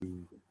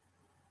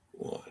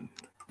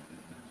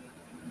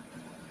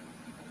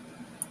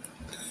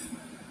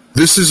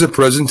This is a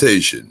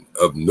presentation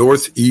of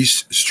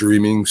Northeast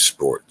Streaming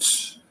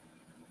Sports.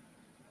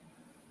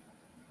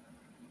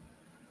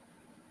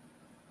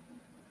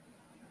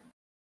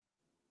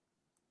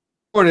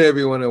 Good morning,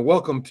 everyone, and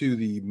welcome to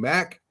the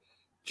Mac,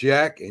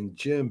 Jack, and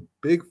Jim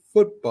Big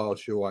Football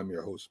Show. I'm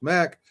your host,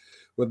 Mac,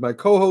 with my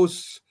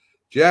co-hosts,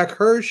 Jack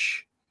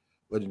Hirsch,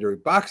 legendary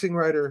boxing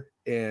writer,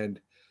 and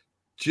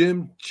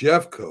Jim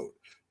Jeffcoat,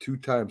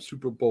 two-time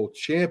Super Bowl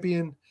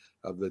champion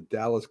of the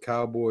Dallas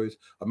Cowboys,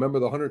 a member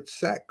of the 100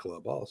 Sack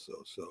Club also.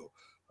 So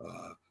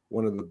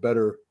one of the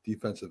better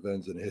defensive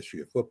ends in the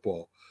history of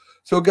football.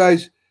 So,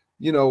 guys,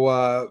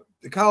 the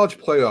college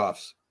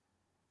playoffs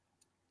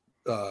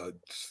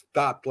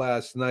stopped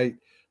last night.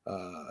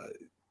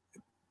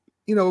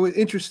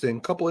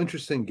 Couple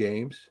interesting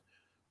games.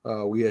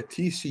 We had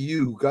TCU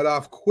who got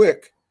off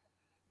quick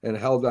and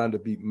held on to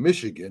beat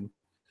Michigan.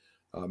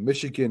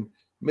 Michigan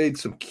made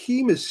some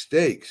key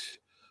mistakes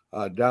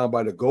down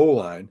by the goal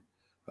line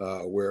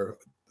where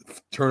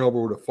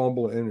turnover with a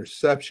fumble and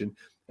interception,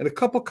 and a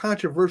couple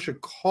controversial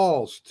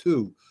calls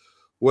too,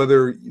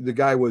 whether the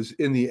guy was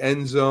in the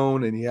end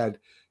zone and he had,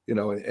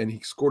 and he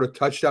scored a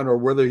touchdown, or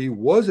whether he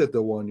was at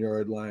the 1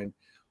 yard line.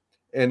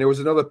 And there was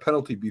another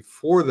penalty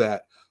before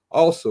that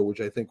also,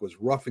 which I think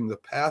was roughing the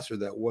passer,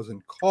 that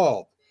wasn't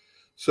called.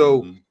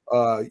 So,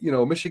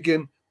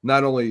 Michigan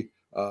not only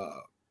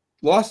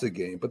lost the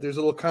game, but there's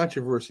a little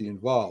controversy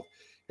involved.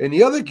 In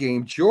the other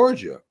game,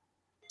 Georgia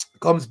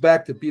comes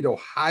back to beat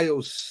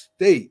Ohio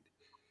State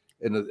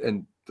in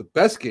the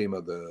best game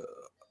of the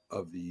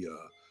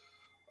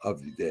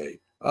day.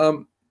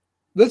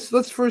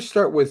 Let's first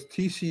start with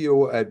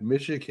TCU at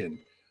Michigan.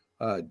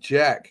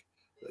 Jack,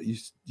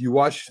 you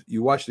watched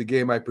the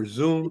game, I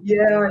presume.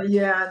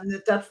 Yeah. And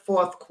that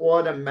fourth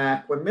quarter,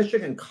 Mac, when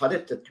Michigan cut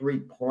it to 3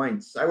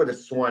 points, I would have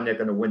sworn they're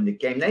going to win the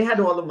game. They had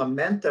all the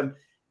momentum.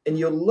 And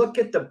you look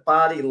at the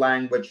body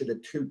language of the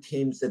two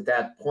teams at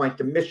that point.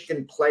 The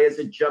Michigan players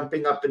are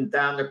jumping up and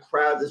down. The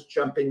crowd is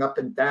jumping up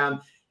and down.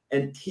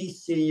 And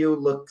TCU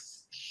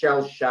looks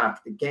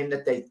shell-shocked. The game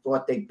that they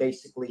thought they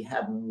basically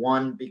had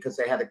won because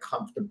they had a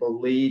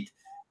comfortable lead.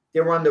 They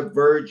were on the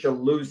verge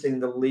of losing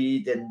the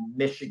lead, and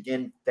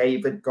Michigan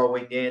favored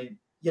going in.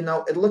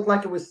 It looked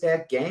like it was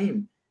their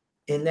game.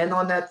 And then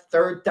on that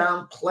third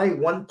down play,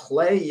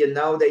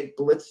 they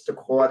blitzed the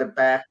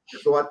quarterback,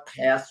 short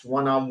pass,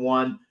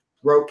 one-on-one,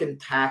 broken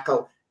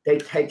tackle. They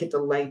take it the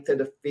length of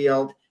the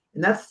field.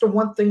 And that's the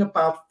one thing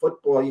about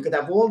football. You could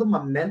have all the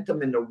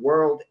momentum in the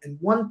world, and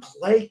one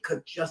play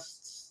could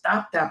just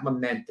stop that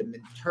momentum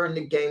and turn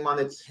the game on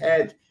its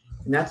head.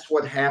 And that's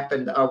what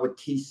happened with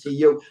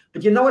TCU.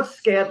 But you know what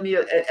scared me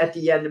at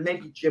the end? And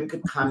maybe Jim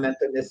could comment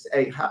on this.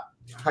 Hey, how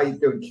you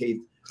doing,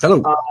 Keith?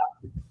 Hello.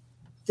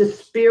 The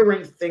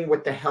spearing thing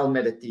with the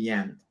helmet at the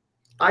end.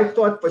 I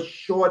thought for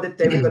sure that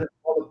they were going to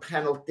call a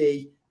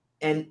penalty.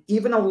 And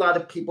even a lot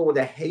of people would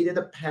have hated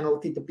a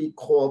penalty to be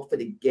called for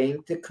the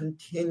game to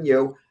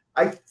continue.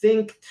 I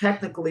think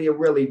technically it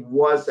really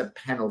was a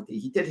penalty.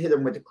 He did hit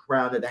him with the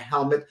crown of the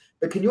helmet.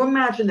 But can you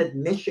imagine that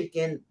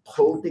Michigan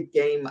pulled the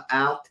game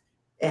out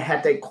and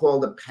had they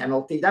called a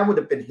penalty? That would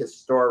have been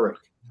historic.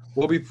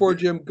 Well, before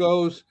Jim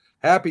goes,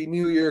 Happy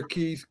New Year,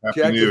 Keith.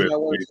 Jack does not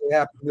want to say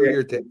Happy New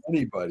Year to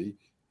anybody.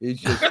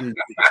 Jack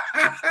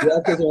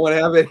doesn't want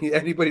to have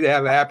anybody to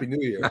have a Happy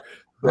New Year.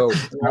 So,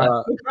 I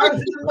was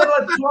in the middle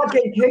of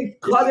talking.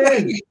 Kate, cut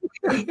in.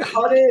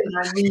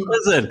 I mean,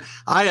 listen,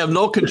 I have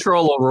no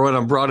control over when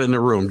I'm brought in the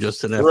room.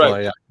 Just an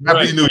FYI.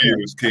 Happy New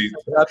Year's, Keith.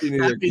 Happy New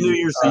Year. Happy New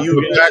Year's to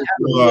you guys.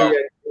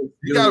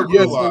 You got to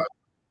realize.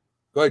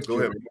 Go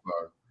ahead.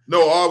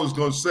 No, all I was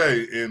going to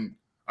say, and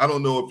I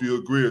don't know if you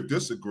agree or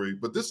disagree,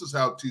 but this is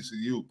how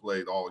TCU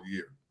played all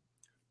year.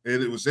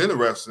 And it was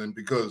interesting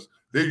because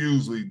they're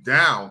usually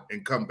down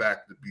and come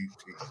back to beat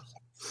teams.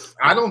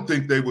 I don't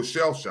think they were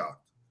shell-shocked.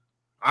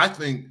 I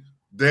think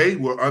they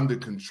were under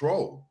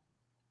control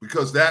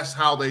because that's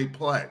how they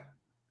play.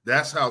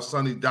 That's how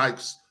Sonny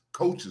Dykes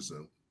coaches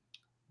them.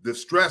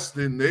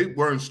 They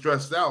weren't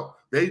stressed out.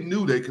 They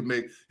knew they could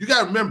make – you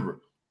got to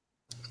remember,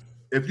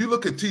 if you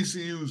look at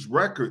TCU's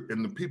record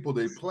and the people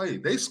they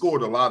played, they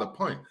scored a lot of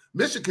points.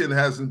 Michigan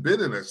hasn't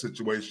been in that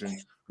situation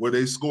where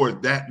they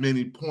scored that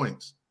many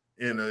points.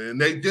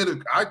 And they did it.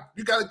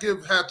 You got to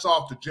give hats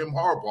off to Jim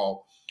Harbaugh.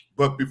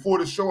 But before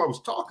the show, I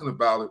was talking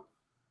about it.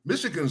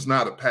 Michigan's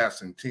not a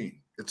passing team.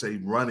 It's a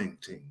running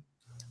team.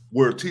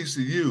 Where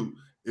TCU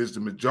is the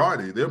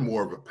majority, they're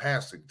more of a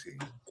passing team.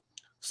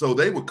 So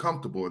they were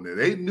comfortable in there.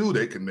 They knew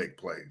they could make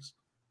plays.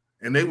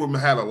 And they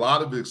had a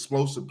lot of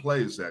explosive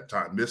plays that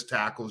time. Missed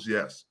tackles,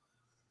 yes.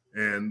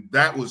 And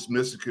that was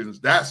Michigan's.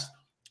 That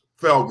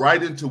fell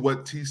right into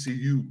what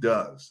TCU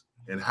does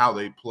and how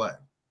they play.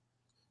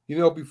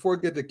 Before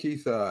we get to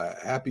Keith,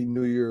 Happy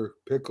New Year,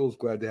 Pickles.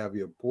 Glad to have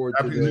you aboard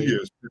today. Happy New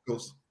Year's,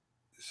 Pickles.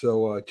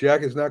 So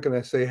Jack is not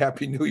going to say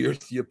Happy New Year's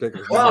to you,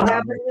 Pickles. Well,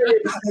 Happy New Year,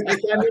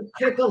 Pickles. I mean,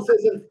 Pickles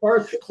is in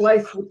first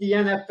place with the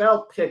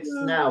NFL picks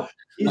now.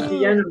 He's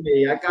the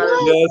enemy. I got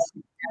it.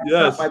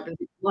 Yes. I've been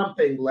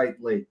slumping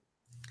lately.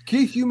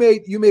 Keith, you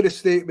made a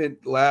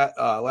statement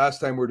last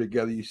time we were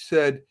together. You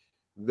said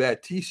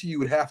that TCU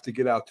would have to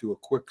get out to a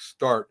quick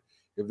start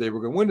if they were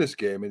going to win this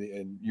game,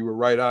 and you were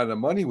right on the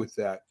money with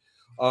that.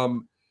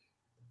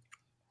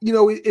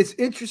 It's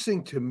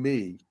interesting to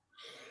me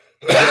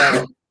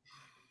that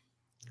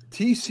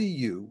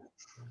TCU,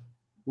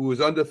 who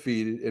was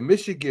undefeated, and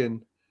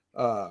Michigan,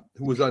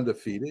 who was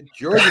undefeated,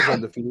 Georgia's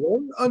undefeated.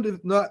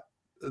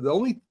 The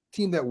only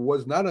team that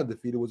was not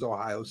undefeated was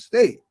Ohio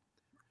State,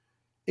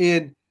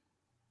 and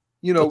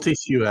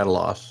TCU had a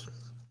loss.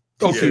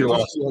 TCU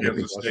lost.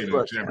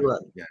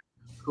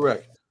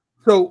 Correct.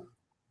 So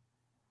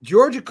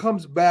Georgia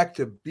comes back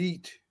to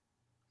beat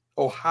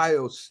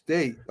Ohio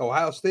State.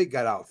 Ohio State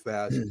got out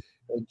fast, and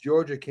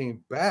Georgia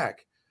came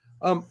back.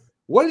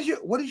 What is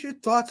your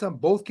thoughts on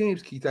both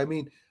games, Keith? I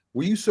mean,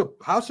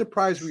 how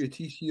surprised were you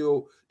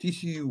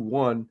TCU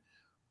won,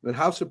 and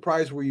how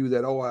surprised were you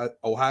that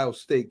Ohio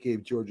State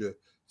gave Georgia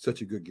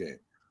such a good game?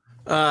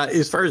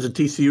 As far as the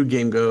TCU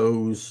game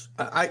goes,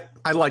 I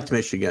liked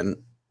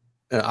Michigan.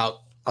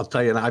 I'll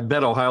tell you, and I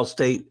bet Ohio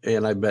State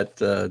and I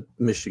bet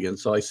Michigan,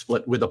 so I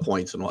split with the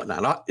points and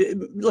whatnot.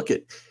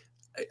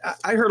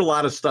 I heard a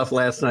lot of stuff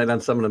last night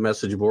on some of the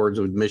message boards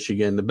with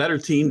Michigan. The better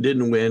team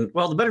didn't win.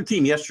 Well, the better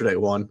team yesterday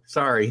won.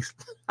 Sorry.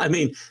 I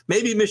mean,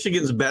 maybe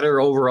Michigan's better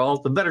overall.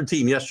 The better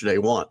team yesterday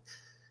won.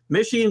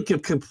 Michigan can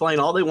complain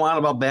all they want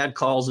about bad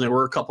calls, and there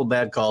were a couple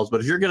bad calls, but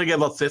if you're going to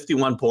give up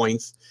 51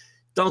 points,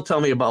 don't tell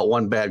me about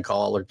one bad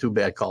call or two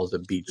bad calls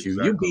that beat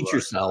you. You beat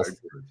yourself.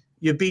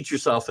 You beat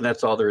yourself, and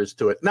that's all there is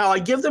to it. Now, I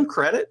give them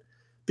credit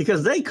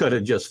because they could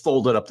have just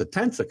folded up the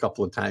tents a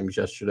couple of times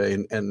yesterday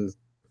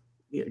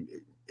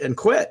and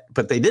quit,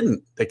 but they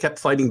didn't. They kept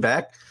fighting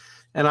back,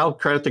 and I'll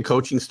credit the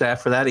coaching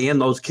staff for that and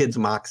those kids'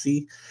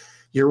 moxie.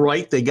 You're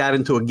right. They got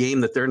into a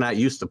game that they're not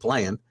used to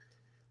playing.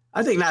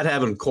 I think not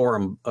having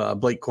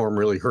Blake Corum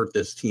really hurt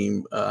this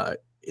team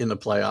in the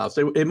playoffs.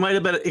 It might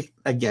have been,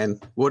 again,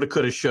 woulda,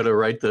 coulda, shoulda,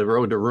 right? The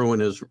road to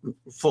ruin is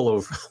full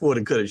of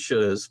woulda, coulda,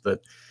 shouldas,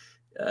 but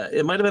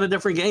it might have been a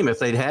different game if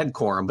they'd had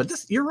Corum. But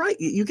you're right.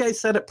 You guys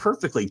said it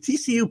perfectly.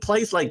 TCU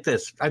plays like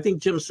this. I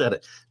think Jim said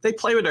it. They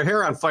play with their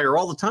hair on fire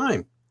all the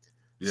time.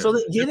 Yeah. So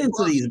they get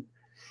into these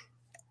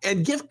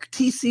and give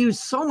TCU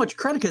so much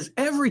credit because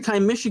every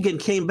time Michigan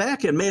came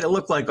back and made it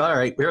look like, all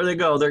right, here they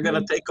go. They're going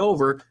to take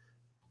over.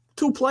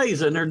 2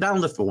 plays and they're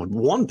down to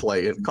one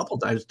play. A couple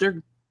of times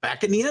they're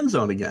back in the end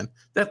zone again.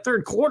 That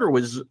third quarter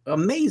was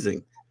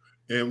amazing.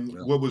 And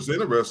what was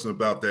interesting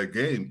about that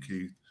game,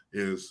 Keith,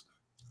 is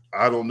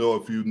I don't know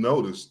if you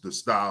noticed the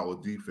style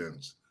of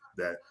defense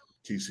that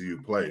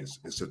TCU plays.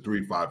 It's a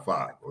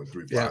 3-5-5 or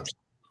 3-5.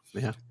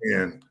 Yeah.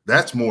 And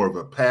that's more of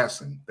a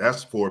passing.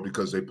 That's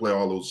because they play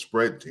all those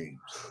spread teams.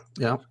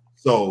 Yeah.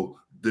 So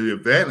the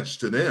advantage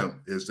to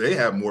them is they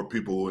have more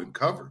people in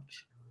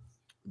coverage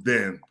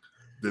than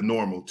the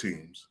normal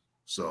teams.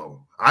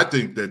 So I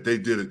think that they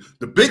did it.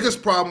 The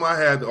biggest problem I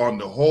had on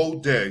the whole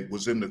day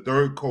was in the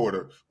third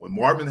quarter when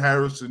Marvin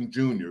Harrison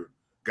Jr.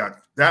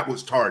 that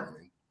was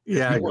targeting.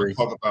 Yeah, I agree.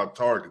 Talk about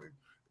targeting.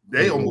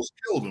 They almost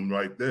killed him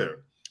right there.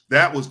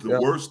 That was the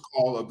worst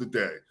call of the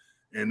day.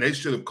 And they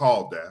should have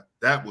called that.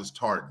 That was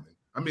targeting.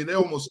 I mean,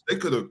 they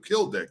could have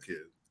killed that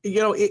kid.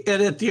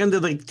 And at the end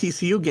of the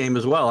TCU game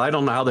as well, I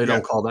don't know how they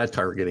don't call that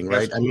targeting,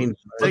 right? I mean,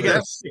 they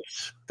got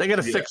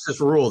to fix this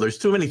rule. There's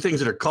too many things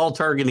that are called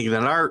targeting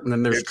that aren't, and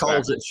then there's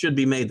calls that should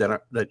be made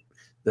that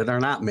are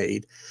not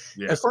made.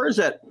 Yeah. As far as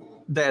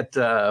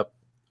that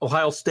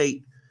Ohio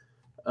State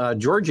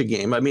Georgia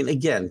game, I mean,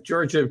 again,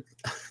 Georgia,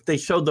 they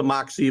showed the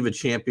moxie of a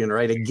champion,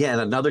 right? Again,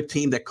 another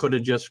team that could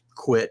have just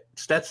quit.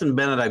 Stetson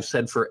Bennett, I've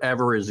said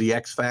forever, is the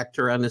X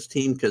factor on this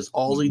team because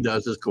all he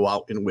does is go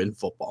out and win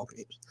football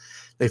games.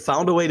 They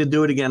found a way to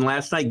do it again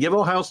last night. Give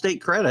Ohio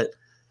State credit.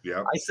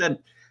 Yeah,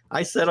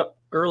 I said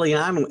early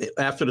on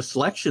after the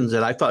selections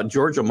that I thought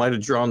Georgia might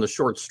have drawn the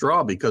short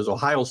straw because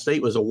Ohio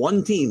State was a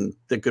one team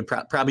that could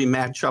probably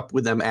match up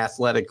with them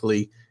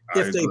athletically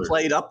if they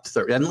played up to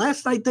 30. And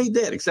last night they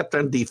did, except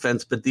on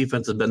defense, but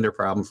defense has been their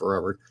problem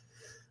forever.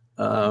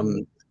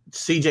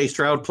 CJ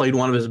Stroud played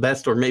one of his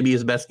best or maybe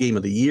his best game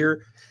of the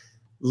year.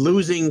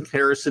 Losing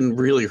Harrison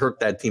really hurt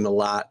that team a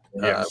lot.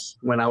 Yes.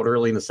 Went out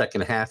early in the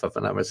second half, if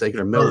I'm not mistaken.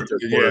 Or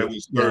it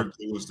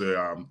was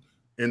the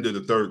end of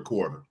the third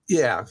quarter.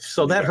 Yeah,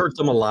 so that hurt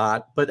them a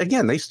lot. But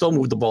again, they still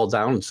moved the ball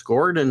down and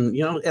scored. And,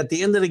 at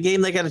the end of the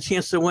game, they got a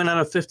chance to win on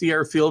a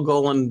 50-yard field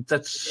goal. And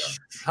that's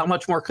how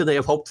much more could they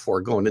have hoped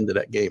for going into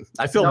that game?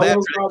 I feel bad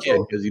for that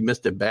kid because he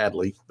missed it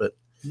badly. But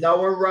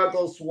Noah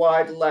Ruggles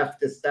wide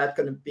left. Is that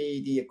going to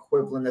be the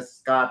equivalent of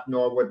Scott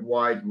Norwood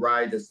wide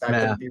right? Is that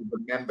going to be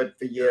remembered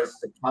for years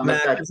to come?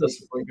 Is that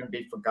basically going to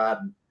be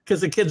forgotten?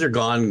 Because the kids are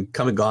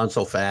gone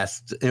so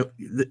fast, it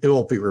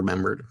won't be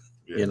remembered.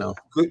 Real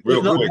quick.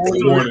 Good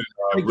morning,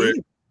 Rick.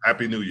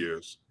 Happy New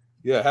Year's.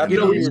 Yeah, Happy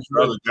New Year's.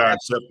 Other guy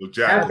except with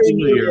Jack. Happy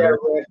New Year,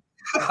 Rick.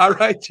 All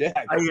right,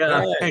 Jack.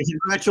 And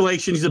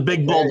congratulations. He's a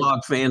big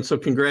Bulldog fan, so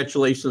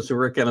congratulations to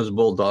Rick and his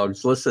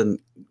Bulldogs. Listen,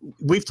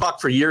 we've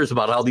talked for years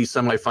about how these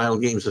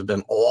semifinal games have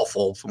been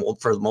awful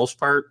for the most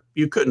part.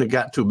 You couldn't have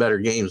got 2 better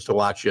games to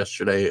watch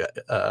yesterday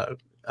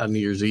on New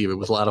Year's Eve. It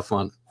was a lot of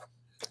fun.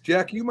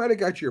 Jack, you might have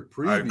got your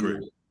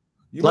preview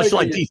Unless you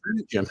like get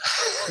defense, your, Jim.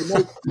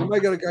 you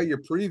might got your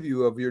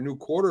preview of your new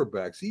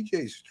quarterback,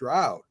 CJ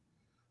Stroud,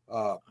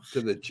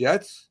 to the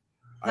Jets.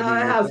 He's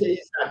not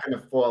going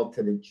to fall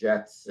to the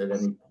Jets at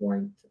any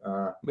point.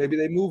 Maybe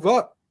they move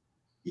up.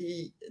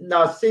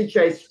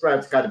 CJ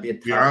Stroud's got to be a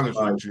top Be honest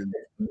five. with you.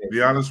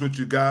 Be honest with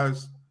you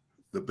guys.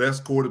 The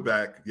best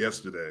quarterback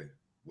yesterday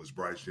was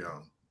Bryce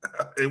Young.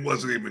 It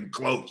wasn't even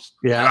close.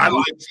 Yeah, and I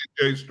like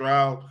CJ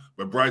Stroud,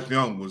 but Bryce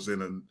Young was he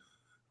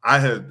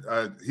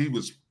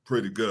was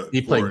pretty good.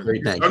 He played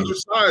great that game.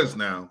 Undersized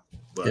now,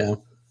 but yeah,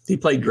 he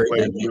played great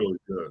that game. Really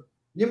good.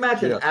 You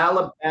imagine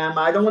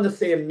Alabama. I don't want to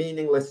say a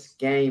meaningless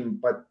game,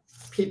 but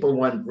people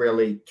weren't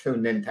really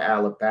tuned into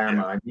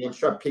Alabama. I mean, I'm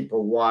sure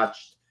people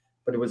watched,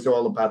 but it was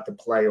all about the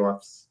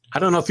playoffs. I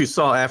don't know if you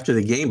saw after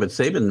the game, but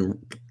Saban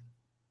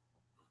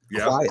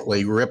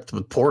quietly ripped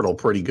the portal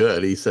pretty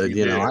good. He said,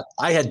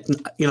 I had,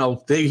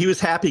 he was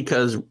happy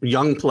because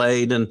Young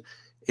played and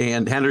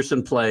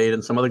Henderson played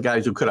and some other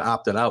guys who could have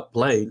opted out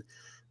played.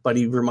 But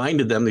he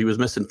reminded them that he was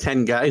missing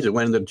 10 guys that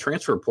went into the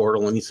transfer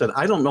portal. And he said,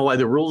 I don't know why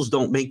the rules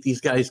don't make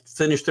these guys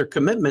finish their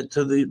commitment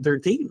to their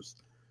teams.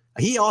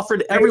 He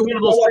offered every one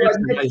of those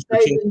transfer guys a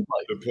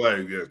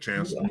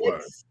chance to play.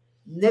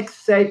 Nick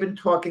Saban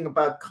talking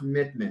about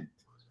commitment.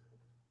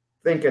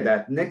 Think of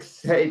that. Nick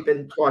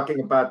Saban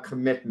talking about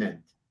commitment.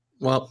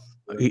 Well,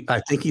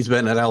 I think he's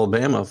been at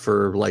Alabama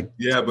for but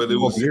it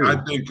was years. I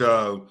think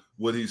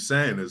what he's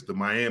saying is the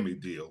Miami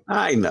deal.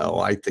 I know.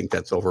 I think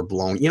that's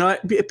overblown.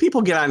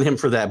 People get on him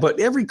for that, but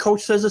every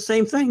coach says the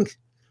same thing.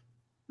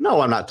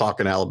 No, I'm not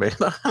talking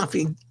Alabama. I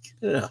mean,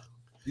 yeah.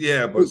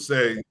 Yeah, but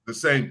say the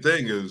same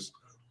thing is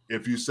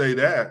if you say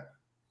that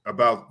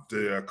about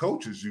the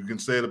coaches, you can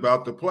say it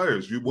about the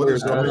players.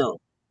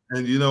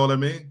 And you know what I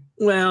mean?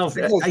 Well,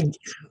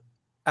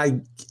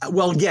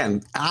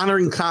 again,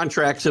 honoring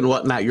contracts and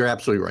whatnot, you're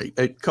absolutely right.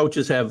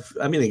 Coaches have,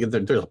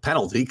 there's a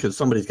penalty because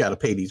somebody's got to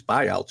pay these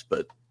buyouts,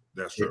 but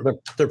that's true.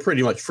 They're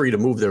pretty much free to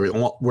move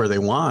where they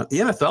want. The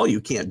NFL,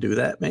 you can't do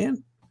that,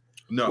 man.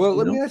 No. Well,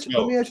 let me ask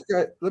you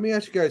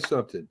guys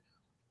something.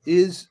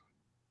 Is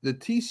the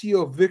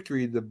TCU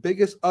victory the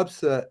biggest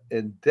upset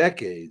in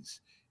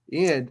decades?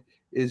 And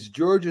is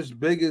Georgia's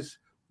biggest?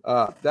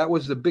 That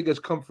was the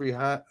biggest come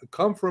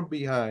from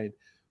behind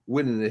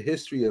win in the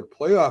history of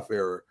playoff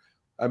era.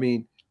 I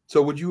mean,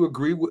 so would you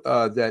agree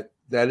that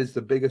is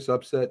the biggest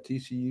upset,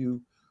 TCU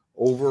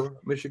over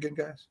Michigan,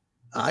 guys?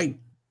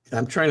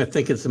 I'm trying to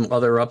think of some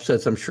other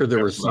upsets. I'm sure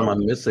there was some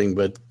I'm missing,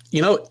 but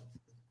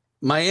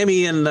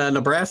Miami and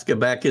Nebraska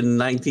back in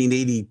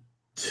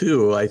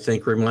 1982, I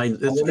think they went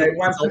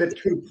for the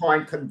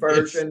 2-point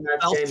conversion.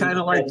 That felt kind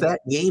of like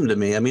that game to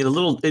me. I mean,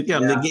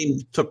 the game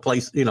took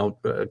place,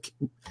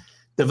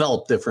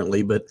 developed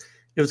differently, but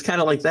it was kind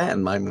of like that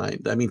in my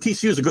mind. I mean,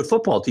 TCU is a good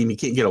football team. You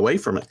can't get away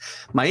from it.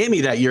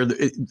 Miami that year,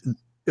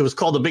 it was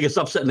called the biggest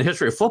upset in the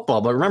history of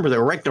football. But remember, they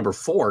were ranked number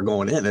 4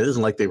 going in. It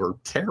isn't like they were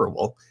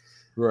terrible.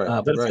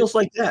 Right. But it feels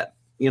like that,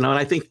 and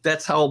I think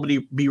that's how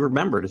it'll be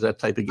remembered as that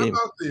type of game.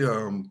 How about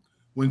the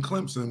when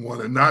Clemson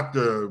won it, not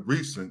the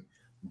recent,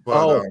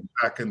 but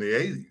back in the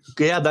 80s.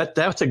 Yeah,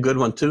 that's a good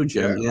one too,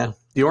 Jim. Yeah.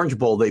 The Orange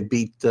Bowl, they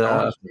beat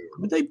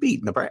they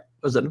beat Nebraska.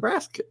 Was it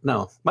Nebraska?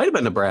 No, might have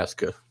been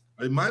Nebraska.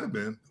 It might have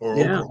been, or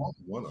Oklahoma,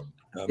 one of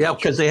them. Yeah,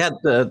 because they had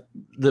the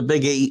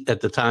Big 8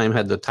 at the time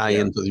had the tie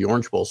into the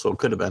Orange Bowl, so it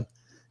could have been.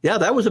 Yeah,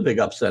 that was a big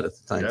upset at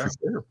the time for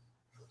sure.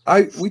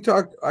 I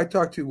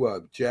talked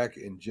to Jack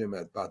and Jim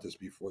about this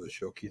before the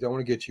show. Keith, I want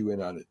to get you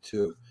in on it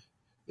too.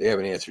 They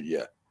haven't answered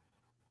yet.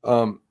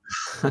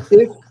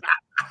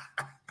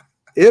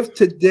 If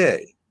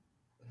today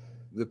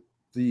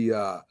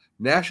the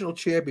national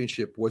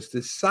championship was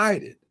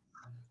decided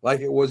like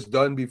it was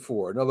done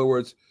before, in other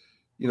words,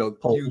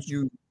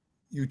 you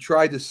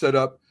tried to set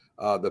up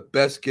the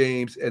best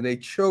games, and they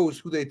chose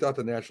who they thought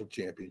the national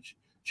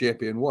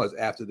champion was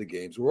after the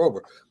games were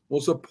over. Well,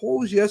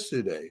 suppose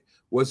yesterday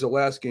was the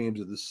last games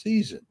of the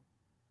season.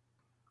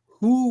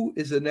 Who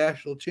is the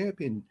national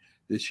champion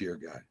this year,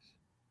 guys?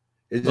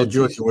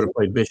 Georgia would have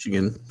played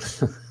Michigan.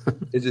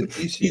 Is it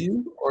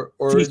TCU or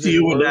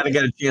TCU would not have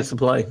got a chance to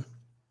play?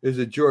 Is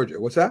it Georgia?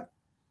 What's that?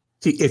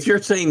 If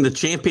you're saying the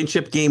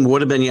championship game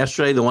would have been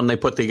yesterday, the one they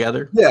put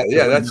together, yeah,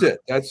 that's it.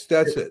 That's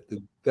it.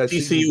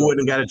 TCU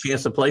wouldn't have got a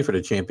chance to play for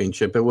the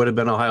championship. It would have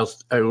been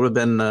It would have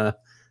been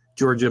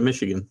Georgia,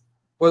 Michigan.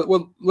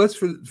 Well, let's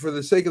for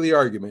the sake of the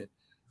argument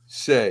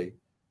say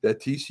that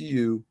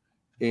TCU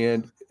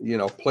and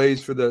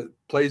plays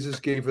this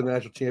game for the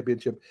national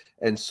championship,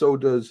 and so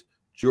does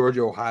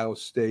Georgia, Ohio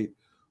State.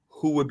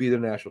 Who would be the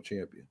national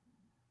champion?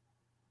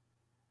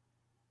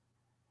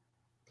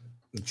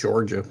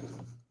 Georgia.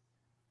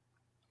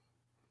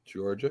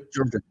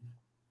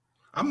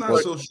 I'm not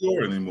so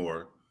sure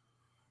anymore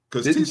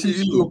because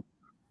TCU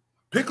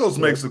Pickles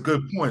makes a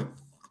good point.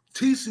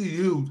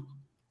 TCU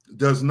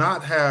does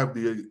not have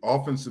the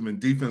offensive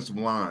and defensive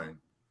line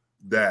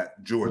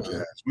that Georgia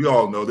has. We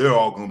all know they're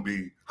all going to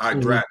be high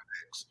draft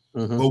picks.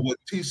 Mm-hmm. But what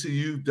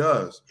TCU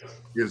does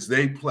is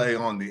they play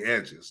on the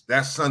edges.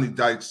 That's Sonny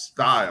Dykes'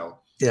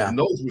 style. Yeah. And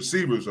those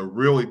receivers are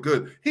really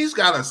good. He's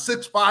got a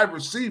 6'5"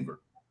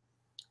 receiver.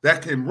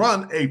 that can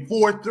run a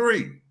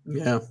 4-3.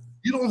 Yeah.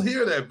 You don't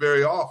hear that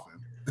very often.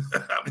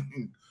 I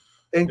mean,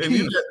 And and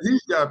Keith,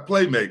 he's got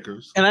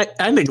playmakers. And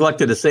I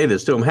neglected to say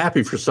this too. I'm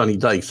happy for Sonny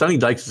Dykes. Sonny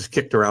Dykes has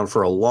kicked around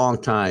for a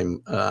long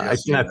time.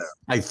 Yes,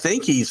 I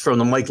think he's from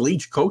the Mike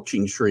Leach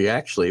coaching tree,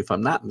 actually, if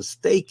I'm not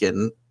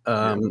mistaken.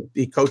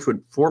 He coached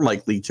for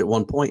Mike Leach at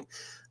one point.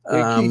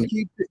 Keith,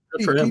 keep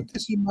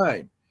this in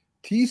mind.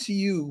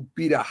 TCU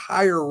beat a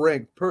higher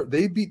ranked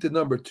they beat the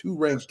number 2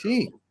 ranked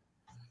team,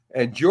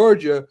 and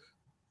Georgia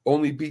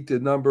only beat the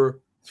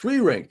number 3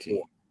 ranked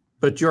team.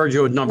 But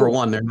Georgia would number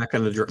 1. They're not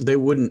going to. They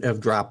wouldn't have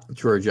dropped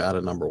Georgia out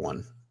of number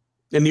 1.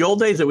 In the old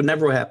days, it would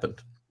never have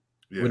happened.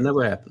 Yeah. It would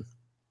never happen.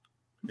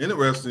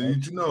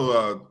 Interesting. You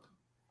know,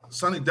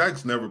 Sonny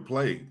Dykes never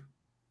played.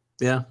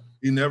 Yeah.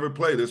 He never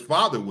played. His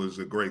father was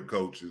a great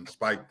coach in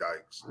Spike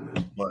Dykes,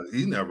 but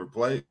he never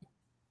played.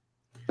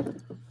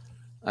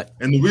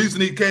 And the reason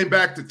he came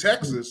back to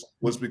Texas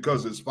was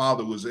because his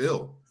father was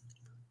ill.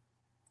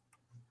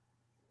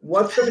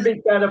 What's going to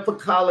be better for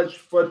college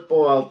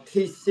football?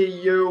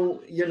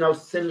 TCU,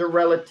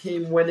 Cinderella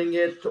team winning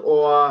it,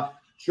 or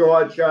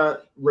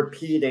Georgia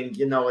repeating,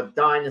 a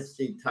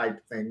dynasty type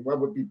thing?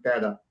 What would be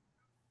better?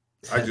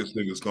 I just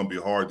think it's going to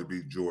be hard to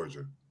beat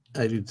Georgia.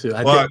 I do too.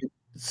 I But think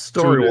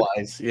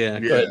story-wise, yeah.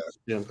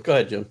 Yeah. Go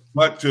ahead, Jim.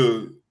 But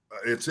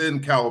it's in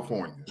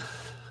California.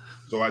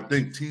 So I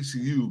think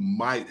TCU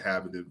might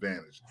have an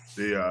advantage.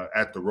 They are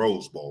at the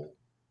Rose Bowl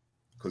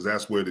because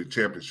that's where the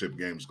championship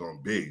game is going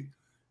to be.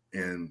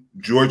 And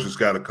Georgia's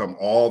got to come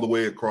all the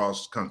way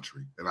across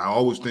country. And I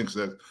always think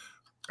that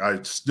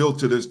still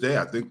to this day,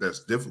 I think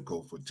that's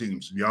difficult for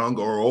teams, young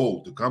or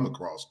old, to come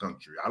across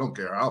country. I don't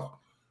care how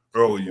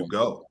early you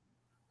go.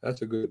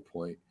 That's a good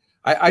point.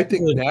 I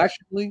think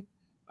nationally,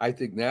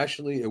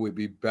 it would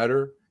be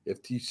better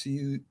if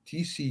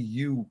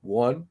TCU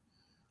won.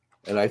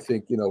 And I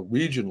think,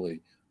 regionally,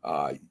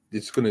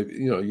 it's going to,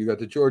 you got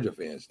the Georgia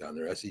fans down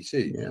there,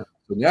 SEC. Yeah.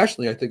 So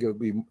nationally, I think it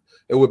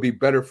would be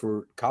better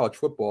for college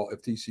football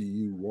if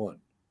TCU won.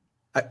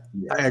 I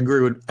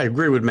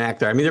agree with Mac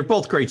there. I mean, they're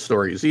both great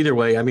stories. Either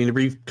way, I mean,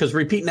 because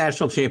repeat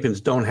national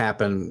champions don't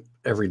happen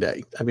every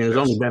day. I mean, there's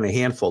only been a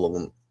handful of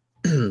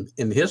them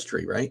in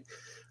history, right?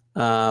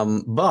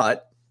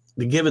 But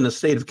given the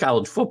state of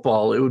college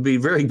football, it would be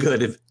very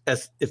good if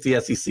the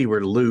SEC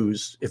were to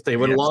lose. If they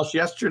would have lost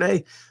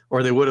yesterday,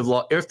 or they would have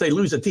lost. If they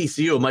lose at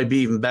TCU, it might be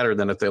even better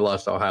than if they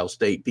lost to Ohio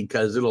State,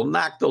 because it'll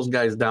knock those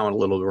guys down a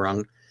little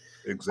rung.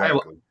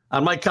 Exactly.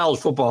 On my college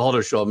football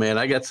holder show, man,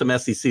 I got some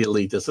SEC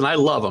elitists, and I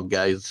love them,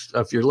 guys.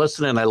 If you're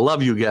listening, I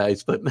love you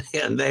guys, but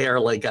man, they are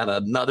like on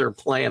another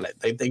planet.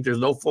 They think there's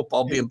no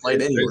football being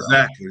played anywhere.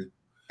 Exactly.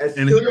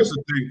 And here's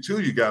the thing,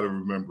 too, you got to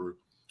remember,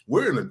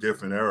 we're in a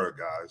different era,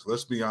 guys.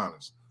 Let's be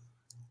honest.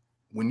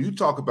 When you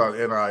talk about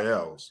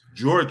NILs,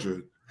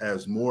 Georgia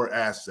has more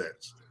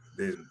assets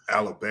than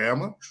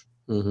Alabama,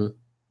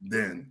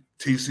 than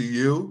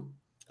TCU,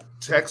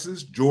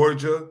 Texas,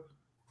 Georgia,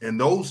 and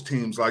those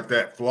teams like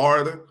that,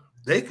 Florida.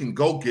 They can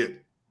go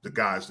get the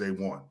guys they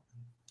want.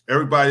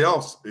 Everybody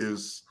else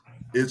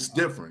it's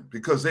different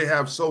because they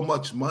have so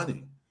much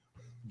money.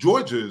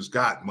 Georgia's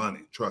got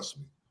money, trust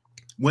me.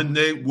 When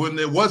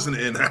there wasn't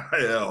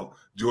NIL,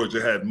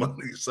 Georgia had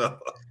money. So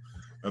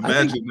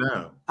imagine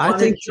now. I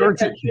think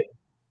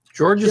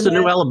Georgia's the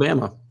new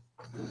Alabama.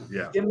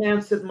 Yeah. Jim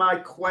answered my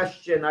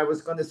question. I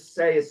was going to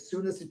say, as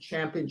soon as the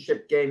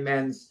championship game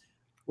ends,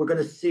 we're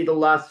going to see the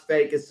Las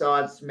Vegas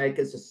odds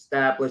makers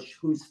establish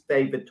who's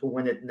favored to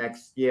win it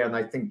next year. And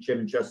I think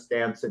Jim just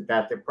answered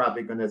that. They're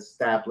probably going to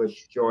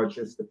establish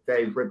Georgia as the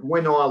favorite,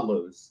 win or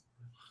lose.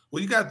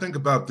 Well, you got to think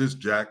about this,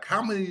 Jack.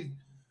 How many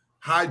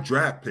high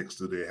draft picks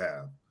do they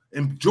have?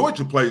 And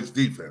Georgia plays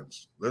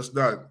defense.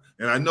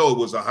 And I know it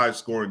was a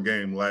high-scoring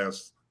game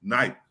last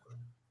night.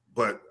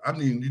 But, I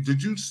mean,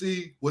 did you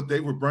see what they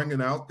were bringing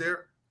out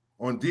there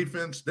on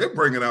defense? They're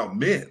bringing out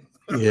men.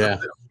 Yeah.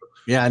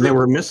 Yeah, and they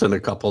were missing a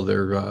couple of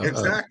their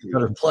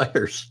better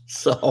players.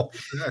 So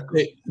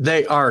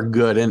they are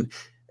good.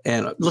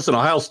 And listen,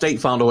 Ohio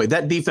State found a way.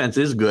 That defense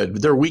is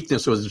good. Their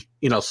weakness was,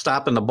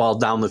 stopping the ball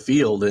down the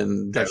field,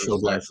 and that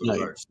showed last night.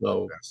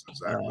 So that's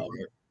exactly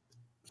right.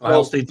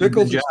 Ohio State did a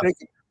good job.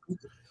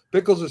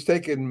 Pickles is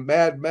taking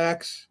Mad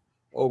Max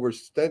over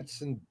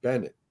Stetson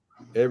Bennett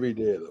every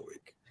day of the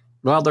week.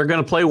 Well, they're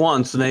going to play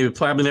once, and they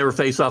probably never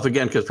face off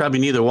again because probably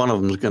neither one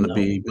of them is going to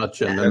be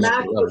much in the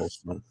next level.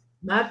 So.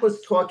 Matt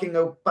was talking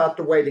about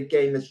the way the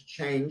game has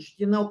changed.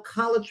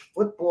 College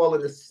football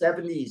in the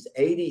 70s,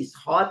 80s,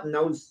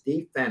 hard-nosed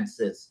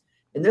defenses.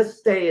 In this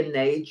day and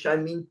age, I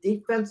mean,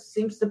 defense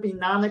seems to be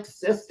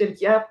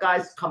non-existent. You have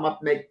guys come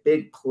up, make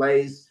big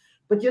plays,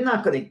 but you're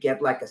not going to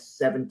get like a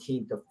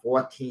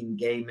 17-14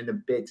 game in a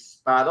big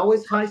spot.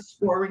 Always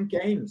high-scoring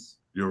games.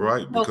 You're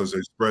right, because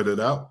they spread it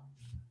out.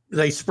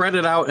 They spread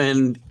it out,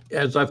 and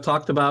as I've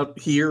talked about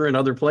here and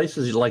other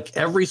places, like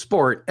every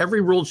sport,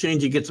 every rule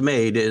change that gets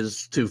made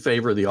is to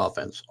favor the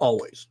offense,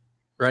 always,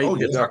 right? Oh,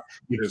 yeah.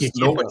 You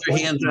can't put your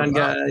hands on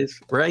guys,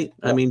 right?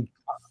 I mean,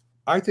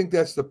 I think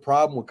that's the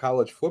problem with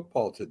college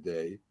football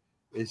today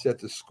is that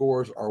the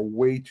scores are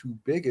way too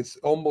big. It's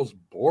almost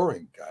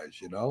boring,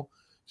 guys, you know?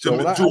 So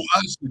to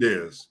us, it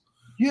is.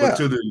 Yeah. But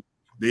to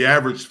the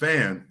average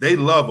fan, they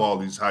love all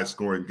these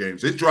high-scoring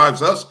games. It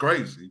drives us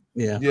crazy.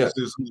 Yeah.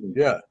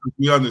 Yeah.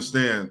 We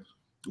understand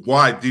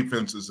why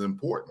defense is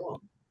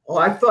important. Oh,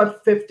 I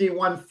thought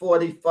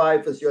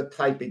 51-45 was your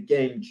type of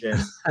game, Jim.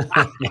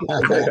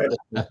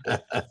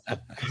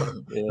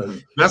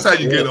 That's how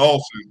you get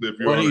ulcers if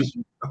you're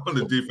on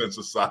the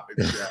defensive side.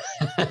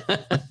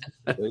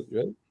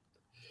 Right.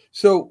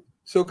 So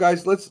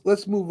guys,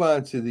 let's move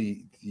on to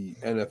the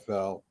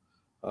NFL.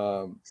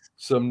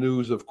 Some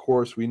news, of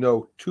course. We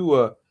know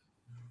Tua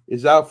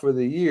is out for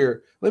the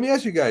year. Let me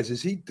ask you guys: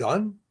 is he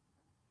done?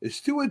 Is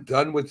Tua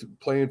done with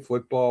playing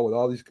football with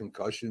all these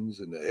concussions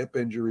and the hip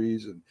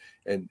injuries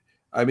and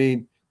I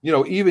mean, you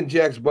know, even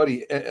Jack's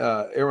buddy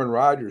Aaron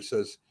Rodgers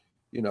says,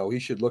 you know, he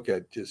should look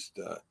at just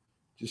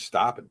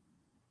stopping.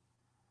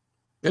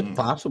 It's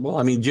possible.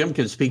 I mean, Jim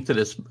can speak to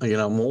this, you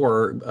know,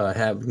 more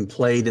having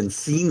played and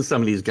seen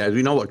some of these guys.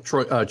 We know what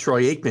Troy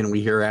Aikman,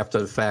 we hear after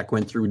the fact,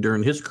 went through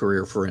during his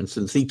career, for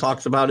instance. He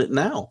talks about it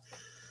now.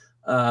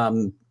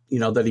 You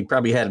know, that he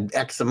probably had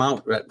X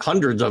amount,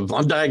 hundreds of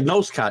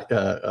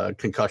undiagnosed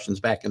concussions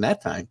back in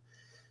that time.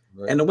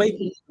 Right. And the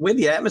way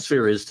the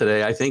atmosphere is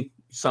today, I think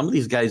some of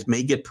these guys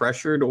may get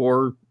pressured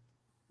or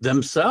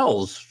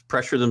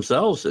pressure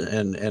themselves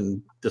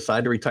and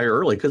decide to retire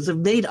early because they've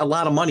made a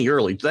lot of money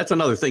early. That's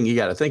another thing you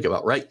got to think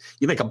about, right?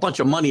 You make a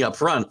bunch of money up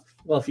front.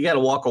 Well, if you got to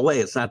walk away,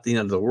 it's not the end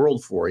of the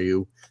world for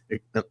you,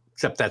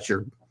 except that's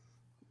all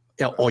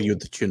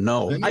that you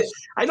know.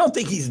 I don't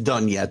think he's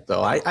done yet,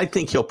 though. I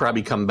think he'll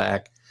probably come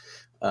back.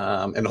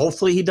 And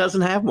hopefully he doesn't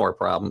have more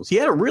problems. He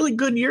had a really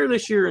good year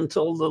this year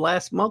until the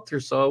last month or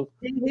so.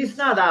 He's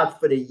not out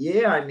for the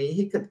year. I mean,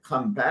 he could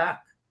come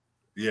back.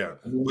 Yeah,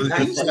 but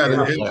he's had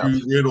an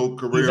injury-riddled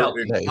career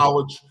in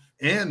college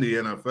and the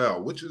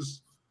NFL, which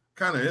is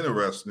kind of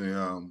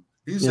interesting.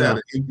 He's had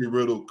an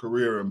injury-riddled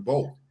career in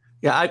both.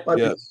 Yeah,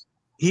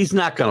 he's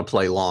not going to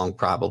play long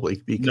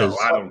probably because no,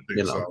 I don't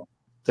think so.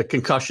 The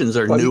concussions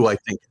are new, I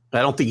think. I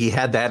don't think he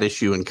had that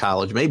issue in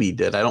college. Maybe he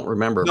did. I don't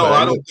remember. No,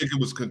 I don't think it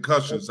was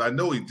concussions. I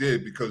know he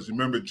did because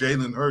remember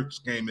Jalen Hurts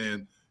came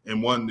in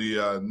and won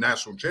the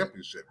national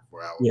championship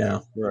for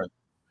Alabama. Yeah, right.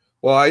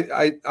 Well,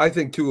 I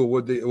think Tua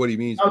what he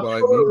means.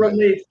 Tua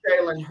relieved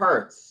Jalen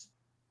Hurts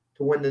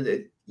to win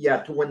the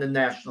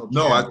national championship.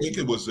 No, I think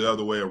it was the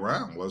other way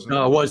around, wasn't it?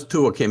 No, it was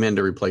Tua came in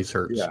to replace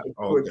Hurts.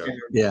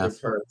 Yeah.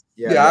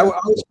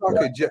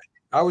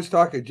 I was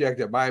talking Jack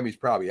that Miami's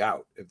probably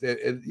out. I think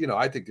they're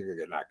gonna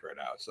get knocked right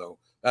out. So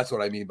that's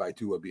what I mean by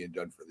Tua being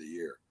done for the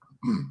year.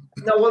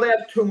 No, well, they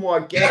have 2 more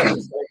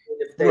games.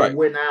 If they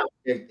win out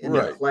in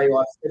the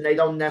playoffs, and they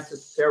don't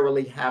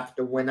necessarily have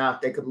to win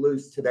out. They could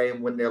lose today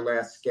and win their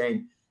last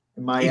game.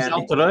 In Miami. He's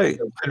out today.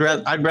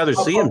 I'd rather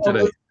see him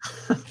today.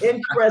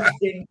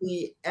 Interesting.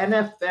 The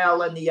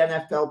NFL and the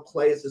NFL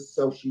Players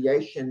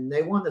Association,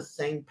 they were on the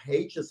same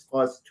page as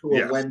far as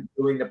Tua went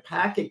during the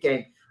Packers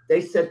game.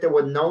 They said there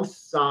were no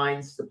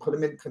signs to put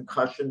him in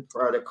concussion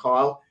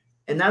protocol.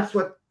 And that's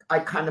what I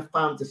kind of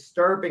found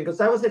disturbing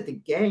because I was at the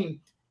game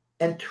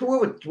and Tua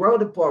would throw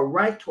the ball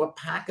right to a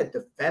Packer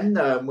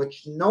defender in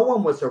which no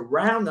one was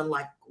around. And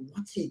like,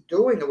 what's he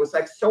doing? It was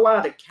like so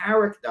out of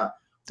character.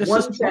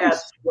 One bad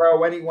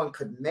throw anyone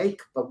could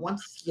make, but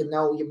once,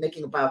 you're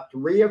making about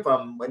 3 of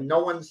them when no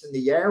one's in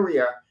the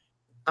area,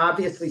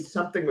 obviously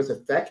something was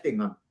affecting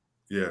them.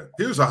 Yeah.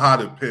 Here's a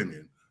hot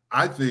opinion.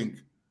 I think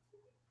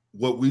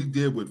what we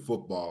did with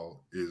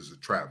football is a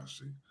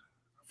travesty.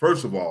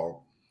 First of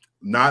all,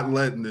 not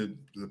letting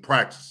the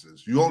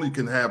practices. You only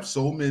can have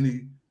so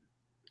many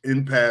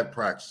in-pad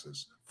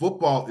practices.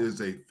 Football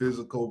is a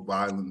physical,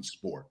 violent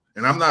sport.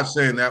 And I'm not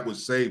saying that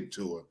was saved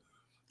Tua,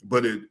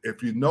 but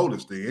if you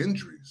notice the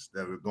injuries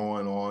that are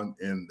going on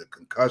and the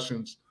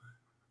concussions,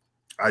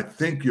 I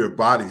think your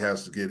body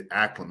has to get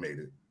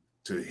acclimated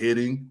to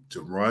hitting,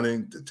 to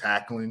running, to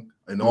tackling,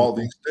 and all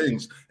these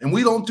things. And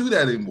we don't do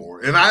that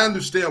anymore. And I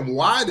understand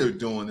why they're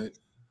doing it,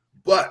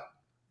 but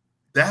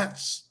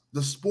that's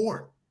the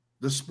sport.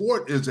 The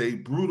sport is a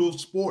brutal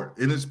sport.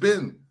 And it's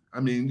been,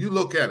 you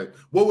look at it.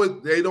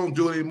 They don't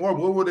do it anymore.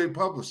 What were they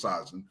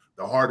publicizing?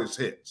 The hardest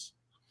hits.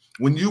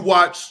 When you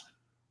watch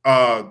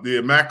the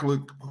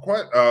Immaculate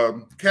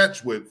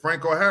Catch with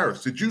Franco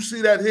Harris, did you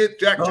see that hit,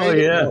 Jack? Oh,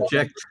 yeah,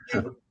 Jack.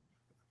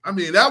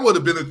 That would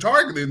have been a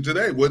targeting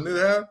today, wouldn't it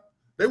have?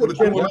 They would have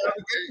come out of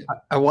the game.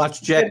 I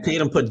watched Jack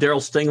Tatum put Daryl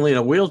Stingley in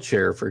a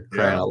wheelchair for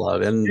crying out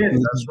loud, and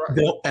that's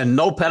right. And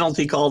no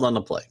penalty called on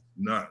the play.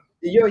 None.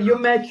 You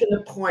mentioned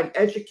a point.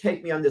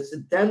 Educate me on this. The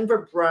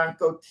Denver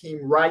Bronco team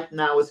right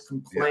now is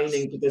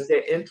complaining because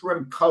their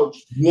interim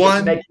coach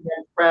is making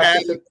them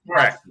practice.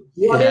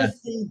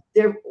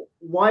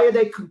 Why are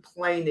they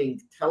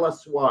complaining? Tell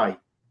us why.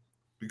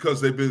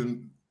 Because they've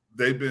been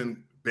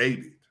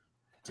babied.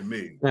 To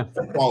me,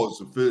 football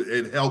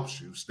it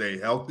helps you stay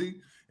healthy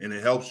and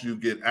it helps you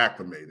get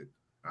acclimated.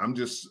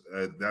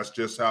 That's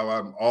just how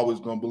I'm always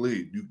going to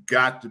believe. You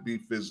got to be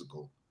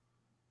physical.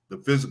 The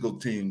physical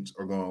teams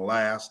are going to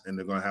last and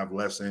they're going to have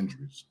less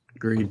injuries.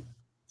 Agreed.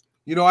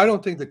 I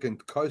don't think the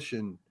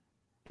concussion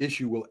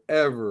issue will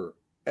ever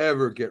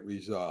get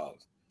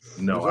resolved.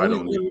 No, I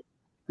don't.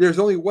 There's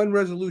only one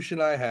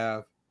resolution I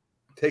have: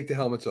 take the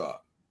helmets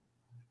off,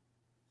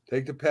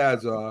 take the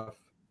pads off.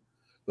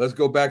 Let's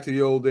go back to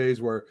the old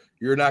days where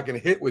you're not going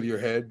to hit with your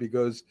head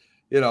because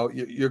you're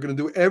going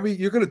to do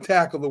you're going to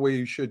tackle the way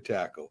you should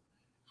tackle.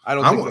 I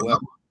don't think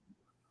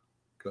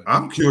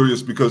I'm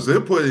curious because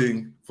they're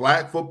putting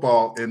flag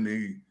football in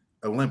the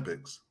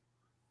Olympics.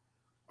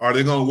 Are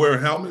they going to wear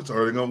helmets?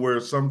 Or are they going to wear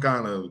some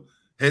kind of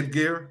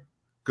headgear?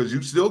 Because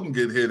you still can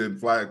get hit in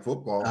flag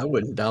football. I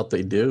wouldn't doubt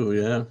they do.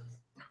 Yeah.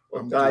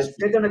 Well, guys,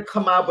 they're going to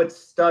come out with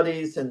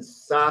studies in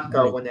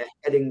soccer when they're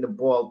hitting the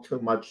ball too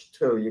much,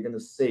 too. You're going to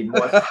see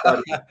more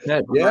studies.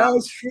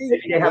 It's true.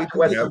 They have to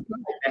wear some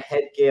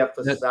headgear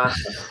for soccer.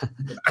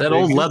 That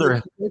old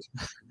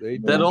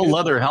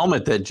leather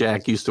helmet that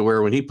Jack used to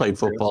wear when he played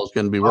football is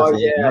going to be worth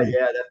yeah.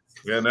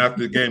 And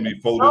after the game, he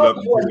folded up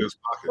and put in his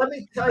pocket. Let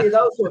me tell you,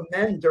 those were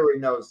men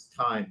during those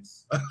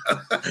times.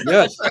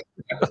 Yes,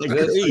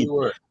 they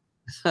were.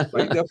 They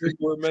definitely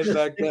were men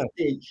back then.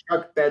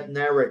 Chuck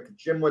Bednarik,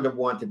 Jim would have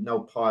wanted no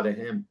part of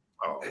him.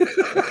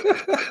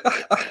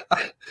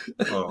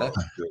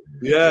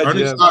 Yeah.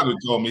 Ernie Stoddard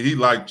told me he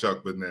liked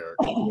Chuck Bednarik.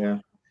 Yeah.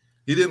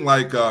 He didn't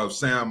like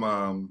Sam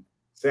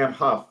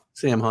Huff.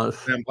 Sam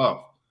Huff.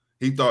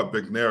 He thought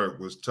Bednarik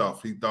was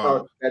tough. He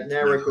thought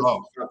Bednarik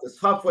was tough.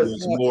 Huff was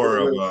more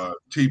of a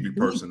TV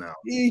personality.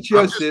 He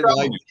just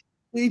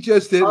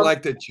didn't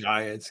like the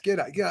Giants. Get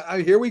out.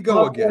 Here we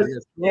go again.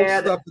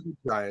 Stuff to the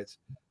Giants.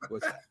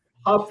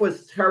 Huff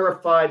was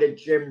terrified of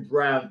Jim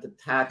Brown to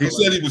tackle. He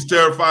said he was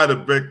terrified of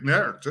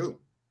Bednarik too.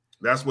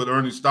 That's what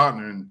Ernie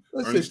Stautner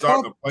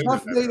played.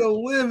 Huff made a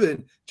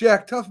living.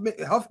 Jack Huff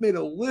made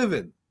a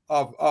living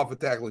off of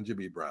tackling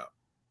Jimmy Brown.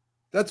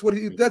 That's what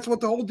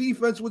the whole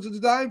defense was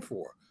designed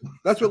for.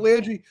 That's what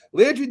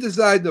Landry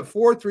designed the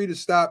 4-3 to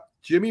stop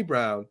Jimmy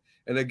Brown,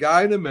 and the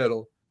guy in the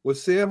middle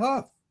was Sam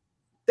Huff.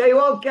 They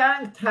all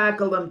gang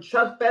tackled him.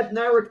 Chuck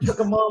Bednarik took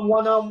him on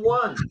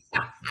one-on-one.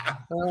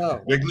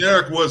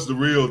 Bednarik was the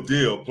real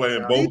deal,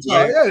 playing both ways.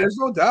 Yeah, there's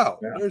no doubt.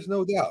 Yeah. There's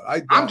no doubt.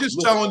 I'm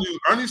just telling you,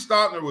 Ernie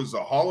Stautner was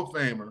a Hall of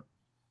Famer,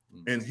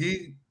 and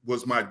he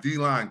was my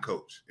D-line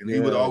coach, and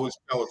he would always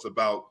tell us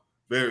about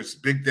various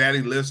Big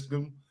Daddy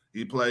Liston.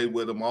 He played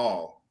with them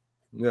all.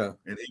 Yeah.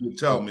 And he would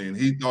tell me, and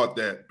he thought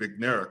that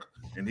Bednarik,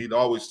 and he'd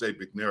always say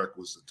Bednarik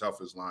was the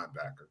toughest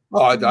linebacker.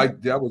 Oh,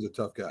 that was a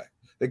tough guy.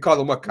 They called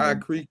him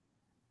Concrete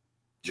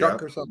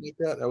Chuck or something like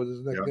that. That was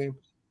his nickname.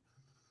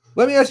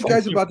 Let me ask you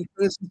guys about the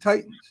Tennessee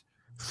Titans.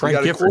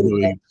 Frank Gifford,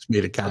 who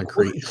made a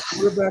concrete.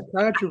 Quarterback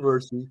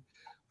controversy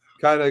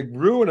kind of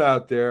brewing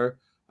out there.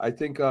 I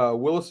think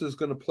Willis is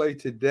going to play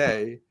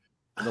today.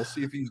 And they'll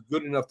see if he's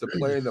good enough to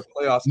play in the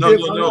playoffs. No.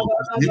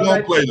 He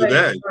won't play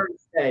today.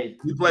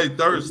 He played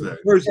Thursday.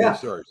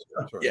 Sorry.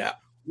 Yeah.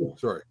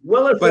 Sorry.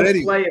 Willis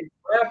will play in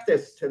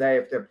practice today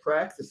if they're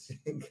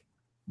practicing.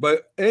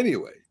 But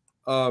anyway,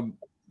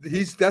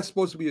 that's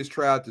supposed to be his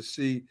tryout to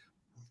see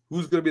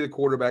who's going to be the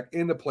quarterback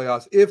in the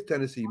playoffs if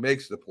Tennessee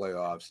makes the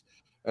playoffs.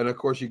 And of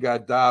course, you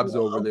got Dobbs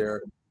over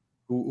there,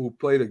 who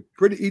did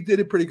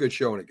a pretty good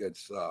showing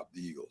against the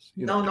Eagles.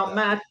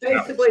 Matt.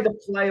 Basically, the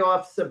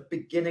playoffs are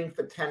beginning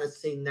for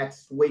Tennessee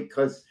next week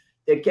because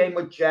their game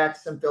with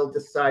Jacksonville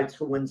decides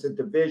who wins the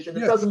division.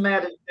 It doesn't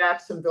matter if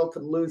Jacksonville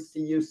could lose to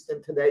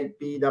Houston today,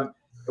 beat them.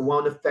 It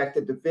won't affect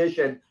the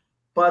division.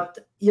 But,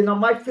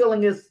 my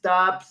feeling is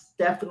Dobbs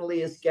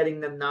definitely is getting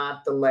the nod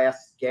the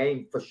last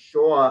game for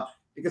sure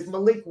because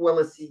Malik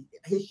Willis,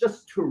 he's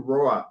just too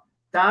raw.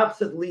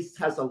 Dobbs at least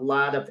has a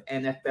lot of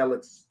NFL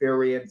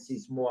experience.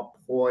 He's more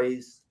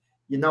poised.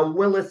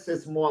 Willis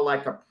is more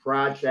like a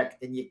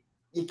project, and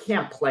you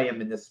can't play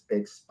him in this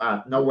big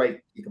spot. No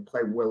way you can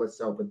play Willis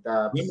over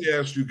Dobbs. Let me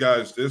ask you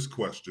guys this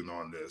question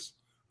on this.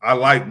 I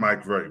like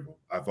Mike Vrabel.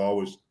 I've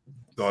always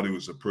thought he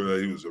was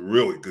a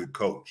really good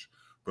coach.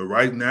 But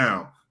right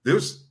now,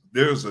 there's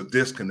a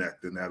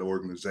disconnect in that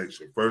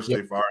organization. First,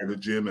 they fired the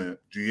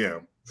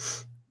GM,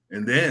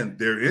 and then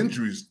their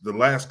injuries the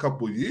last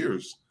couple of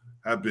years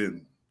have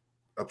been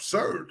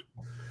absurd.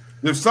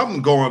 There's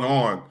something going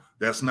on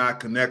that's not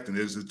connecting.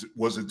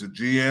 Was it the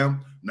GM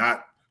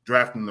not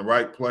drafting the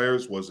right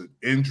players? Was it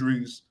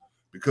injuries?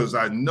 Because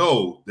I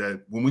know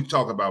that when we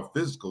talk about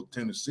physical,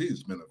 Tennessee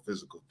has been a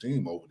physical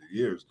team over the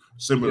years,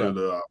 similar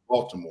to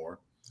Baltimore.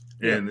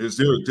 And is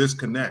there a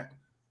disconnect?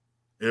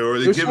 Or are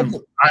they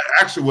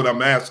what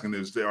I'm asking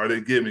is, are they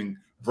giving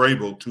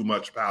Vrabel too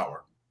much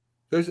power?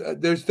 There's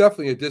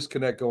definitely a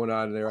disconnect going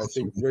on there. I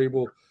think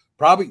Vrabel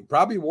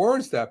probably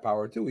warrants that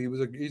power too.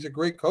 He's a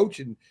great coach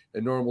in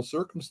normal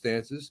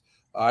circumstances.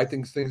 I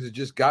think things have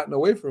just gotten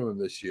away from him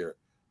this year.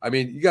 I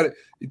mean, you got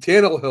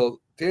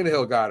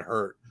Tannehill got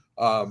hurt,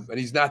 and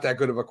he's not that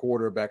good of a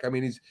quarterback. I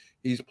mean,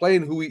 he's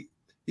playing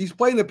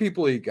the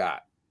people he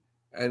got,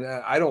 and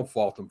I don't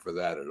fault him for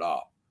that at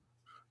all.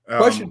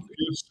 Question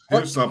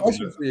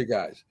for you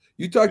guys.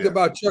 You talked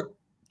about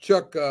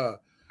Chuck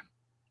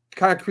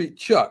Concrete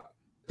Chuck.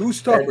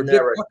 Who's tougher,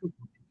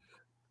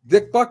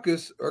 Dick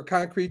Butkus or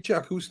Concrete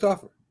Chuck? Who's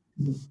tougher?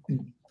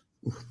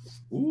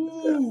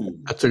 Ooh.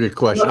 That's a good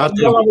question. No,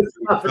 no one was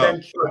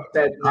confidential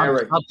that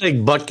Eric. I'll take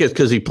Butkus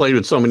because he played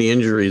with so many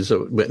injuries.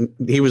 But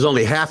he was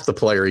only half the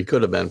player he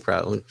could have been,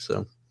 probably.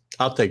 So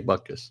I'll take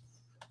Butkus.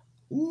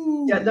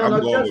 Ooh. Yeah, no, I'm no,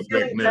 going just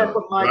with getting back McNair.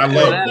 with Mike. I And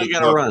love with that, I Big got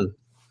to Buck. run.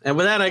 And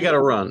with that, I got to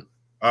run.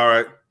 All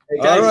right. Hey,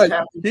 All guys, right.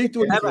 happy- Keith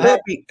with Have his a hip,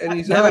 happy, and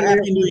he's have out a of here.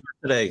 happy New Year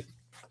today.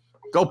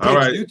 Go Pete. All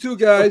right. You two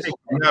guys. You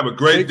have a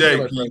great Take care,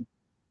 day, my Keith. friend.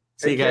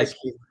 See you guys.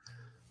 Keith.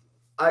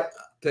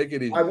 Take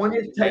it easy. I want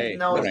you to take Hey,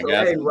 notes. good night,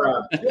 guys. Hey,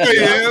 Rob. There he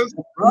is.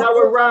 No,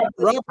 we're Rob.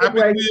 Rob, Happy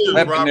New Year,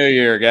 Happy Rob. New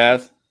Year,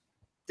 guys.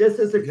 This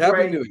is a Happy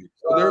great New Year.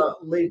 So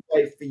lead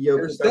way for you.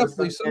 there's 'cause I was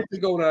definitely gonna something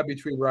going on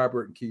between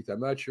Robert and Keith.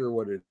 I'm not sure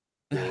what it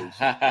is.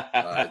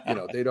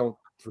 They don't,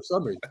 for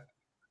some reason.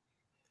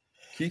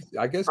 Keith,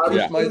 I guess Keith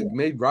Yeah. might have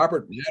made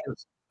Robert mad.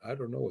 I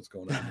don't know what's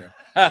going on there.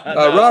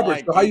 No, Robert,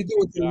 like so how you Keith.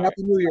 doing today?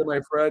 Happy New Year,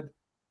 my friend.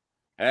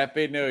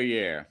 Happy New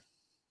Year.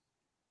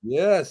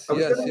 Yes, I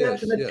was yes, going to yes,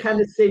 mention the yes.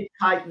 Tennessee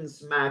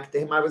Titans, Mac, to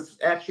him. I was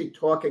actually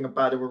talking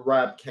about it when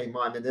Rob came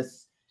on, and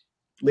this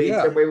leads.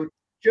 Yeah. And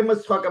Jim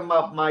was talking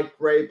about Mike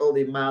Grable,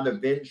 the amount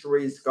of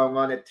injuries going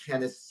on at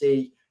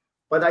Tennessee.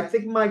 But I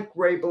think Mike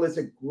Grable is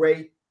a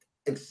great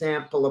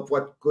example of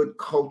what good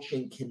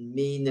coaching can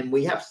mean. And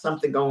we have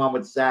something going on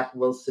with Zach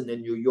Wilson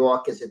in New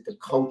York. Is it the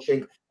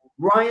coaching?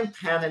 Ryan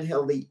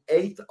Tannehill, the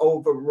 8th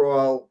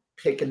overall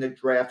pick in the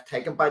draft,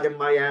 taken by the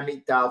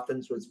Miami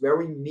Dolphins, was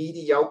very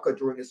mediocre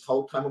during his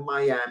whole time in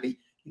Miami.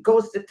 He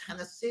goes to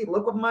Tennessee.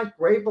 Look what Mike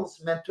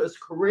Grable's meant to his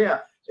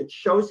career. It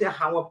shows you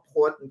how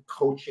important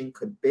coaching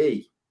could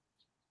be.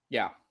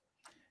 Yeah,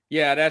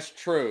 that's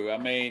true. I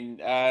mean,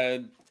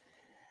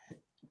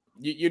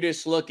 you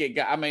just look at,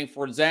 I mean,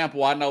 for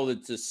example, I know that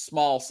it's a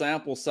small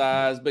sample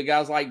size, but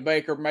guys like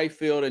Baker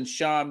Mayfield and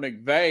Sean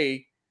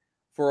McVay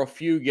for a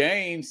few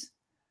games,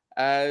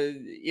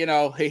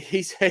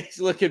 he's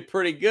looking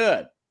pretty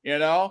good.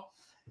 I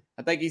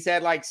think he's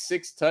had like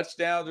 6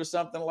 touchdowns or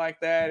something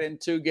like that in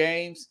 2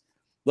 games.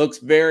 Looks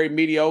very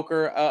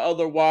mediocre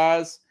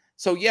otherwise.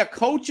 So yeah,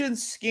 coaching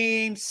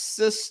scheme,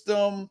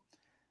 system,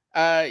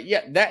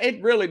 that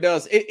it really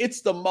does.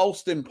 It's the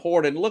most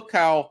important. Look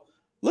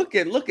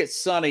at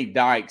Sonny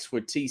Dykes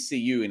with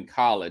TCU in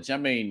college. I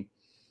mean,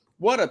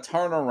 what a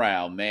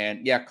turnaround,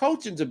 man. Yeah,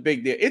 coaching's a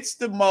big deal. It's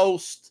the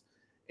most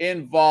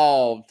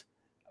involved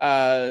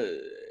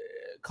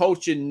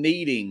coaching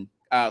needing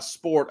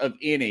sport of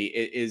any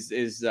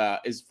is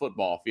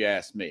football, if you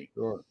ask me.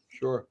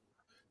 Sure.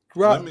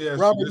 Let me ask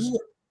you Robert, this.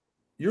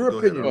 your Go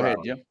opinion, Go ahead,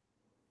 Robert. Jim.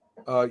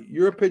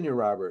 Your opinion,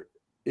 Robert.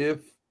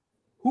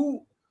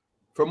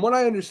 From what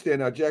I understand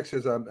now, Jack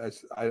says I'm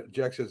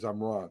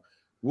wrong.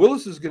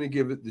 Willis is going to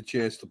give it the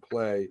chance to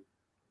play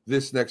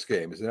this next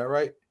game. Isn't that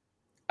right?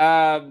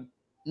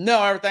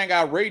 No, everything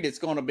I read, it's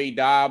going to be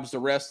Dobbs the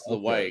rest of the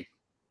way.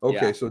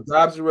 Okay, Yeah. so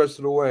Dobbs the rest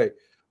of the way.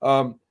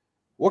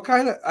 What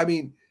kind of? I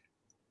mean,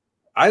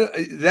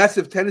 that's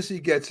if Tennessee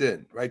gets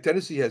in, right?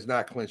 Tennessee has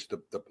not clinched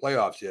the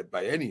playoffs yet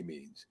by any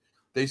means.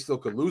 They still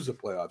could lose a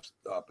playoff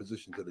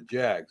position to the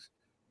Jags,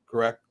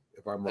 correct?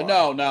 If I'm wrong.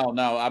 No.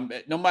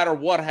 No matter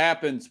what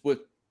happens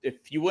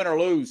if you win or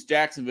lose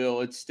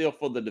Jacksonville, it's still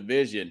for the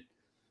division.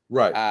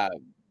 Right.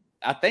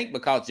 I think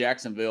because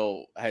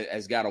Jacksonville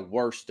has got a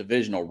worse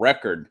divisional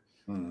record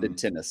than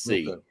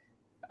Tennessee. Okay.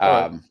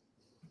 All right.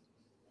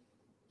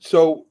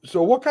 So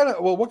what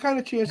kind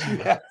of chance do you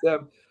have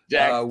them?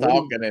 Jack's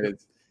talking and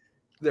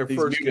their he's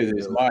first muted game.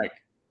 his mic.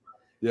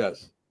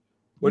 Yes.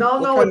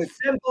 It's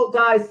simple,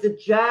 guys. The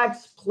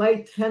Jags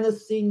play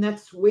Tennessee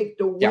next week.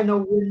 The winner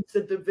wins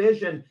the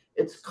division.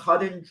 It's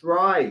cut and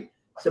dry.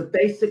 So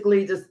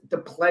basically, the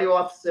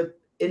playoffs have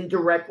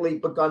indirectly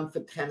begun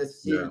for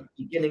Tennessee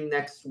beginning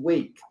next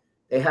week.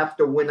 They have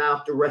to win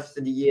out the rest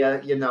of the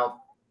year.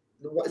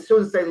 As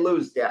soon as they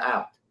lose, they're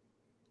out.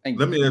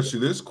 Let me ask you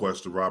this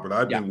question, Robert.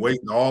 I've been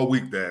waiting all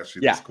week to ask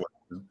you this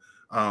question.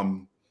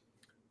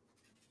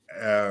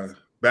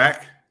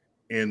 Back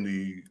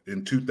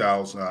in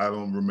 2000, I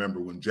don't remember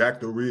when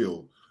Jack Del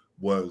Rio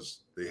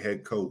was the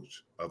head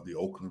coach of the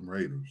Oakland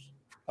Raiders.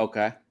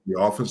 Okay. The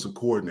offensive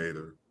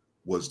coordinator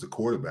was the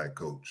quarterback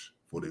coach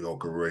for the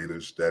Oakland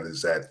Raiders that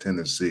is at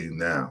Tennessee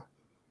now.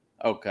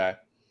 Okay.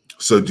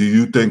 So do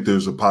you think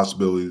there's a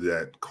possibility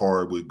that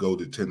Carr would go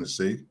to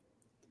Tennessee?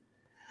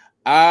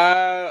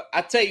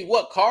 I tell you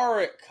what,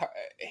 Carr,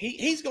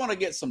 he's going to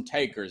get some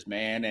takers,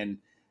 man, and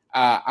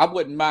I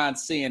wouldn't mind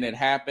seeing it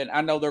happen.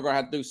 I know they're going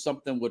to have to do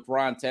something with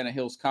Ryan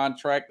Tannehill's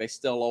contract. They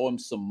still owe him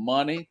some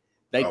money.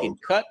 They can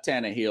cut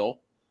Tannehill,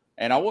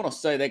 and I want to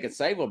say they could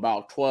save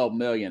about $12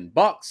 million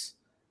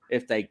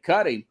if they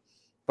cut him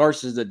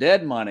versus the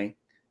dead money.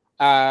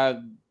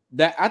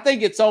 That I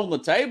think it's on the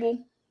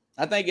table.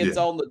 I think it's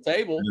on the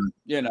table.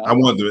 I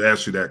wanted to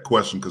ask you that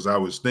question because I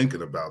was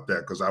thinking about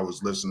that because I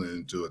was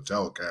listening to a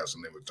telecast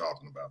and they were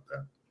talking about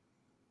that.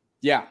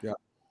 Yeah.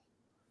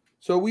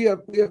 So we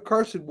have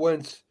Carson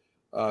Wentz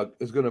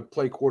is going to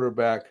play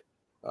quarterback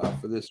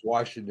for this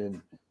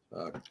Washington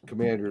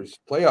Commanders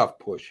playoff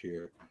push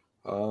here.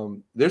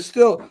 There's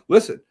still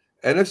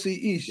NFC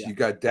East. You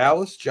got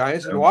Dallas,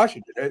 Giants, and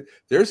Washington.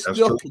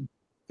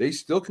 They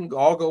still can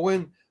all go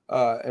in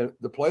and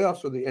the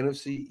playoffs for the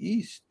NFC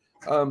East.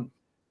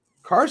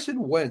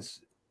 Carson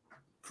Wentz,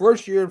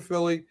 first year in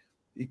Philly,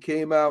 he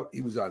came out.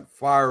 He was on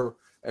fire.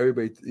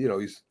 Everybody,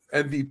 he's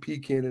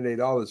MVP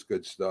candidate, all this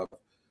good stuff.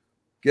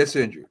 Gets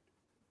injured.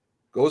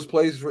 Goes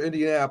plays for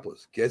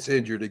Indianapolis. Gets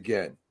injured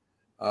again.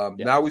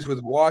 Now he's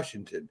with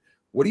Washington.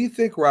 What do you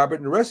think, Robert?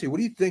 And the rest of you, what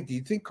do you think? Do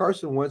you think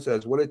Carson Wentz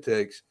has what it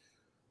takes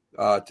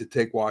to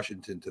take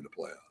Washington to the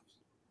playoffs?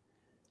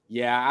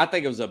 Yeah, I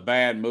think it was a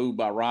bad move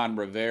by Ron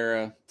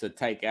Rivera to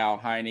take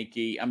out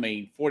Heineke. I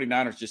mean,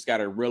 49ers just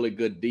got a really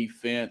good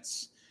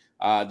defense.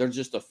 There's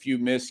just a few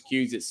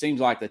miscues. It seems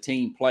like the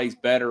team plays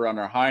better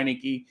under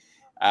Heineke.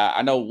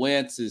 I know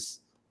Wentz is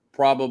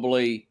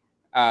probably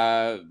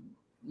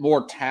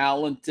more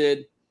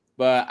talented,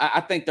 but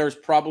I think there's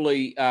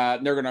probably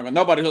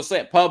nobody will say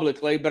it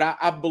publicly, but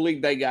I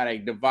believe they got a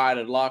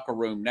divided locker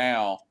room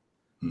now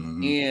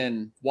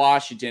in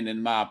Washington,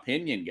 in my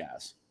opinion,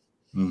 guys.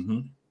 Mm-hmm.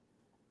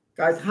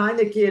 Guys,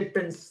 Heineke had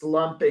been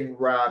slumping,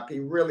 Rob. He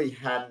really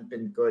hadn't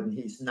been good, and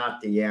he's not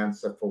the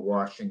answer for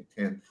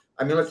Washington.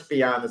 I mean, let's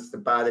be honest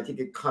about it. He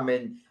could come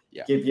in,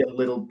 give you a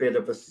little bit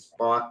of a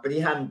spark, but he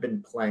hadn't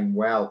been playing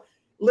well.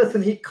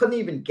 Listen, he couldn't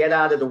even get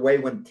out of the way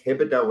when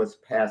Thibodeau was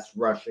pass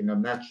rushing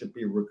him. That should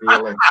be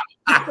revealing.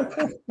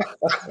 I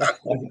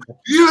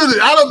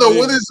don't know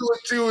what is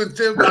with you and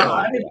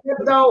Thibodeau. I mean,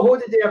 Thibodeau, who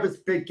did he have his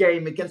big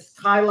game against?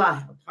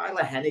 Tyler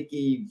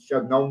Heineke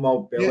showed no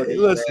mobility.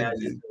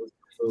 Listen,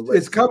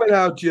 it's coming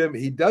out, Jim.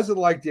 He doesn't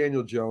like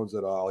Daniel Jones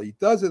at all. He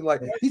doesn't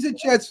like. He's a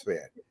Jets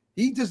fan.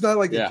 He does not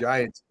like the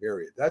Giants.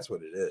 Period. That's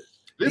what it is.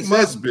 It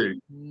must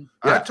be.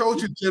 I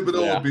told you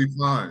Thibodeau would be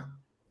fine.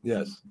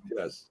 Yes.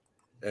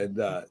 And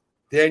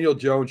Daniel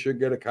Jones should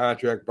get a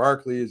contract.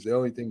 Barkley is the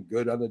only thing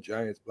good on the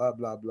Giants. Blah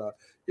blah blah.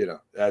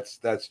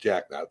 That's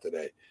Jack now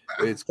today.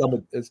 It's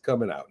coming. It's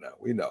coming out now.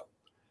 We know.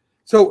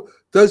 So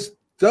does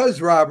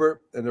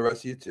Robert and the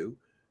rest of you too?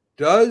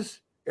 Does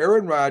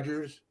Aaron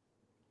Rodgers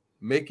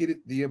make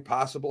it the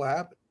impossible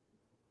happen?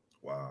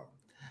 Wow.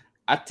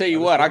 I tell you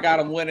what, I got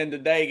them winning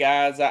today,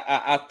 guys.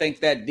 I think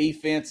that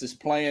defense is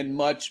playing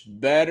much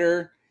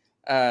better.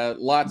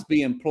 Lots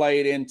being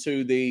played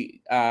into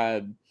the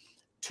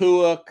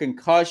Tua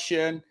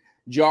concussion.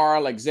 Jar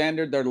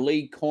Alexander, their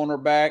lead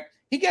cornerback,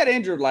 he got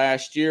injured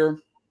last year,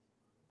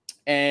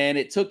 and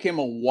it took him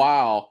a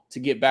while to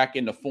get back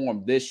into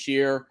form this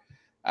year.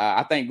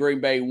 I think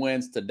Green Bay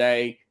wins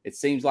today. It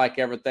seems like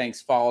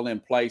everything's falling in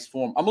place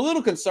for him. I'm a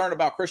little concerned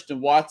about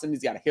Christian Watson.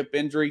 He's got a hip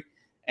injury,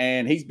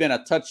 and he's been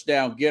a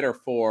touchdown getter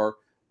for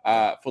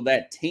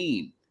that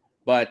team.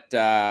 But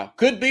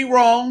could be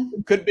wrong.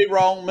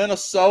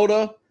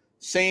 Minnesota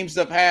seems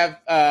to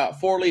have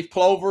four-leaf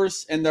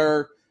clovers in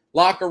their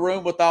locker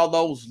room with all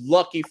those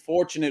lucky,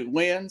 fortunate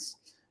wins.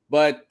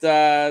 But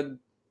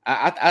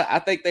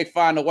I think they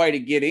find a way to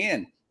get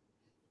in.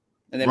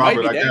 And they might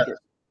be dangerous.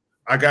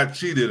 I got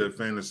cheated at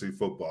fantasy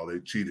football. They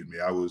cheated me.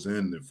 I was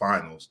in the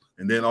finals.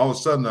 And then all of a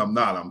sudden I'm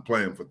not. I'm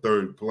playing for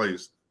third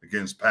place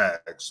against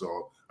Pack.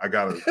 So I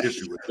got an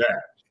issue with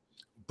that.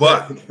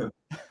 But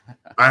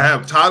I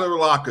have Tyler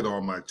Lockett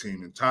on my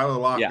team, and Tyler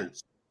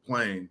Lockett's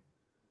playing.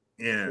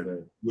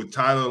 And with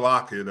Tyler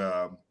Lockett,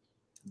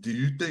 do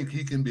you think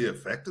he can be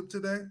effective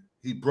today?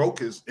 He broke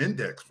his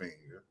index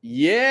finger.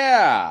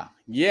 Yeah.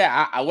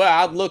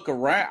 I'd look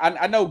around.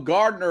 I know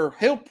Gardner,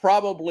 he'll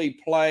probably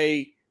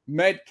play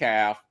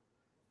Metcalf.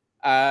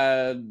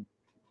 I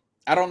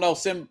don't know.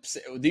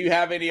 Do you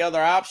have any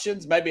other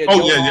options? Maybe I'm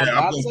going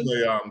to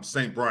play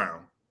St.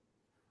 Brown.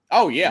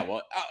 Oh, yeah.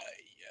 Well,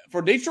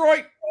 for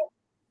Detroit?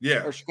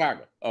 Yeah. Or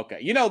Chicago?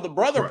 Okay. The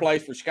brother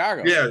plays for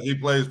Chicago. Yeah, he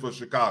plays for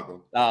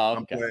Chicago. Oh, okay.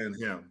 I'm playing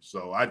him.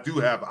 So I do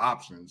have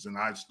options, and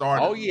I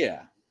started. Oh,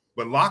 yeah.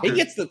 But Lockett, he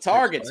gets the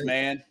targets,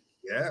 man.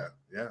 Yeah.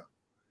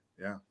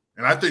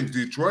 And I think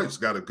Detroit's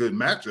got a good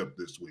matchup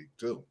this week,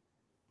 too.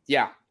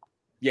 Yeah.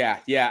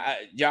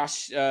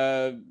 Josh,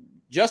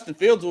 Justin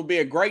Fields will be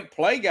a great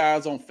play,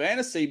 guys, on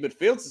fantasy, but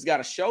Fields has got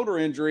a shoulder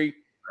injury,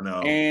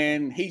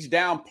 and he's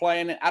down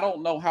playing it. I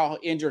don't know how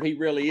injured he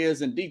really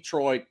is in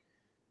Detroit.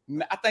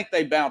 I think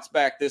they bounce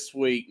back this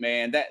week,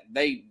 man. That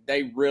they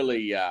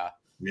really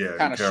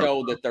kind of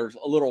showed that there's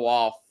a little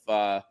off,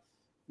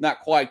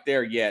 not quite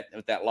there yet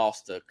with that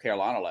loss to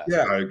Carolina last week.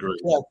 Yeah, I agree.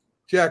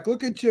 Jack,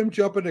 look at Jim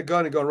jumping the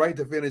gun and going right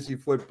to fantasy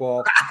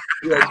football.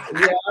 Yeah,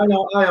 I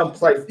know. I don't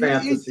play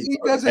fantasy. He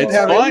doesn't it's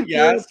have fun,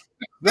 guys.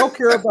 No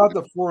care about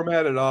the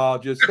format at all.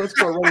 Just let's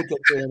go right to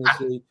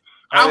fantasy.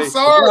 I'm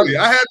sorry.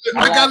 I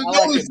got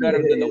to do this. I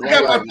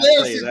got my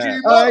fantasy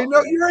team. I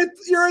know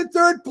you're in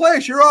third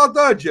place. You're all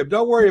done, Jim.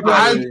 Don't worry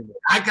about it.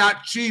 I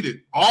got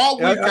cheated all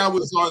week. I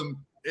was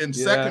in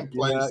second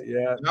place,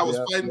 and I was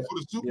fighting for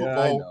the Super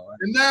Bowl,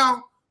 and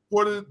now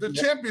for the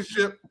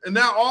championship. And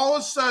now all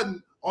of a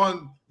sudden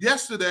on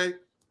yesterday,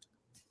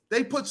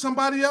 they put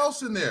somebody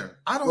else in there.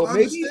 I don't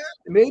understand.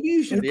 Maybe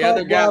you should. The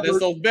other guy. There's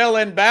those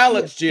mail-in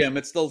ballots, Jim.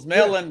 It's those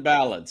mail-in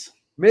ballots.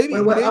 Maybe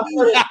Wait,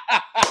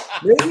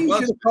 maybe you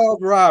should have called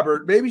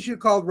Robert. Maybe you should have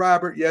called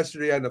Robert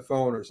yesterday on the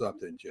phone or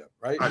something, Jim.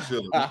 Right? I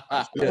should have.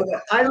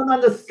 I don't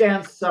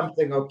understand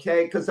something,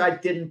 okay? Because I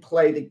didn't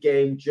play the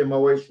game. Jim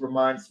always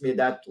reminds me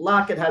that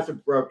Lockett has a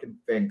broken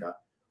finger.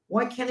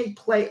 Why can't he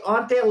play?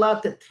 Aren't they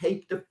allowed to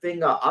tape the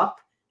finger up?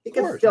 He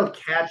can still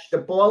catch the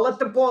ball. Let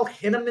the ball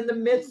hit him in the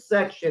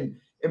midsection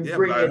and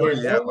bring it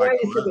in. No way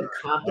is it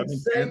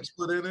compensate.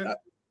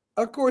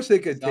 Of course they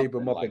could tape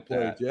him up and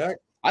play, Jack.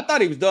 I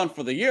thought he was done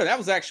for the year. That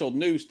was actual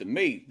news to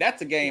me.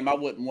 That's a game I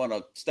wouldn't want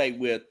to stay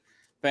with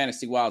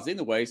fantasy-wise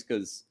anyways,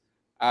 because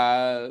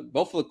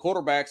both of the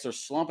quarterbacks are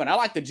slumping. I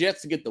like the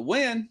Jets to get the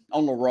win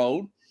on the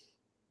road,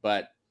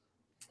 but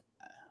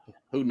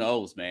who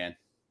knows, man.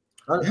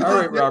 All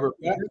right, Robert.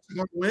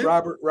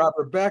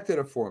 Robert, back to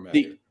the format.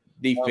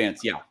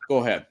 Defense, yeah. Go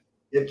ahead.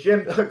 Yeah,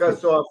 Jim took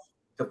us off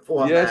the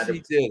format. Yes, he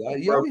did.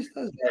 He always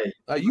does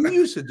that. You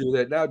used to do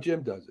that. Now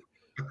Jim does it.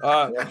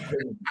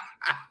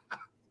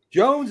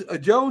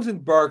 Jones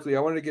and Barkley.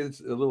 I wanted to get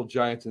a little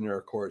Giants in there,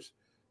 of course.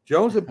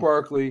 Jones and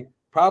Barkley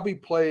probably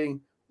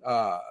playing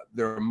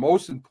their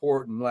most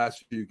important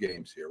last few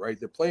games here, right?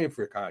 They're playing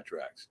for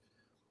contracts.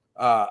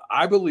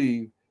 I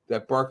believe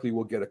that Barkley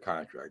will get a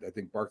contract. I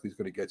think Barkley's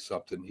going to get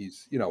something.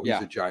 He's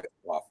a giant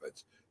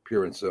offense,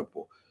 pure and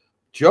simple.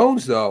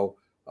 Jones, though,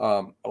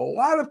 a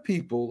lot of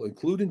people,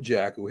 including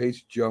Jack, who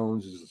hates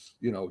Jones,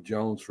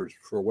 Jones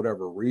for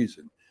whatever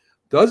reason,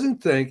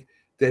 doesn't think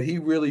that he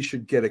really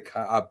should get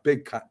a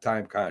big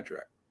time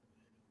contract.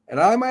 And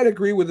I might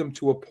agree with him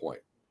to a point.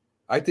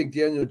 I think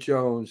Daniel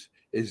Jones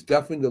is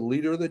definitely the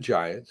leader of the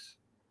Giants.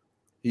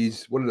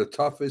 He's one of the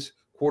toughest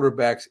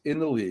quarterbacks in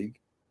the league.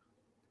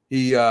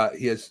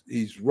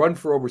 He's run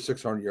for over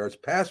 600 yards,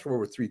 passed for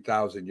over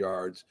 3,000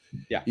 yards.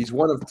 Yeah. He's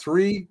one of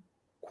three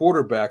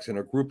quarterbacks in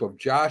a group of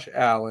Josh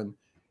Allen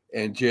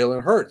and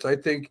Jalen Hurts. I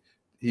think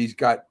he's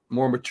got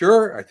more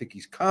mature. I think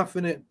he's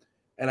confident,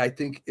 and I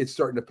think it's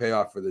starting to pay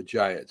off for the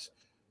Giants.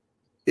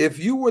 If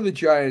you were the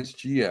Giants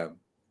GM,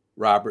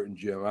 Robert and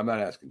Jim, I'm not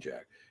asking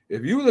Jack.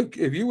 If you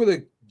were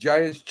the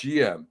Giants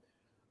GM,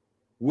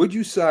 would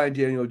you sign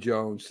Daniel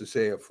Jones to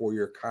say a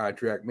 4-year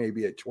contract,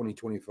 maybe at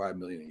 $20-25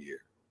 million a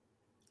year?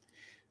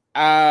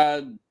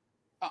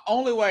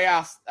 Only way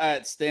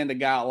I stand a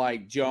guy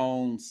like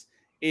Jones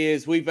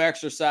is we've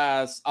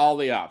exercised all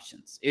the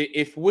options.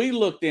 If we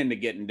looked into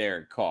getting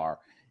Derek Carr,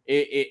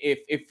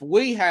 if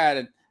we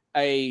had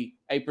a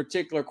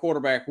particular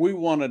quarterback we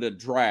wanted to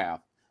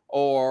draft,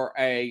 or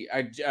a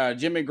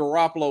Jimmy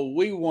Garoppolo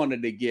we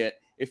wanted to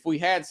get, if we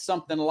had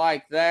something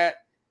like that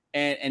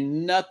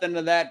and nothing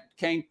of that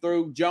came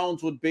through,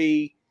 Jones would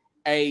be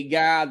a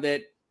guy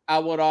that I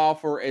would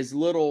offer as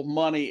little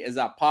money as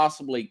I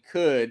possibly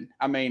could.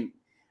 I mean,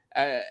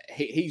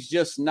 he's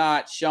just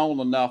not shown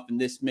enough in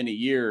this many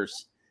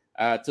years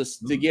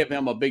to give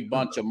him a big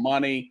bunch of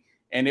money,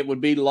 and it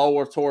would be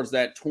lower towards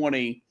that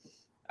 20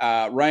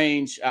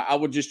 range. I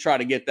would just try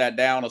to get that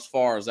down as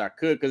far as I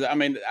could, because I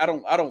mean, I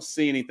don't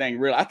see anything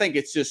real. I think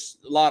it's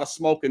just a lot of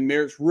smoke and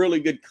mirrors. Really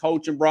good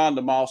coaching. Brian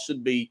DeMall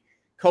should be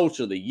coach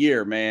of the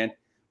year, man,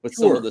 with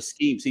some of the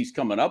schemes he's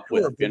coming up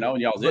with,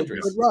 and y'all's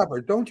interest. But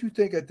Robert, don't you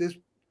think at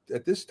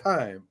this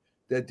time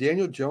that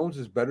Daniel Jones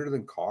is better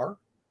than Carr?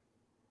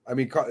 I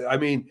mean,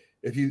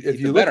 if you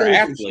he's look better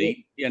at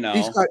athlete,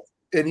 he's got,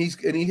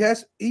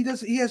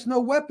 he has no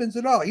weapons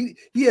at all.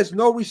 He has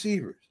no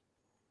receivers.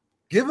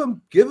 Give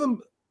him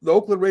the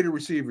Oakland Raider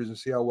receivers and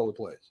see how well it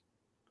plays.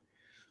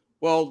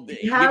 Well,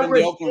 given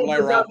the Oakland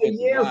Raider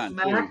offensive line,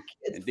 Mac,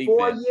 it's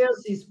 4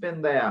 years he's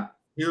been there.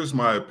 Here's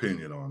my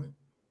opinion on it.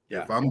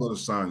 Yeah. If I'm going to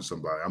sign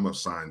somebody, I'm going to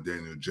sign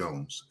Daniel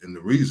Jones. And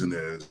the reason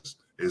is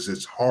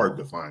it's hard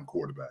to find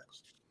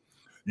quarterbacks.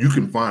 You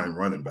can find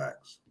running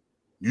backs.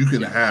 You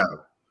can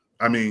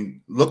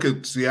look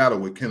at Seattle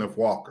with Kenneth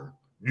Walker.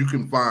 You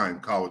can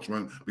find college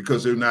run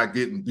because they're not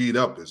getting beat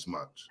up as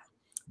much.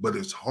 But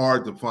it's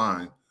hard to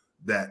find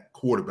that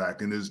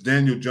quarterback. And is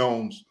Daniel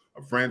Jones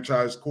a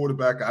franchise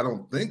quarterback? I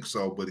don't think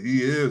so, but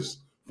he is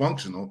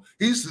functional.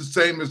 He's the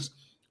same as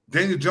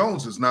Daniel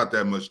Jones is not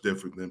that much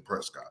different than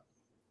Prescott.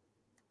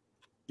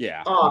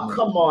 Yeah. Oh,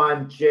 come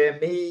on,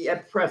 Jimmy.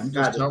 And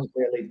Prescott is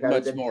really better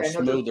much than more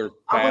Daniel. smoother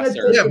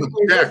passer. Yeah, but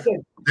Jack,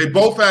 they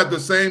both had the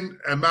same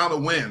amount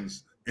of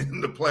wins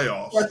in the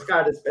playoffs.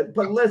 Prescott is better.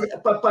 But listen,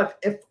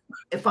 but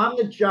if I'm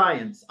the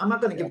Giants, I'm not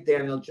going to give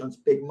Daniel Jones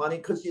big money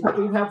because you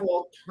do have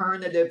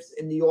alternatives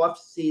in the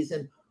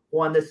offseason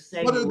on the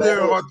same level. What are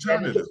their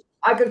alternatives?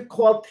 I could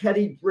call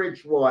Teddy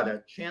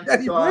Bridgewater.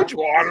 Teddy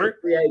Bridgewater?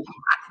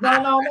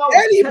 No.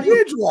 Teddy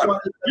Bridgewater.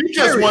 You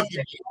just want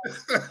to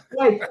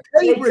wait.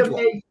 Teddy Baker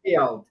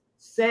Mayfield,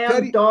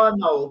 Sam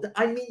Darnold.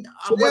 I mean,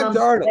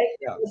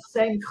 the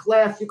same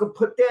class. You could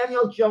put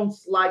Daniel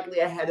Jones slightly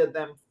ahead of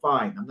them.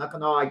 Fine. I'm not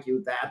going to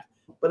argue that.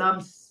 But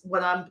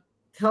when I'm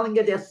telling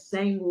you they're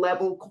same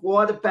level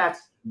quarterbacks.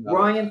 No.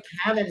 Ryan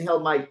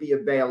Tannehill might be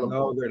available.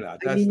 No, they're not.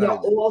 They're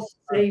all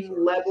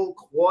same level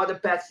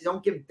quarterbacks. You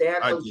don't give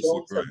Daniel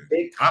Jones a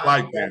big contract.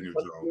 I like Daniel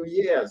Jones. For a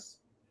few years.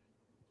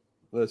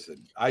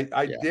 Listen,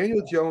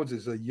 Daniel Jones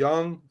is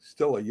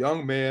still a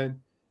young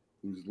man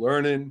who's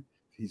learning.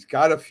 He's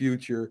got a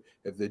future.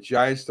 If the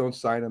Giants don't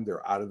sign him,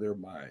 they're out of their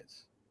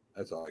minds.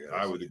 That's all I got.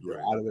 I would agree.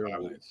 They're out of their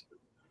minds.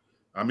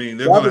 I mean,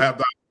 they're going to have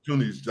the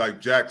opportunities,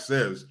 like Jack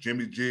says.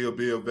 Jimmy G will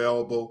be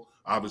available.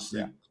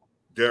 Obviously,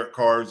 Derek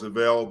Carr is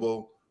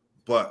available,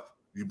 but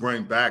you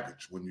bring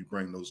baggage when you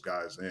bring those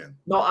guys in.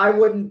 No, I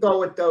wouldn't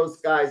go with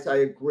those guys. I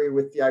agree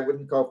with you. I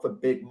wouldn't go for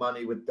big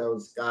money with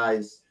those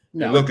guys.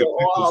 No. Look at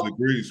Pickles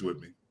agrees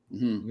with me.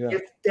 Mm-hmm.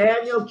 If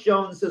Daniel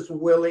Jones is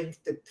willing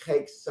to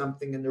take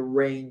something in the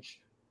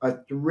range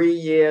of 3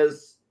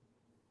 years,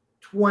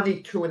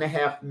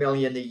 $22.5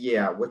 million a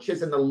year, which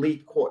is an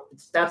elite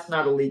that's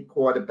not elite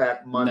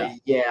quarterback money. No.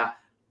 Yeah,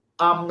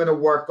 I'm going to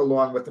work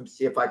along with him,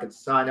 see if I can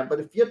sign him. But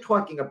if you're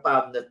talking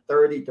about in the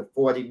 $30 to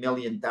 $40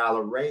 million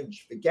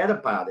range, forget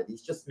about it.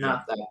 He's just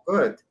not that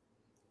good.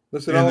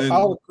 Listen,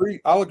 I'll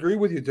agree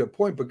with you to a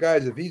point. But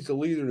guys, if he's the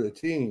leader of the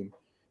team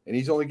and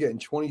he's only getting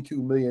 $22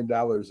 million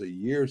a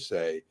year,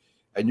 say,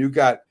 and you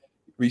got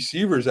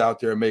receivers out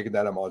there making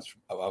that amount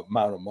of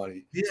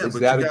money. Yeah, but you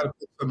got to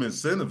put some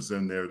incentives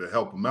in there to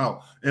help him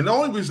out. And the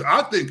only reason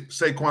I think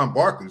Saquon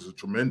Barkley is a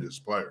tremendous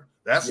player.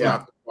 That's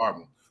not the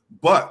problem.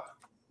 But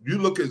you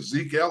look at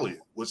Zeke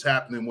Elliott, what's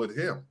happening with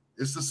him.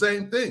 It's the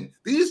same thing.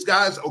 These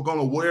guys are going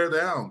to wear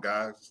down,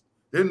 guys.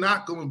 They're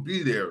not going to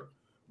be there.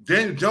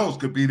 Daniel Jones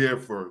could be there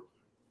for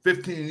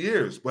 15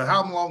 years, but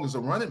how long is a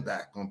running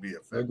back going to be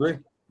effective?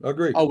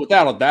 Agree. Oh,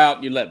 without a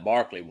doubt, you let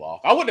Barkley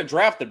walk. I wouldn't have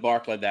drafted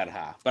Barkley that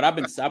high, but I've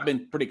been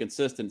pretty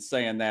consistent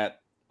saying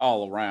that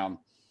all around.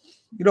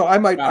 You know, I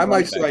might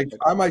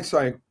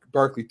sign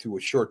Barkley to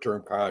a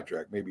short-term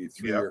contract, maybe a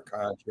 3-year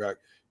contract.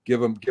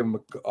 Give him,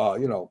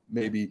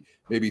 maybe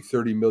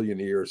 $30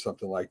 million a year or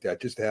something like that,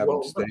 just to have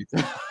him stay.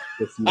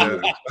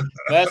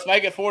 Let's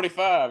make it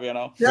 45. You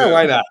know. Yeah,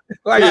 why not?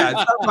 Why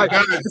not?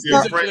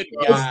 It's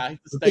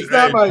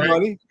not my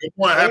money. Good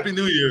point. Happy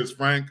New Year's,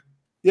 Frank.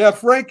 Yeah,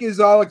 Frank is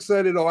all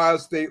excited Ohio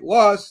State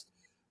lost.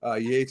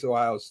 He hates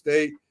Ohio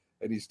State,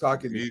 and he's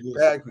talking to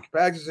Pags.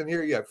 Pags isn't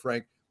here yet,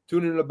 Frank.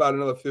 Tune in about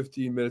another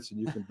 15 minutes, and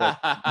you can bet.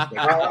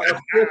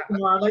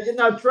 You're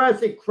not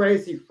dressing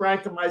crazy.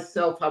 Frank and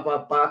myself have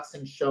our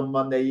boxing show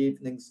Monday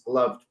evenings,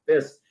 Gloved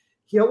Fist.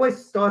 He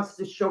always starts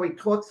the show. He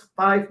talks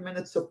 5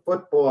 minutes of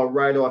football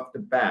right off the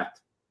bat.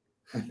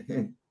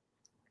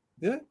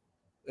 Yeah,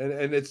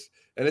 and it's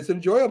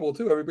enjoyable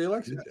too. Everybody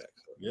likes it, Jack.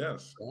 So,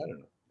 yes. I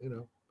don't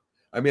know.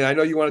 I mean, I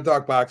know you want to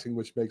talk boxing,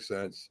 which makes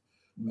sense.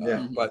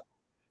 But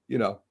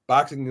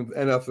boxing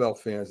NFL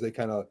fans, they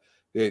kind of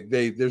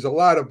there's a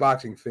lot of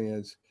boxing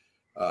fans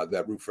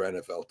that root for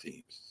NFL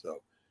teams. So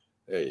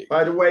there you go.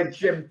 By the way,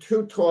 Jim,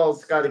 Too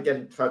Tall's got to get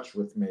in touch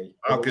with me.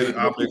 I'll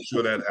make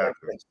sure that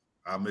happens.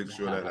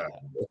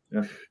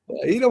 Yeah.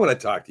 He don't want to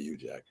talk to you,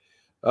 Jack.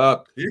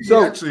 He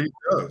actually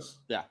does.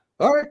 Yeah.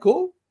 All right,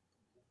 cool.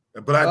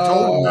 But I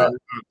told him that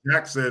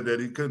Jack said that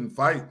he couldn't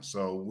fight,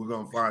 so we're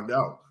gonna find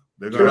out.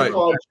 They're gonna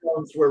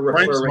Jones were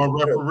Frank's my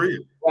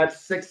referee. Had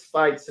 6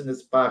 fights in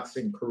his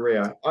boxing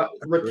career.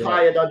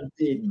 Retired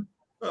unbeaten.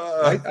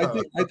 I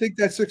think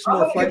that's 6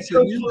 more fights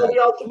than you.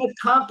 The ultimate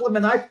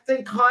compliment. I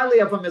think highly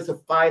of him as a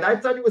fighter. I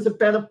thought he was a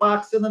better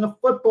boxer than a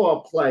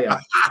football player.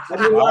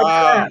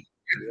 Wow.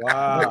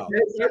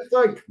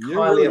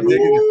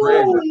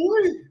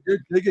 You're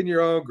digging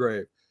your own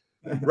grave,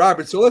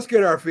 Robert. So let's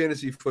get our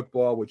fantasy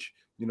football, which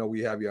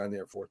we have you on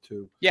there for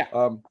too. Yeah.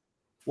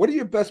 What are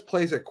your best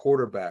plays at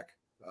quarterback?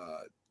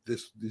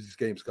 These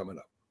games coming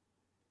up.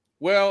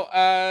 Well,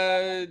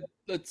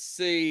 let's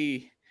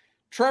see.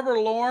 Trevor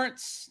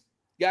Lawrence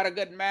got a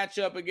good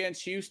matchup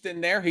against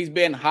Houston there. He's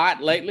been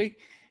hot lately,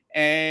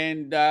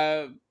 and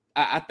I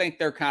think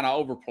they're kind of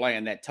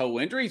overplaying that toe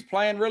injury. He's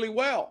playing really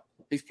well.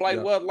 He's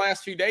played well the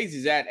last few days.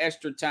 He's had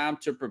extra time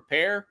to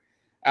prepare.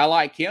 I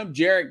like him.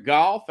 Jared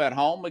Goff at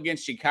home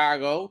against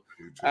Chicago.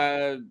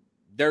 They're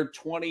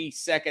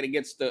 22nd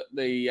against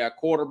the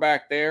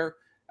quarterback there.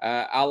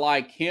 I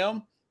like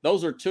him.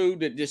 Those are 2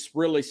 that just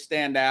really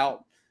stand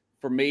out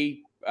for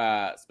me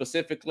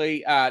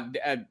specifically.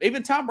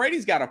 Even Tom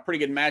Brady's got a pretty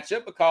good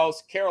matchup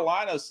because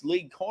Carolina's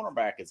lead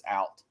cornerback is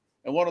out,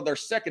 and one of their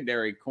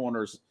secondary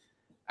corners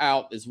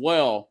out as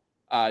well.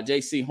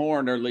 J.C.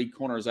 Horn, their lead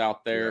corner's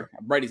out there. Yeah.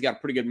 Brady's got a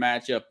pretty good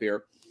matchup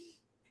here.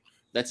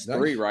 That's nice.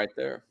 3 right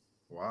there.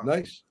 Wow.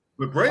 Nice.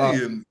 But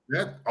Brady and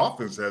that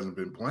offense hasn't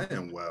been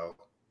playing well.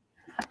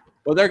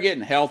 Well, they're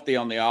getting healthy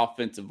on the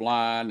offensive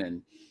line,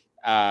 and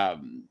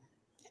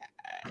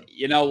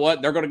you know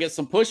what? They're going to get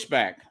some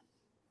pushback.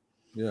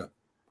 Yeah.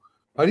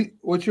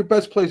 What's your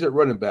best plays at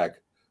running back,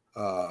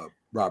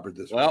 Robert,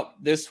 this week? Well,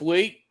 this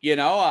week,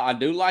 I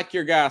do like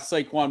your guy,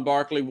 Saquon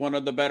Barkley, one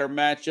of the better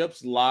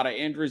matchups. A lot of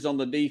injuries on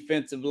the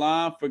defensive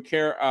line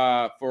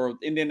for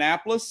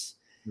Indianapolis.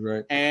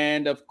 Right.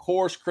 And, of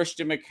course,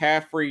 Christian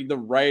McCaffrey, the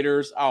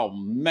Raiders. Oh,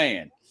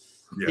 man.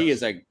 Yes. He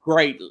is a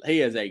great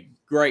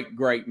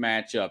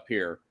matchup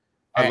here.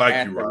 I like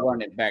at you, the Rob.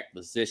 running back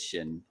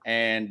position.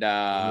 And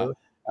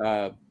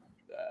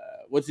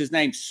what's his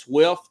name?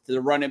 Swift, the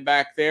running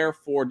back there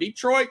for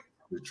Detroit.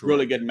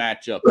 Really good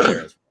matchup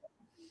there as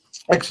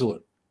well.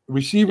 Excellent.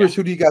 Receivers,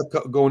 who do you got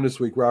going this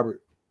week,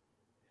 Robert?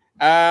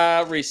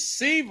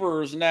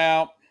 Receivers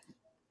now,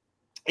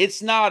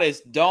 it's not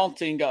as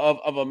daunting of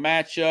a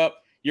matchup.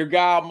 Your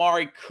guy,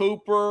 Amari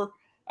Cooper,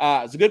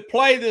 it's a good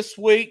play this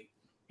week.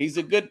 He's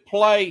a good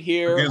play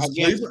here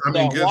against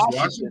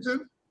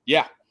Washington.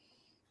 Yeah.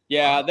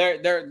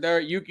 They're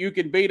you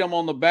can beat them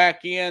on the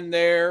back end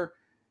there.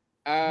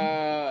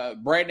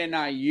 Brandon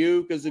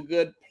Ayuk is a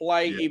good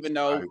play, even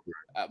though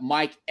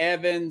Mike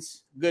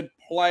Evans, good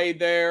play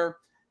there.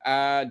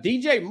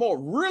 DJ Moore,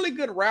 really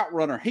good route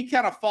runner. He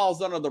kind of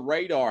falls under the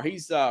radar.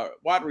 He's a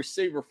wide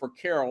receiver for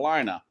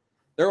Carolina.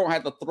 They're going to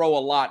have to throw a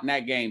lot in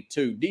that game,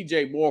 too.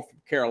 DJ Moore from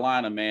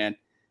Carolina, man.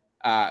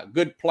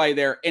 Good play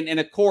there. And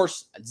of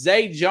course,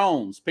 Zay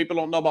Jones. People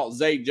don't know about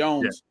Zay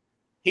Jones.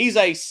 Yeah. He's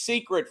a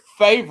secret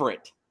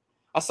favorite.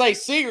 I say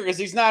secret because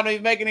he's not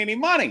even making any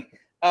money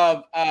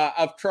of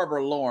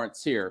Trevor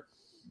Lawrence here.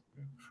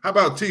 How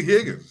about T.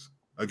 Higgins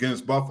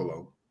against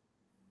Buffalo?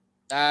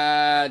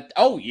 Yeah.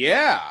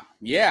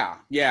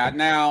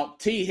 Now,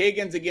 T.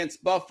 Higgins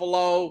against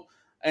Buffalo,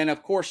 and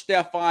of course,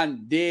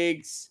 Stephon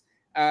Diggs.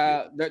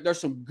 There's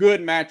some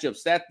good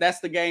matchups. That's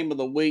the game of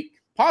the week,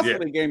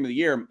 possibly the game of the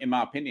year, in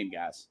my opinion,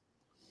 guys.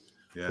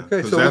 Yeah.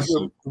 Okay,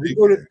 so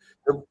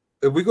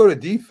if we go to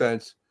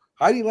defense,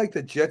 how do you like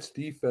the Jets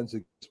defense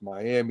against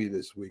Miami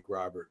this week,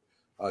 Robert?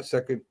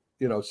 Second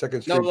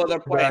straight. No, they're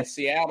playing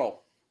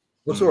Seattle.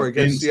 Oh, sorry,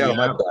 against Seattle.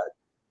 My bad.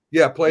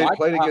 Yeah, playing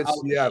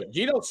against Seattle.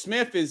 Geno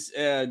Smith is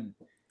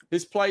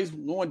his plays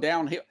going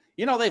downhill.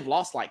 You know, they've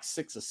lost like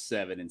 6 or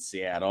 7 in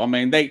Seattle. I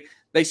mean,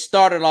 they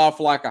started off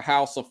like a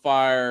house of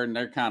fire, and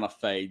they're kind of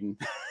fading.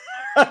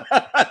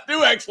 I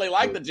do actually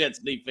like the Jets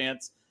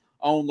defense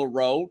on the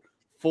road.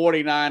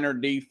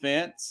 49er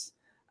defense.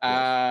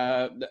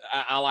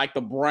 I like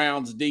the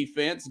Browns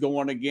defense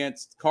going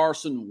against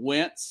Carson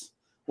Wentz,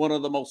 one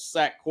of the most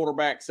sacked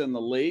quarterbacks in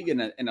the league,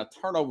 and a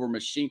turnover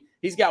machine.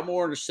 He's got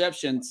more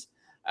interceptions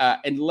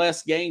and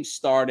less games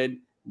started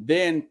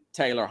than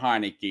Taylor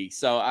Heineke.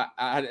 So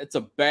it's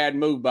a bad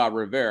move by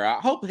Rivera. I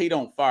hope he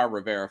don't fire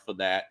Rivera for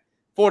that.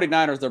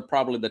 49ers are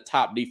probably the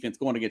top defense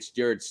going against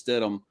Jared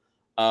Stidham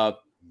of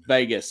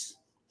Vegas.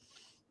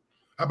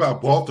 How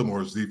about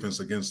Baltimore's defense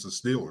against the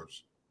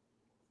Steelers?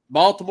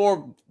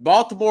 Baltimore,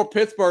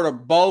 Pittsburgh are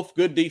both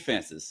good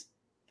defenses.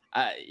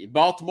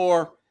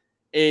 Baltimore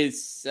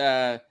is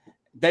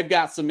they've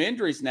got some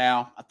injuries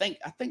now. I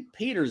think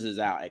Peters is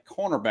out at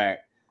cornerback.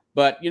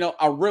 But,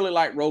 I really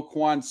like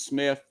Roquan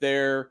Smith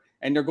there.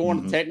 And they're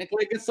going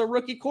technically against a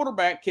rookie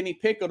quarterback, Kenny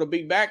Pickett, to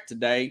be back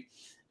today.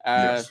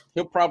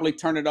 He'll probably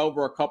turn it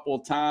over a couple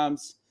of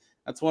times.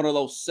 That's one of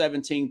those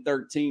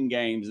 17-13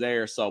 games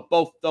there. So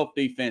both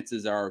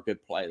defenses are a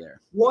good play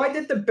there. Why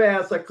did the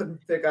Bears, I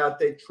couldn't figure out,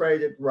 they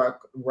traded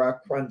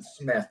Roquan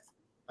Smith?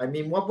 I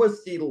mean, what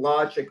was the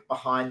logic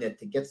behind it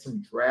to get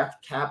some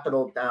draft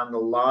capital down the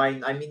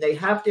line? I mean, they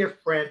have their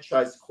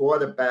franchise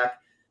quarterback,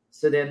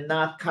 so they're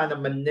not kind of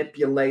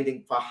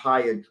manipulating for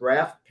higher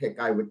draft pick,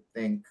 I would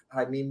think.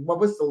 I mean, what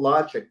was the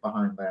logic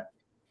behind that?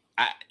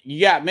 You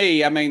got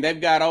me. I mean,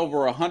 they've got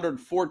over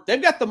 104.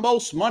 They've got the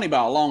most money by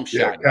a long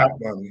shot. Yeah, cap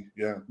money.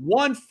 Yeah.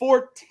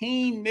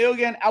 $114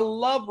 million. I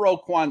love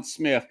Roquan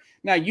Smith.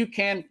 Now,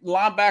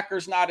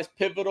 linebacker's not as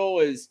pivotal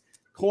as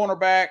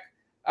cornerback,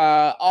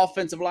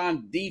 offensive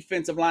line,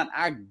 defensive line.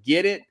 I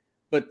get it.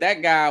 But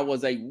that guy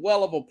was a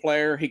well of a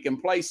player. He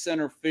can play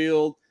center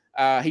field.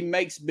 He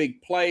makes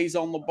big plays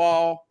on the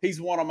ball.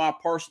 He's one of my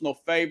personal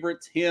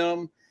favorites.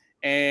 Him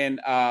and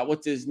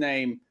what's his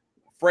name?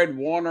 Fred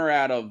Warner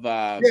out of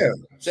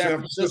San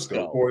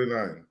Francisco.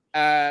 49.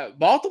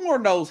 Baltimore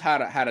knows how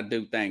to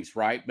do things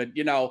right. But,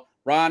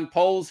 Ron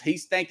Poles,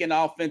 he's thinking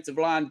offensive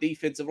line,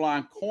 defensive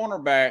line,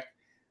 cornerback,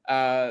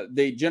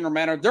 the general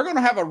manager. They're going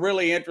to have a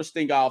really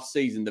interesting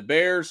offseason. The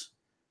Bears,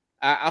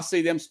 I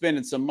see them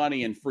spending some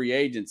money in free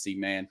agency,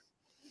 man.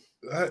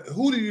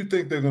 Who do you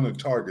think they're going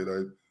to target?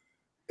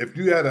 If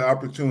you had an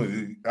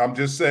opportunity, I'm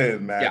just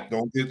saying, Matt,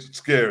 don't get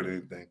scared or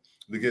anything,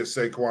 to get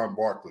Saquon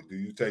Barkley. Do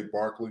you take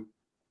Barkley?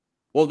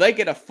 Well, they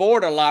could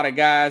afford a lot of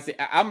guys.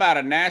 I'm out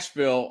of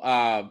Nashville.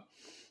 I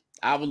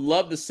would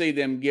love to see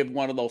them give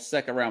one of those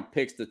second-round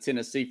picks to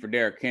Tennessee for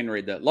Derrick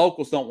Henry. The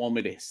locals don't want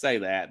me to say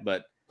that,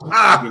 but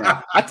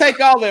I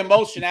take all the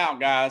emotion out,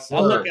 guys.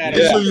 I look at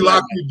it. So you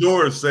lock your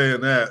doors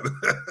saying that.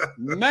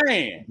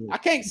 Man, I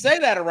can't say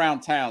that around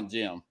town,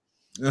 Jim.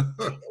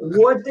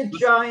 Would the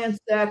Giants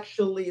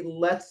actually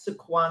let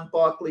Saquon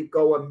Barkley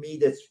go and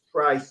meet his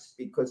price,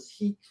 because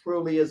he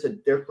truly is a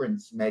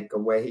difference maker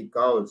where he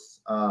goes?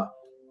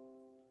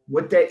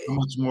 Would they?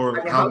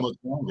 How much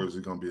longer is he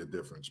going to be a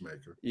difference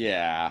maker?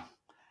 Yeah.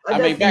 I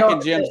mean, back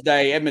in Jim's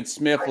day, Emmitt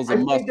Smith was a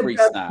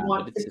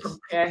must-re-sign.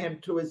 Compare him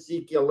to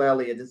Ezekiel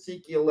Elliott.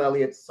 Ezekiel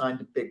Elliott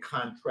signed a big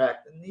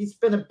contract, and he's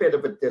been a bit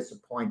of a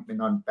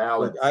disappointment on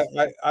balance.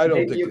 I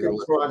don't think you can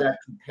draw that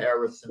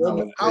comparison.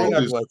 Well,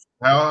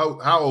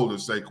 how old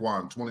is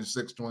Saquon?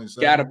 26,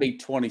 27? Got to be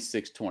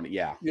 26, 20.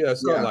 Yeah. Yeah,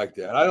 something like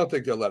that. I don't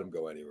think they'll let him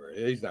go anywhere.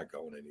 He's not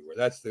going anywhere.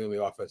 That's the only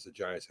offense the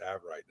Giants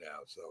have right now.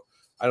 So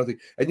I don't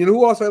think. And you know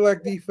who else I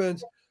like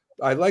defense?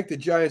 I like the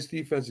Giants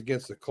defense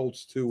against the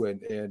Colts too,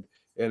 and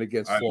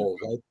against Foles.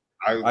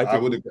 I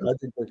would agree. I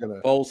think they're going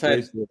to. Foles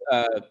had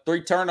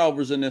 3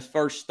 turnovers in his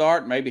first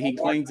start. Maybe he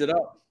cleans it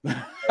up.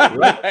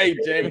 Hey,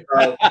 Jamie.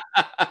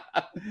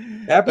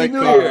 Happy That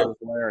New call Year. was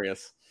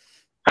hilarious.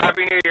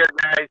 Happy New Year,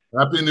 guys.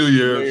 Happy New New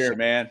Year. Year,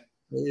 man.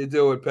 How you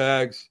doing,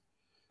 Pags?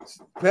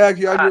 Pags,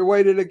 you on your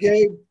way to the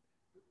game?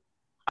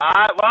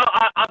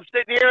 I'm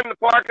sitting here in the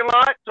parking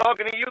lot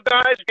talking to you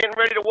guys, getting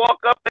ready to walk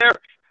up there.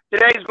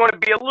 Today's going to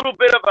be a little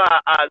bit of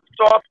a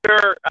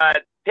softer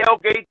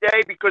tailgate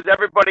day because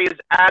everybody is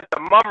at the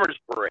Mummers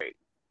Parade,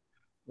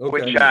 Okay.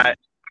 which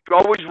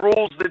always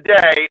rules the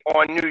day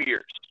on New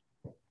Year's.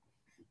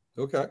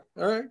 Okay.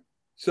 All right.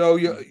 So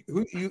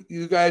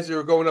you guys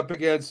are going up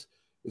against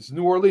it's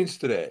New Orleans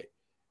today.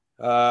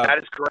 That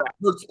is correct.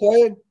 Hurts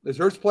playing? Is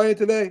Hurts playing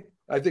today?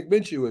 I think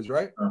Minshew is,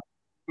 right?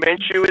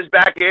 Minshew is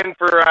back in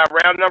for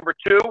round number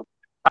 2.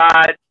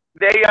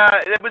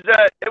 It was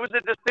a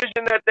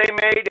decision that they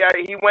made.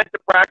 He went to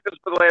practice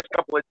for the last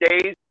couple of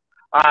days.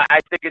 I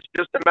think it's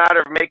just a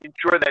matter of making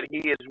sure that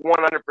he is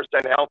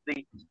 100%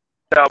 healthy.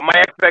 So my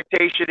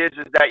expectation is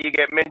that you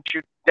get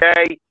Minshew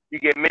today, you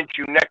get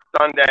Minshew next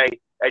Sunday,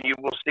 and you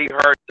will see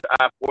Hurts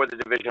for the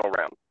divisional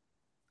round.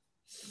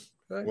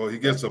 Okay. Well, he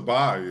gets a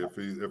bye if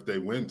they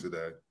win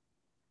today.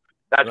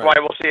 That's Right. why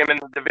we'll see him in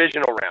the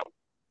divisional round.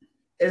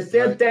 Is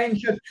there Right.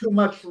 danger too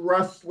much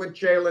rust with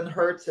Jalen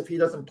Hurts if he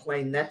doesn't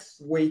play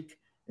next week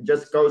and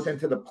just goes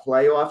into the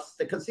playoffs?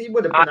 Because he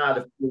would have been out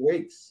a few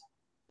weeks.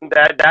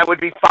 That would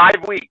be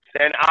 5 weeks,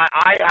 and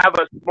I have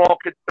a small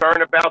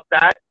concern about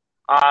that.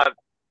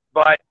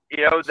 But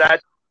I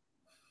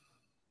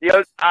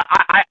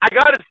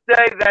got to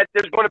say that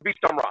there's going to be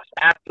some rust.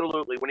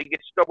 Absolutely, when he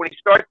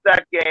starts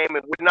that game,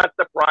 it would not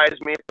surprise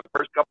me if the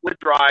first couple of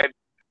drives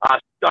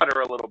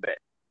stutter a little bit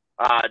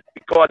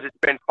because it's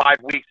been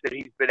 5 weeks that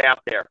he's been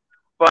out there.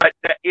 But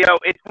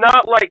it's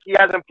not like he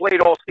hasn't played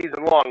all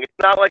season long. It's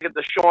not like it's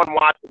a Sean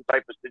Watson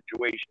type of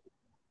situation.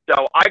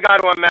 So I got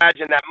to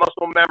imagine that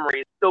muscle memory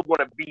is still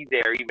going to be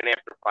there even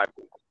after 5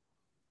 weeks.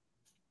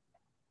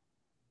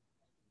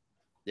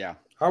 Yeah.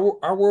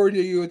 How worried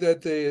are you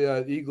that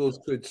the Eagles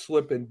could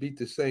slip and beat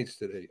the Saints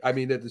today? I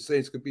mean, that the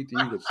Saints could beat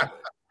the Eagles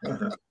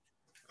today.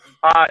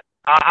 I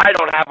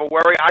don't have a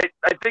worry. I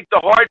think the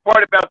hard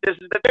part about this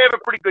is that they have a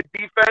pretty good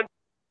defense,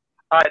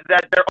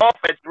 that their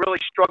offense really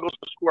struggles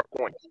to score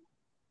points.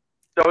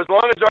 So as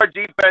long as our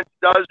defense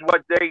does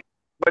what they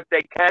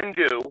can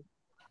do,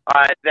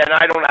 then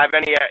I don't have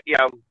any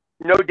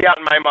no doubt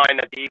in my mind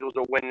that the Eagles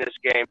will win this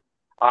game.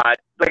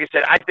 Like I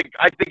said, I think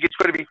it's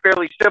going to be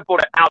fairly simple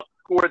to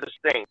outscore the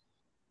Saints.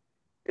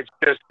 It's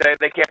just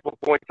they can't put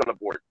points on the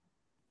board.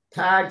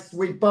 Tags,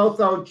 we both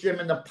owe Jim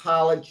an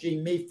apology.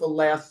 Me for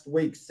last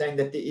week saying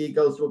that the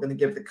Eagles were going to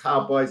give the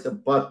Cowboys a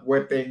butt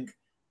whipping.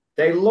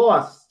 They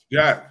lost.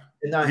 Yeah,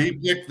 And he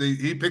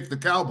picked the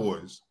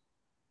Cowboys.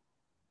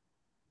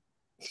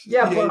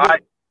 yeah,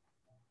 but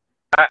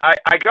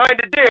I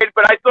kind of did,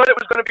 but I thought it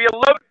was going to be a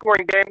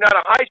low-scoring game, not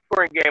a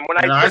high-scoring game. When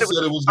And I said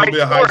it was going to be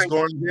a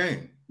high-scoring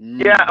game.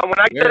 Yeah, and when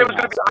I said it was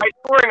going to be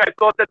high-scoring, I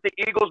thought that the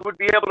Eagles would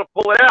be able to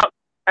pull it out.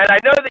 And I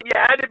know that you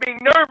had to be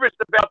nervous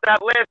about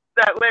that last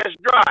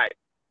drive,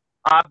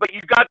 but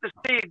you got to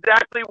see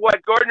exactly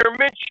what Gardner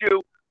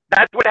Minshew.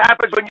 That's what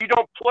happens when you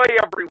don't play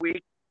every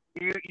week.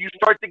 You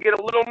start to get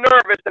a little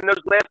nervous, and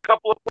those last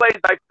couple of plays,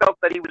 I felt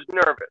that he was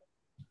nervous.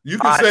 You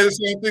can say the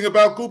same thing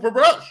about Cooper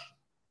Rush.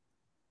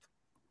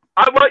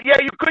 Well, yeah,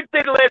 you could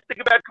say the last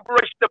thing about Cooper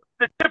Rush.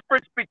 The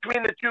difference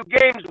between the two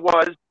games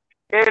was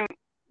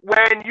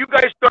when you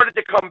guys started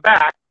to come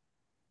back,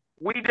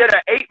 we did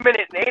an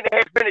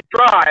 8.5-minute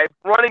drive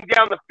running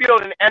down the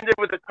field and ended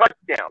with a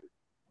touchdown.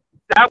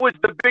 That was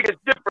the biggest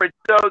difference.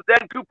 So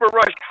then Cooper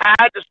Rush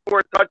had to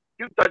score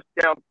 2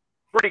 touchdowns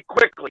pretty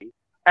quickly,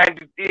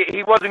 and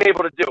he wasn't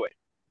able to do it.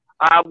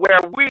 Where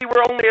we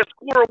were only a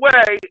score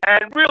away,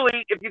 and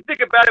really, if you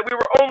think about it, we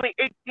were only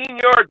 18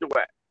 yards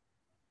away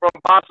from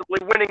possibly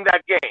winning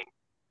that game.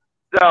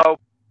 So,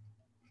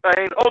 I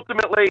mean,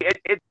 ultimately,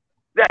 it's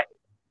that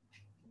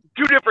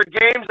 2 different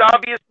games,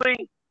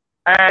 obviously,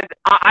 and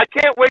I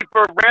can't wait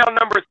for round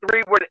number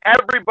 3 when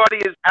everybody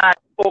is at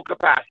full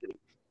capacity.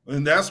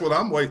 And that's what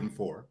I'm waiting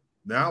for.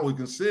 Now we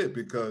can see it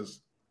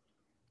because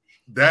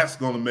that's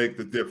going to make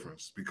the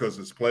difference because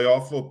it's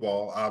playoff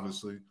football,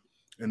 obviously.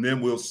 And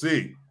then we'll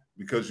see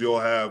because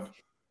you'll have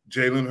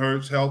Jalen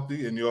Hurts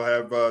healthy and you'll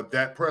have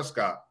Dak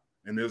Prescott,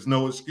 and there's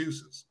no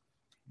excuses.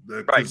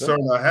 The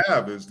concern I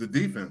have is the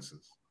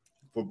defenses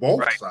for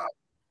both sides.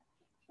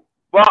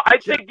 Well, I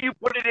think you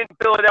put it in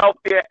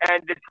Philadelphia,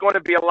 and it's going to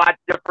be a lot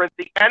different.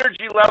 The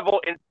energy level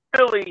in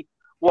Philly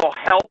will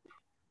help.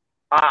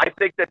 I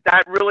think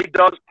that really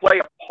does play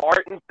a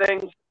part in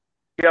things.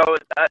 Where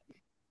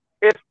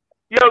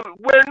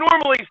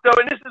normally,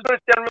 and this is going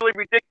to sound really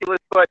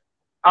ridiculous, but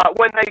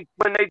when the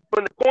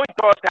coin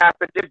toss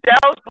happens, if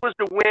Dallas was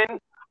to win,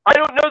 I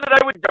don't know that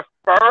I would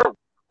defer.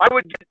 I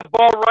would get the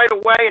ball right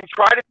away and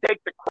try to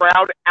take the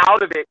crowd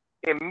out of it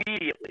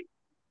immediately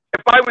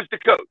if I was the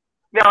coach.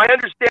 Now, I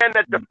understand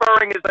that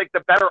deferring is like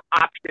the better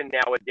option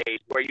nowadays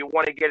where you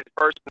want to get it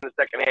first in the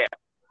second half.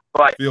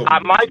 But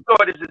my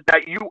thought is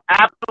that you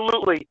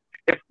absolutely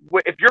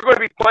if you're going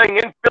to be playing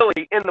in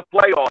Philly in the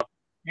playoffs,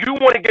 you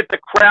want to get the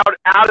crowd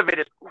out of it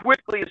as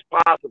quickly as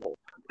possible.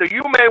 So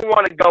you may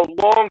want to go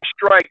long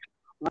strikes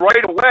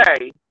right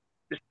away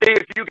to see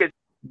if you can,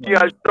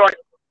 start,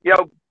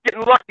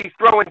 getting lucky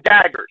throwing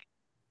daggers.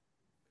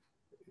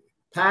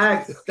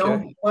 Pags,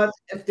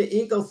 if the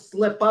Eagles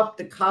slip up,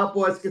 the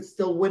Cowboys could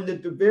still win the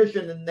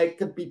division, and they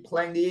could be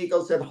playing the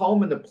Eagles at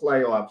home in the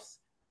playoffs.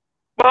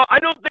 Well, I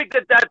don't think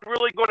that that's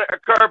really going to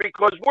occur,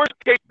 because worst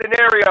case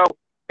scenario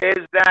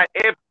is that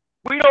if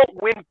we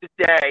don't win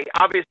today,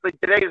 obviously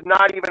today is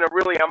not even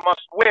really a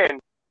must win,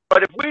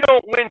 but if we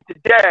don't win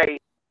today,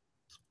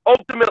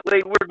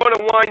 ultimately we're going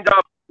to wind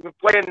up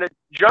playing the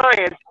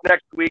Giants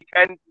next week,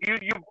 and you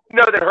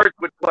know that Hurts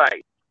would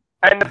play.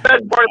 And the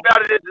best part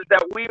about it is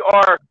that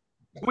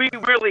we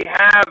really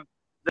have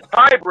the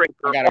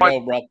tiebreaker. I gotta go,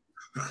 bro.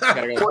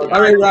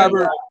 All right,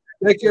 Robert.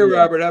 Take care,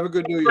 Robert. Have a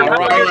good New Year. All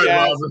right,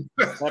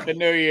 guys. Happy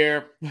New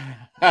Year.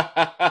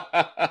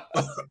 I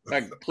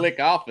can click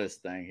off this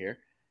thing here.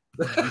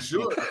 You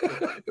sure?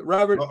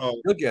 Robert,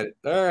 look at it.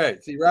 All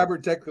right. See,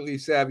 Robert technically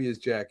savvy as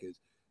Jack is.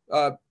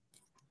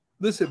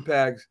 Listen,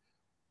 Pags,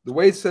 the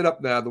way it's set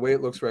up now, the way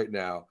it looks right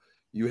now,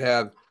 you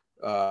have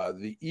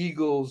the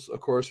Eagles,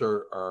 of course,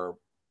 are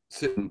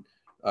sitting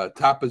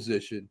top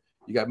position.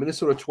 You got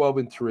Minnesota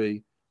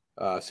 12-3,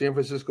 San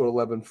Francisco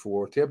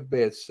 11-4, Tampa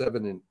Bay at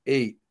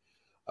 7-8,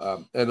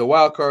 and the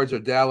wild cards are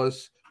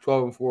Dallas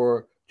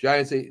 12-4,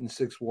 Giants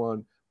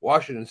 8-6-1,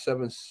 Washington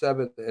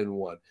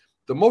 7-7-1.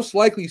 The most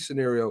likely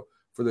scenario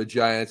for the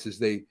Giants is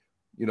they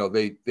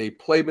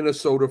play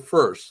Minnesota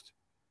first.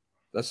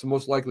 That's the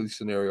most likely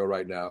scenario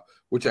right now,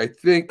 which I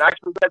think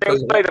actually they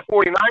play the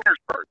 49ers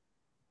first.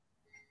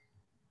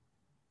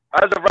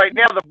 As of right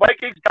now, the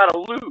Vikings got to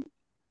lose.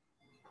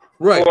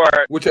 Right, or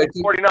which I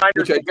think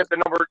 49ers to get the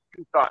number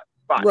 2 spot.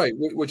 Right,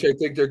 which I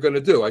think they're going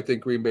to do. I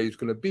think Green Bay is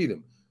going to beat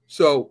them.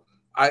 So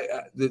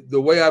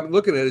the way I'm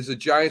looking at it is the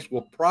Giants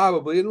will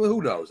probably, and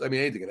who knows? I mean,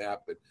 anything can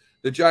happen.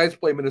 The Giants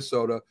play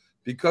Minnesota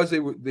because they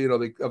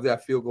of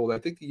that field goal. I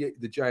think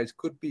the Giants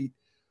could beat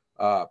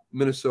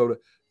Minnesota.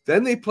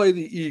 Then they play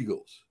the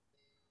Eagles,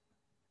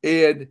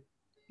 and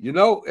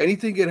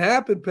anything can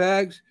happen.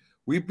 Pags,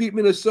 we beat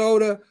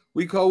Minnesota.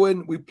 We go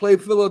in. We play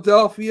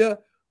Philadelphia.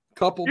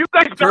 Couple you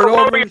guys got to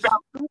worry turnovers.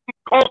 about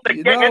Colts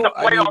and getting in the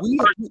playoffs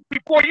first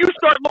before you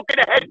start looking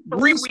ahead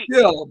 3 weeks.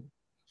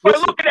 We're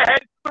looking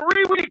ahead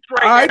 3 weeks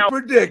right now. I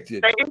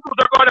predicted. The Eagles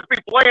are going to be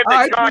playing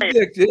the Giants.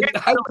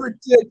 I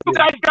predicted. You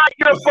guys got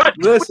your budget.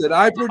 Listen,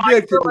 I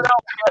predicted.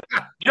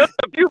 Just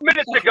a few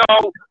minutes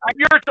ago,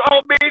 you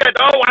told me that,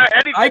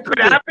 anything could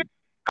happen.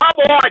 Come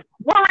on.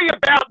 Worry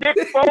about Nick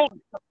Foles.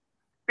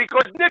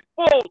 Because Nick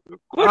Foles.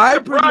 I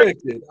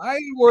predicted. I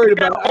ain't worried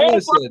about it.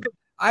 Listen,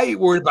 I ain't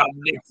worried about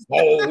Nick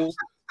Foles.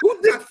 Who's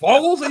Nick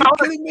Foles? Are you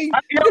kidding me?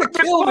 We're going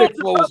to kill Nick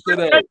Foles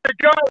today. The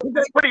Giants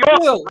is pretty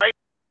awesome, right?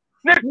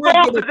 Nick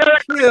Foles is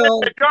actually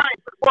the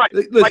Giants. What?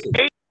 Listen, like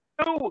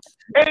 8-2.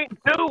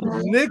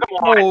 Nick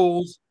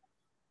Foles.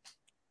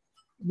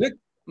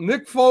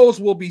 Nick Foles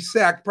will be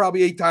sacked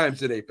probably 8 times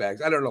today,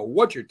 Pags. I don't know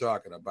what you're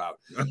talking about.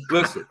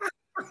 Listen,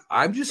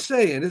 I'm just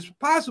saying it's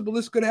possible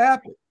this could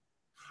happen.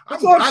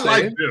 That's all I'm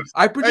saying. Like this.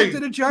 I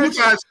predicted the Giants.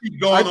 You guys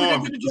keep going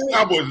on. The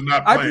Cowboys are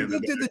not playing. I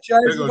predicted the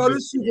Giants to go to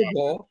the Super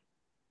Bowl.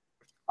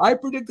 I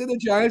predicted the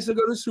Giants to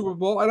go to the Super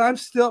Bowl, and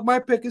my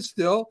pick is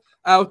still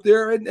out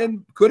there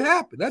and could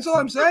happen. That's all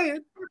I'm saying.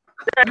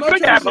 I'm not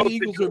trying to say the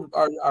Eagles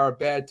are a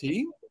bad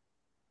team.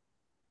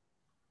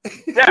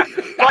 Yeah,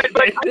 but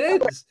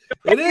it is.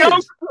 It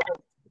is.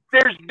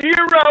 There's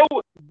zero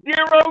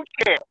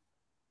chance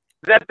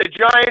that the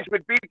Giants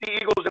would beat the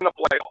Eagles in the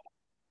playoffs.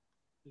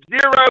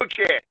 Zero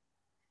chance.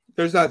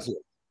 There's not zero.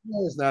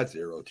 There's not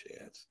zero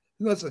chance.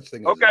 There's no such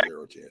thing as a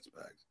zero chance,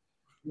 Max.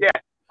 Yeah.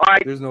 All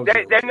right. There's no.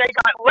 Then they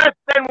got less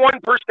than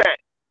 1%.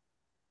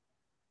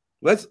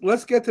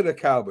 Let's get to the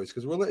Cowboys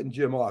because we're letting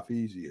Jim off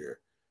easy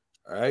here.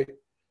 All right,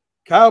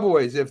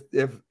 Cowboys. If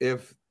they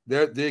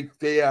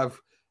have,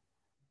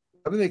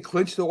 I mean, they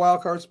clinched the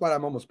wild card spot.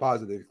 I'm almost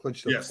positive they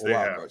clinched the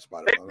wild card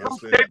spot. They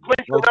clinched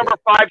the number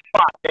 5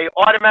 spot. They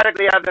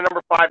automatically have the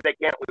number 5. They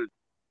can't lose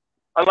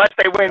unless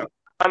they win.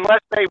 Yeah.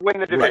 Unless they win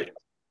the division. Right.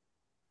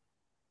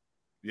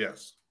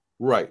 Yes.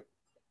 Right.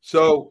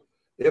 So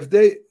if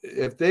they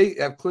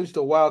have clinched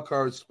a wild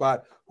card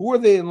spot, who are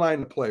they in line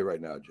to play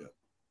right now, Joe?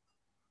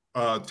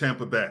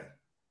 Tampa Bay.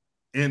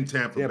 In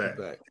Tampa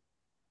Bay.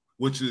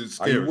 Which is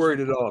scary. Are you worried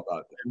at all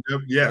about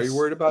that? Yes. Are you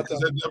worried about that?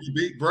 They've never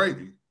beat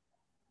Brady.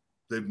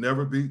 They've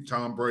never beat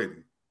Tom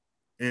Brady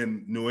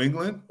in New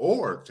England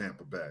or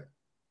Tampa Bay.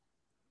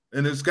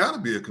 And it's got to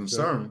be a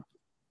concern. Yeah.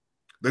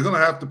 They're going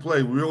to have to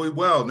play really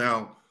well.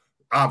 Now,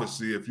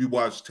 obviously, if you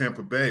watch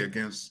Tampa Bay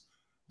against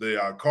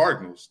the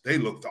Cardinals, they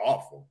looked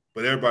awful.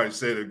 But everybody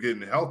say they're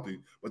getting healthy.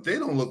 But they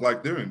don't look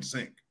like they're in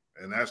sync.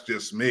 And that's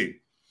just me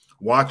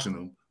watching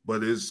them.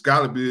 But there's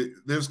got to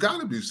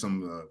be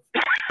some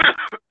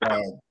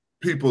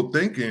people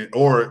thinking,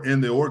 or in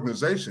the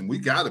organization, we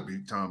got to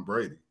beat Tom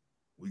Brady.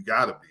 We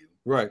got to beat him.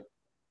 Right.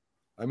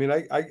 I mean,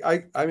 I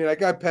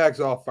got Pags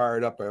all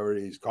fired up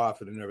already. He's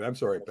coughing and everything. I'm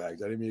sorry,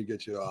 Pags. I didn't mean to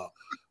get you all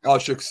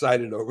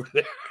excited over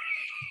there.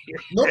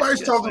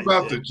 Nobody's talking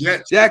about the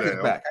Jets. Jack today.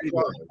 is back. How you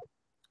doing?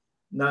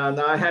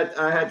 No, I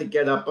had to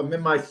get up. I'm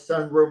in my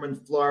sunroom in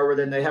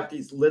Florida, and they have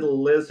these little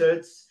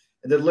lizards,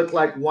 and it looked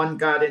like one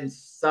got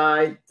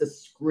inside the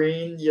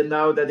screen.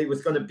 That he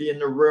was going to be in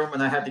the room,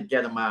 and I had to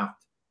get him out.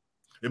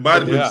 It might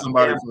have been Yeah.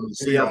 somebody from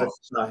The other Seahawks.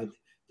 side.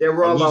 They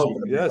were all Elizabeth,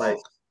 over the yes.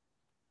 place.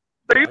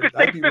 So you could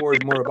say I'd be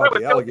worried more 50% about the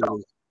with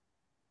alligators.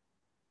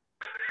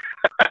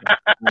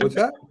 What's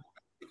that?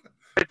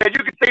 I said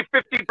you could say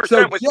 50%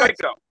 So, with yes.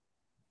 Geico.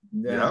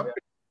 Yeah.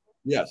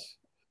 Yes.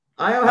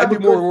 I don't I'd have be a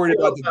more good worried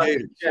feel about the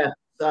Gators. Jets.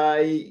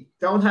 I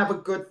don't have a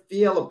good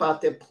feel about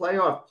their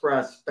playoff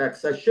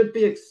prospects. I should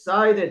be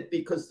excited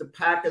because the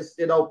Packers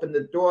did open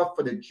the door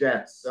for the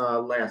Jets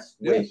last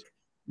Yes. week.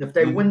 And if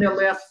they Mhm. win their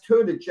last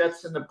two, the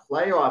Jets in the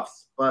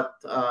playoffs. But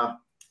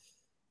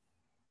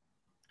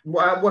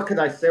what could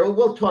I say? Well,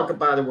 we'll talk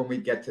about it when we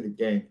get to the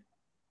game.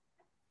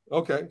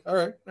 Okay. All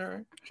right.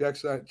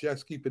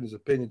 Jack's keeping his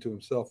opinion to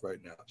himself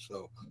right now.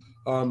 So,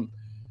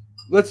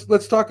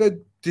 let's talk.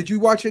 Did you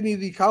watch any of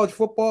the college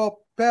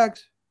football,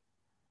 Pags?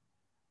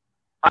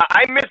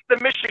 I missed the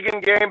Michigan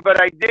game, but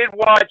I did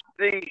watch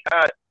the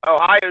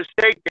Ohio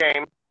State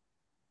game.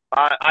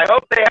 I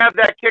hope they have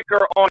that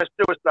kicker on a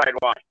suicide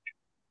watch.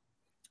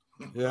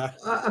 Yeah.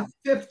 A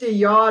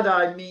 50-yard,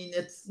 I mean,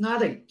 it's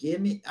not a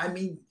gimme. I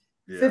mean,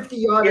 Yeah. 50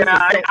 yards. Yeah,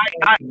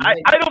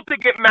 I don't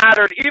think it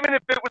mattered, even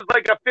if it was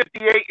like a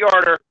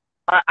 58-yarder.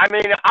 I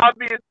mean,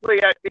 obviously,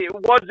 it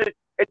wasn't.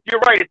 You're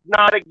right. It's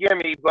not a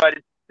gimme, but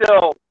it's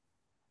still,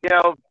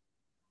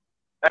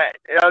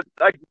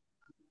 like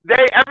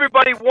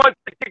everybody wants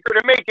the kicker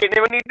to make it,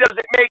 and when he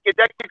doesn't make it,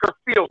 that kicker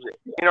feels it.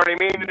 You know what I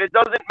mean? And it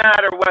doesn't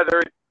matter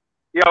whether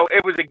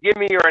it was a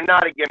gimme or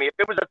not a gimme. If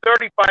it was a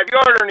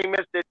 35-yarder and he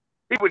missed it,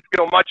 he would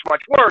feel much,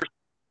 much worse.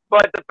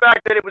 But the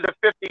fact that it was a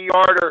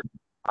 50-yarder,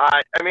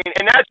 I mean,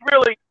 and that's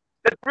really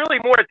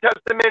more a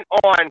testament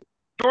on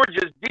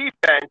Georgia's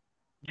defense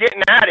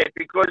getting at it,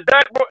 because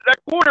that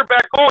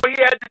quarterback, all he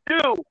had to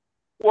do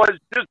was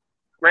just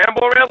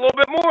scramble around a little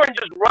bit more and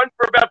just run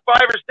for about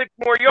 5 or 6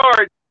 more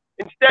yards.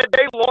 Instead,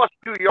 they lost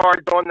 2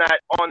 yards on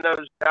that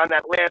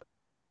last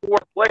 4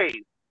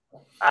 plays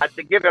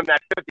to give him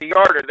that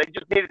 50-yarder. They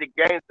just needed to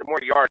gain some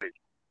more yardage.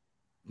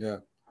 Yeah.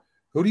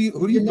 Who do you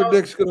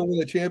predict's going to win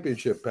the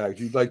championship, Pags?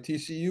 Do you like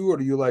TCU or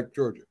do you like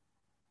Georgia?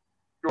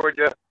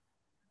 Georgia.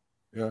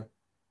 Yeah.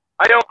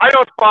 I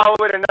don't follow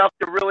it enough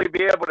to really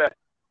be able to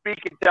speak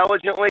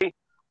intelligently.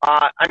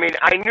 I mean,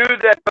 I knew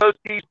that both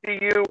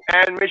TCU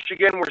and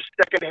Michigan were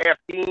second-half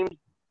teams.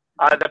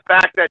 The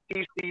fact that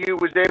TCU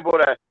was able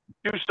to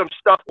do some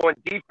stuff on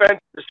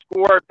defense to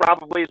score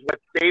probably is what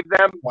saved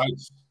them,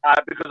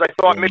 because I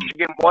thought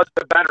Michigan was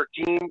the better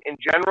team in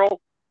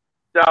general.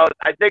 So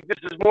I think this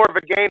is more of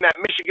a game that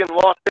Michigan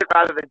lost it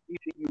rather than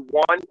TCU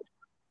won.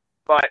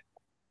 But,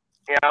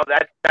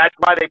 that's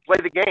why they play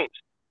the games.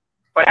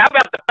 But how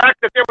about the fact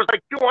that there was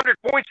like 200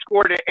 points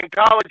scored in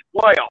college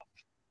playoff?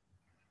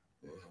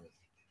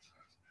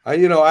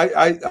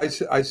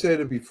 I said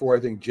it before. I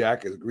think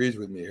Jack agrees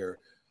with me here.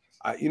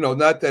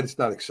 Not that it's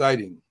not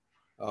exciting,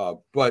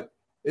 but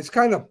it's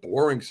kind of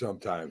boring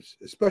sometimes,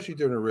 especially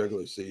during the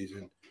regular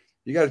season.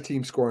 You got a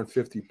team scoring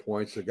 50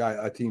 points,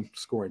 a team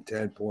scoring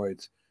 10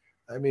 points.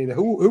 I mean,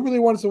 who really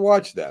wants to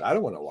watch that? I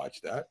don't want to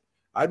watch that.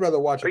 I'd rather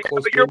watch a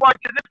close But game. you're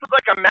watching, this was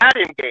like a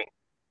Madden game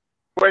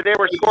where they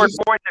were scoring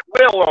points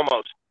at will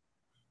almost.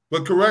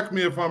 But correct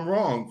me if I'm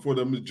wrong. For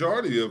the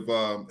majority of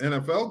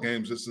NFL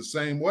games, it's the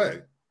same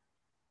way.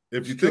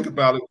 If you think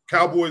about it,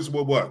 Cowboys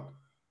were what?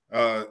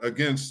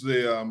 Against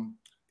the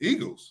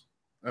Eagles.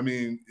 I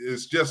mean,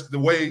 it's just the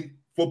way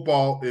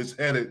football is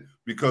headed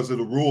because of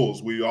the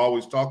rules. We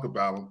always talk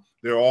about them.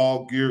 They're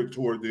all geared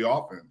toward the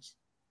offense.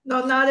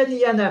 No, not in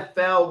the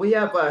NFL. We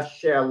have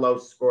share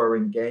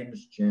low-scoring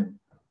games, Jim.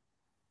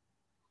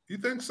 You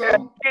think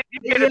so?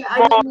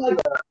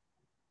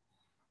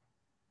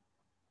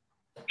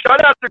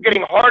 Shutouts are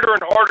getting harder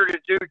and harder to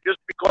do just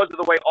because of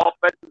the way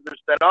offenses are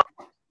set up,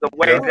 the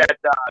way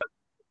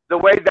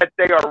that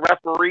they are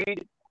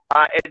refereed.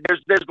 And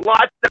there's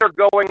lots that are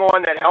going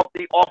on that help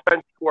the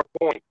offense score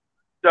points.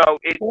 So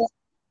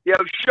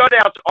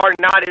shutouts are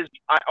not as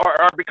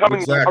are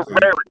becoming a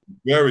rarity.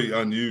 Very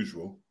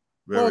unusual.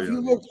 If you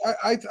look,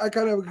 I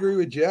kind of agree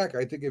with Jack.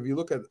 I think if you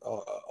look at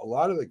a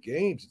lot of the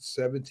games, it's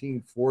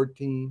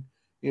 17-14,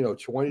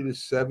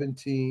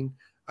 20-17.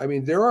 I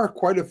mean, there are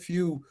quite a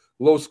few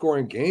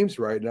low-scoring games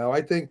right now.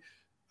 I think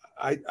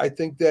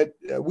that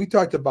we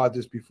talked about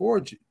this before,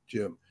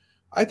 Jim.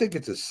 I think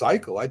it's a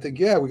cycle. I think,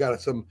 we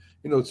got some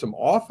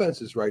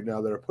offenses right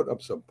now that are putting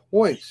up some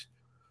points,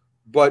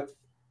 but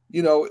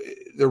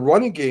the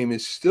running game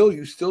is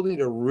you still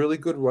need a really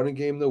good running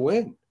game to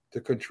win,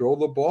 to control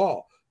the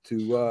ball.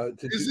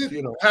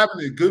 Having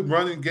a good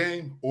running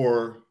game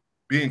or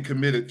being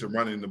committed to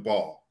running the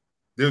ball?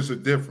 There's a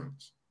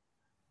difference.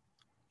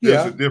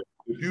 There's a difference.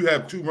 If you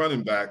have 2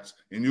 running backs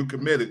and you're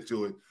committed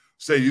to it,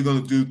 say you're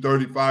going to do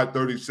 35,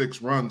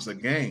 36 runs a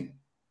game,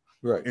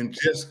 Right. And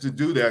just to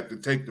do that, to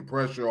take the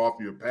pressure off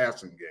your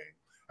passing game,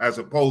 as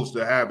opposed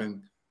to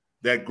having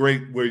that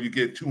great where you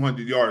get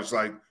 200 yards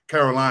like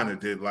Carolina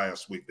did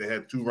last week. They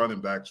had 2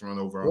 running backs run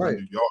over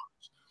 100 yards.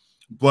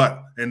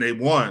 And they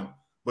won.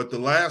 But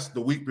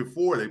the week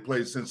before, they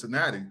played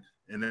Cincinnati,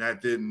 and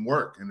that didn't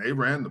work. And they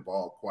ran the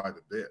ball quite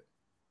a bit.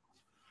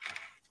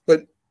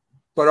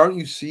 But aren't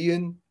you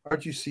seeing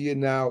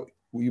now,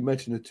 well, you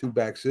mentioned the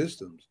 2-back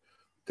systems,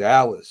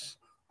 Dallas,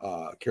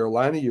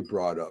 Carolina you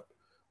brought up,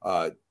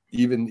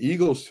 even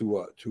Eagles to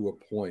a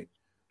point.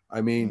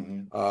 I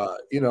mean,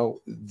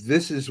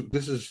 this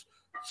is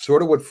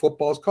sort of what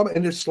football's coming,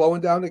 and they're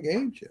slowing down the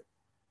game, Jim.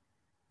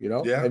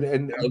 Yeah.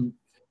 And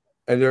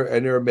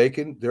they're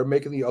making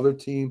the other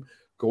team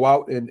go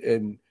out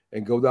and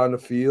go down the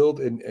field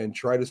and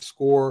try to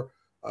score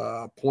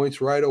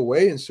points right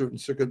away in certain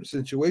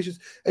situations.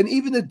 And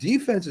even the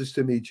defenses,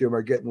 to me, Jim,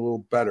 are getting a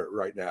little better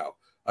right now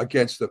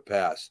against the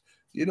pass.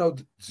 You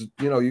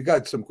you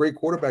got some great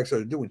quarterbacks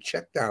that are doing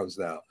checkdowns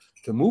now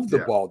to move the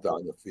ball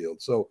down the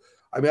field. So,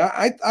 I mean,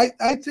 I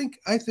think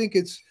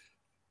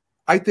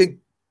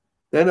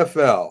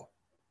NFL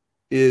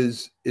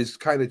is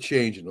kind of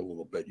changing a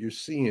little bit. You're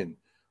seeing,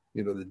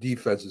 the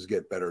defenses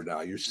get better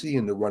now. You're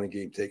seeing the running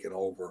game taking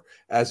over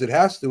as it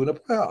has to in the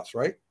playoffs,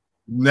 right?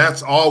 And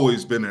that's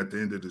always been at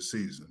the end of the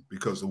season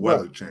because the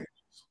weather changes.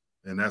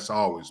 And that's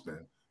always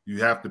been.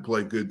 You have to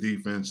play good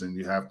defense and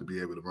you have to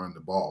be able to run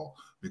the ball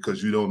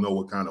because you don't know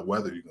what kind of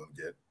weather you're going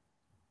to get.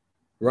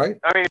 Right.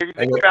 I mean, if you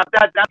think about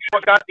that, that's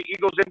what got the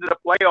Eagles into the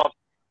playoffs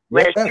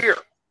last year.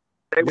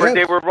 They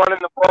were running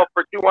the ball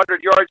for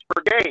 200 yards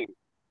per game.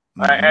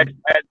 And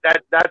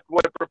that's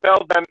what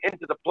propelled them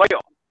into the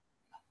playoffs.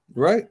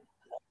 Right.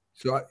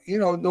 So,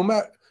 no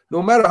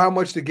matter how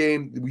much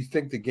we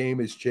think the game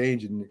is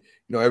changing,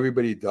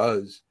 everybody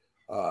does.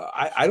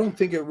 I don't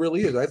think it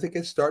really is. I think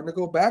it's starting to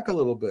go back a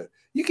little bit.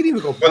 You can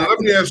even go back. But let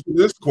me ask you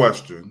this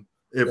question.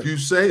 If you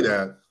say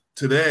that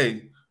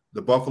today,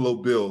 the Buffalo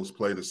Bills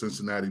play the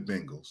Cincinnati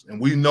Bengals, and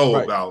we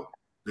know about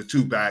the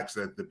 2 backs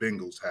that the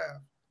Bengals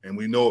have, and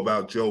we know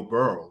about Joe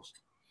Burrows,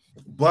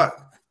 but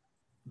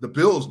the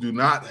Bills do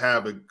not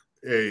have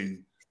a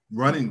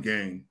running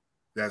game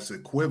that's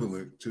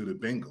equivalent to the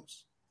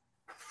Bengals.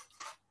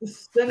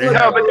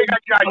 No, but they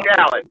got Josh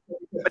Allen.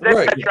 But they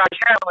got Josh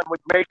Allen,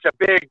 which makes a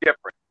big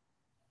difference.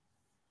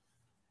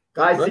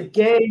 Guys,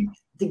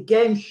 the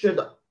game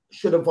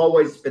should have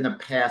always been a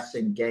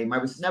passing game. I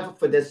was never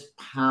for this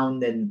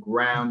pound and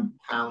ground.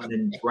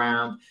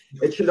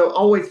 It should have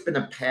always been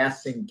a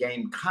passing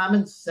game.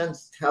 Common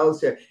sense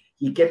tells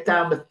you get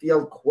down the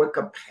field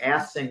quicker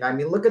passing. I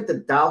mean, look at the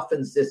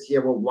Dolphins this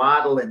year with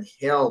Waddle and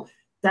Hill.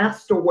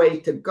 That's the way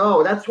to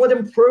go. That's what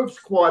improves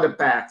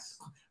quarterbacks.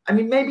 I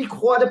mean, maybe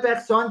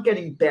quarterbacks aren't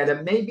getting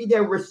better. Maybe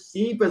their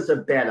receivers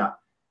are better.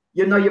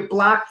 You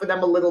block for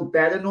them a little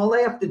better, and all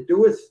they have to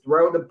do is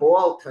throw the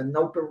ball to an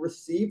open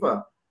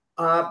receiver.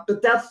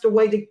 But that's the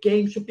way the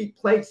game should be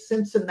played.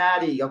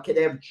 Cincinnati, okay,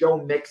 they have Joe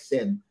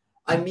Mixon.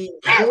 I mean,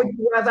 who would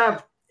you rather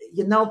have?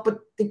 But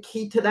the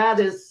key to that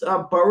is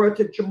Burrow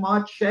to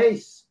Jamar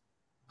Chase.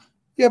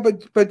 Yeah,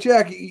 but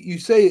Jack, you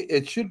say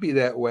it should be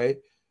that way,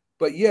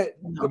 but yet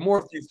the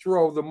more you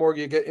throw, the more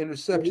you get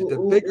interceptions.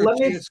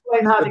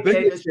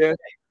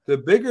 The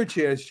bigger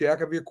chance,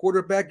 Jack, of your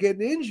quarterback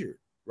getting injured,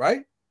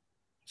 right?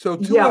 So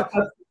go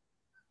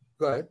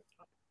ahead.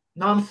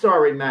 No, I'm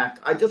sorry, Mac.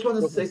 I just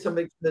want to say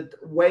something. The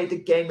way the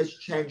game has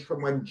changed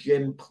from when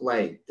Jim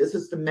played. This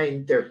is the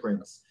main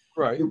difference.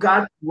 Right. You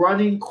got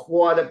running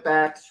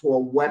quarterbacks who are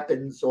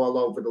weapons all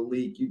over the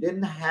league. You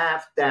didn't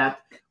have that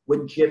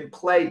when Jim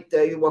played.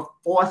 They were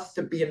forced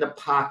to be in the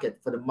pocket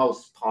for the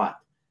most part.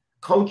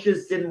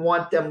 Coaches didn't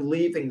want them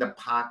leaving the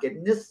pocket.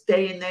 In this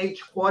day and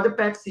age,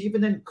 quarterbacks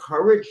even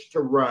encouraged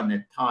to run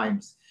at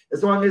times,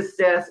 as long as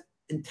they're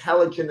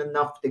intelligent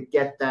enough to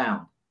get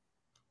down.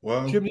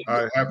 Well,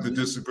 I have to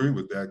disagree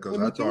with that because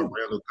I thought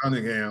Randall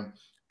Cunningham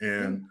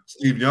and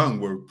Steve Young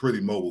were pretty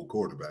mobile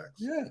quarterbacks.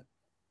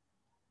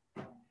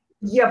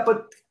 Yeah,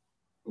 but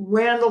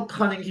Randall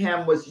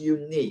Cunningham was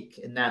unique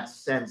in that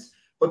sense.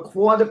 But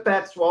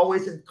quarterbacks were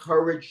always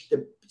encouraged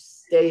to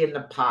stay in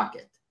the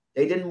pocket.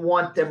 They didn't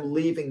want them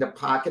leaving the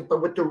pocket.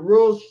 But with the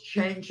rules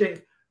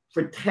changing,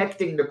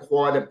 protecting the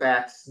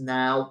quarterbacks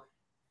now,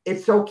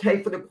 it's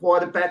okay for the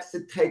quarterbacks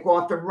to take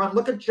off and run.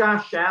 Look at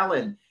Josh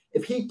Allen.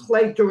 If he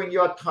played during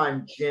your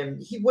time, Jim,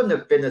 he wouldn't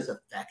have been as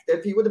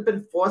effective. He would have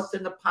been forced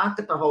in the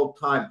pocket the whole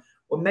time.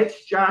 What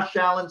makes Josh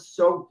Allen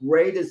so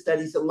great is that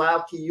he's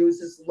allowed to use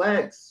his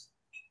legs.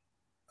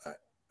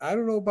 I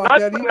don't know about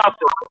that either.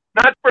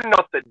 Not for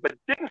nothing, but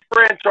didn't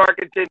Fran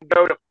Tarkenton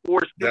go to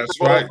 4 Super Bowls?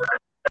 That's right.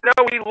 I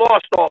know he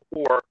lost all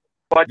 4,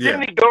 but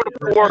didn't he go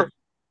to 4?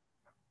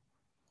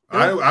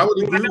 I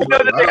would agree with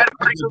that. They had a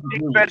pretty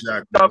good defense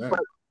and stuff.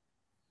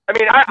 I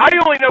mean, I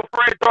only know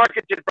Fran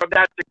Tarkenton from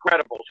That's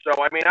Incredible.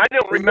 So, I mean, I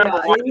don't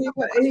remember.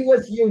 He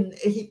was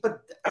unique,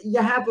 but you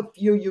have a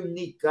few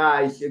unique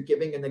guys. You're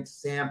giving an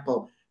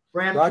example.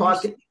 Fran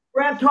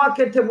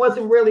Tarkenton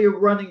wasn't really a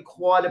running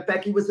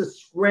quarterback. He was a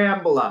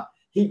scrambler.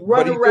 He'd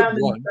run But he did around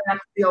in run. the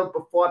backfield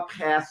before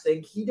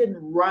passing. He didn't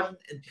run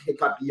and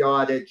pick up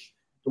yardage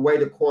the way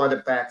the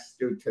quarterbacks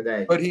do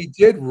today. But he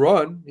did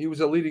run. He was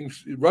a leading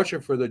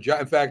rusher for the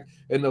Giants. In fact,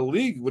 in the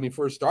league when he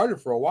first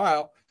started for a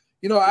while,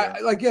 you know, Yeah.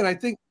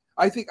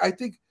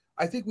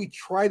 I think we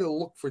try to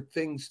look for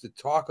things to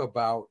talk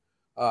about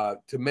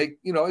to make,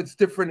 you know, it's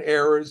different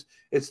eras,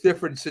 it's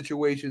different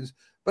situations.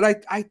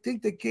 But I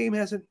think the game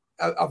hasn't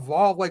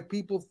evolved like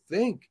people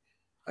think.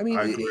 I mean,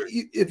 I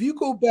agree. if you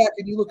go back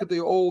and you look at the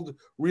old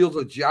reels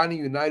of Johnny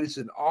Unitas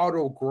and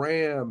Otto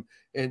Graham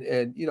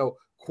and you know,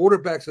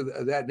 quarterbacks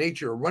of that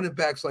nature, or running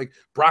backs like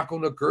Bronco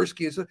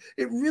Nagurski and stuff,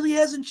 it really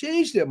hasn't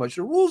changed that much.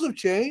 The rules have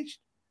changed,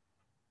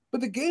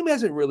 but the game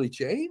hasn't really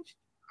changed.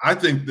 I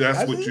think that's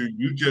Has what it?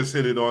 you just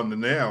hit it on the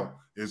nail,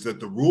 is that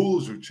the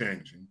rules are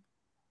changing.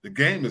 The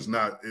game is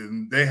not,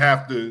 and they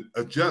have to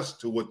adjust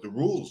to what the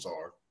rules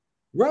are.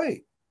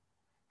 Right.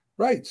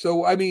 Right.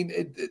 So, I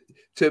mean,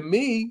 to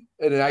me,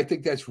 and I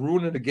think that's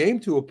ruining the game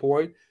to a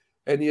point,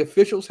 and the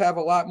officials have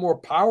a lot more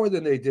power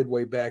than they did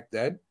way back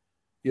then.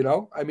 You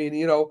know, I mean,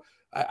 you know,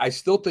 I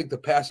still think the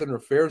pass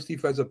interference,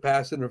 defensive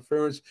pass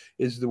interference,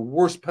 is the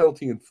worst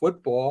penalty in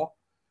football.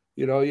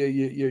 You know,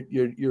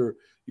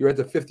 you're at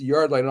the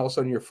 50-yard line, and all of a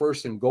sudden you're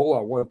first and goal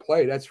on one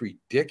play. That's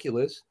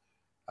ridiculous.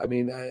 I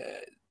mean,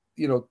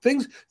 you know,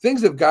 things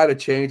have got to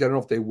change. I don't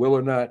know if they will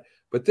or not,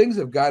 but things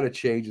have got to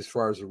change as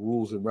far as the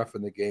rules and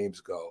reffing the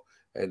games go.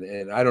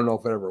 And I don't know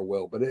if it ever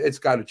will, but it's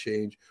got to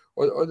change,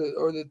 or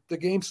the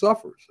game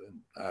suffers. And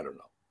I don't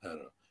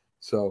know.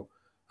 So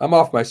I'm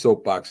off my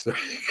soapbox there,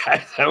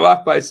 guys. I'm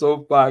off my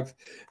soapbox,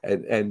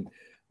 and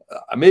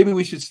maybe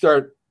we should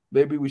start.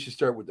 Maybe we should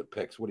start with the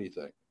picks. What do you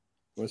think?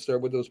 Want to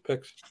start with those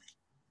picks?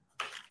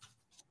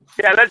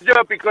 Yeah, let's do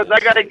it because I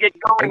got to get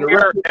going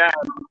here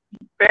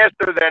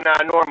faster than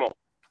normal.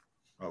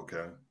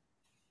 Okay.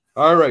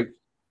 All right.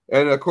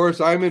 And of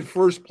course, I'm in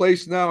first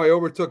place now. I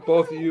overtook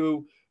both of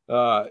you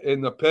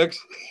in the picks.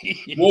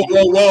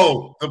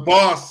 Whoa. The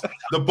boss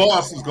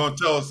is going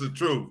to tell us the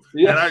truth.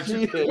 Yeah, and I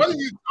he should, is. what are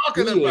you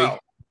talking He is. about?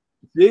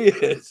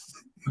 Yes.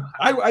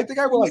 I think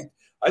I went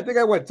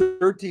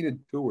 13-2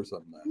 or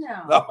something.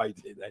 No, I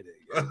did.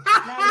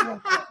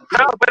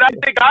 No, but I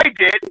think I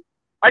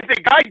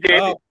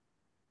did. Oh,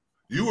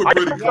 You were I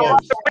pretty picked a lot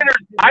close. of winners.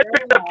 I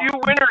picked a few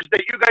winners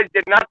that you guys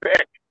did not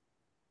pick.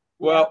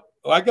 well,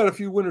 I got a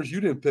few winners you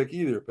didn't pick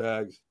either,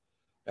 Pags.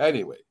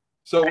 Anyway,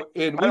 so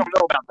in I don't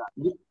know about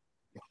that.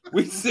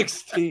 week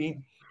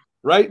 16,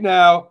 right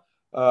now,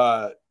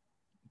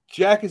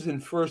 Jack is in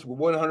first with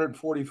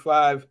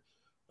 145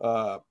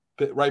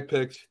 right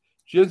picks.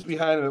 Jim's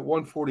behind him at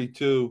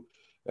 142,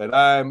 and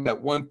I'm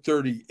at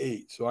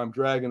 138. So I'm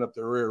dragging up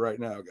the rear right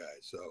now,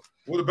 guys. So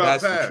What about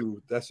that's the Pat?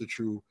 true. That's the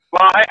true.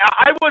 Well,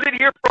 I wasn't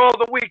here for all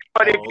the weeks,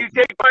 but if you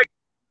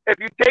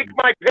take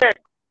my pick,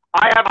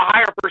 I have a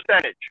higher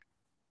percentage.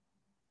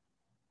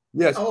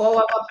 Yes.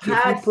 Oh, If you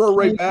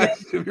prorate back,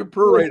 if you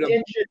prorate him,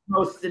 injured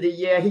most of the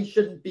year, he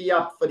shouldn't be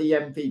up for the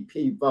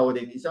MVP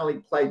voting. He's only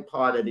played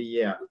part of the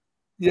year.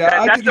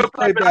 yeah, I That's think he's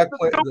okay, but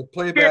the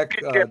playback.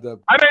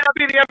 championship. I may not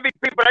be the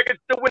MVP, but I can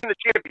still win the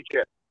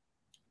championship.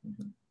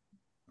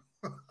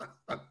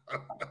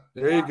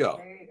 There you go.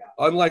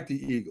 Unlike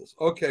the Eagles.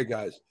 Okay,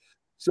 guys.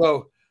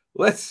 So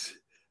let's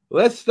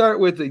start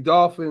with the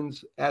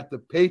Dolphins at the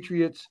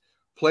Patriots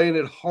playing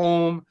at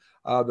home.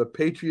 The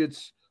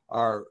Patriots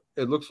are.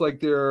 It looks like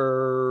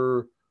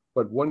they're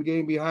one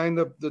game behind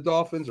the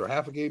Dolphins, or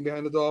half a game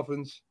behind the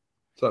Dolphins,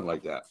 something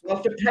like that. Well,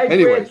 if the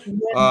Patriots win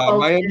both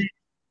Miami,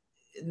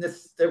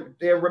 games in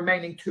their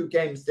remaining two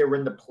games, they're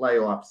in the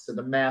playoffs. So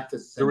the math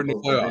is they're simple.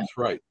 in the playoffs,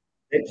 right?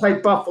 They play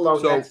Buffalo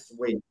So- next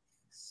week.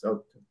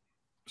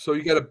 So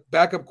you got a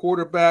backup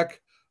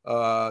quarterback.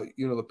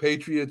 The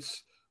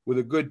Patriots with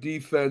a good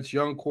defense,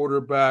 young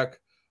quarterback.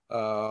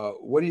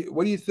 What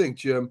do you think,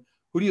 Jim?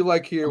 Who do you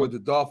like here with the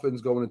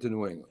Dolphins going into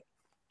New England?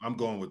 I'm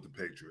going with the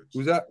Patriots.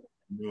 Who's that?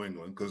 New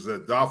England, because the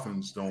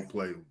Dolphins don't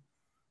play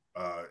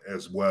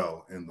as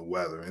well in the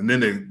weather. And then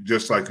they,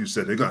 just like you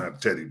said, they're going to have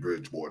Teddy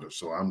Bridgewater.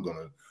 So I'm going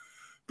to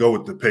go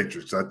with the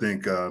Patriots. I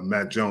think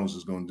Matt Jones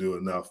is going to do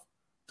enough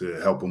to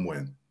help them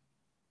win.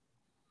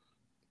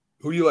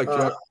 Who do you like,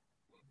 Jack?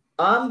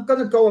 I'm going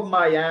to go with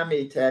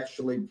Miami to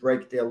actually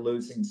break their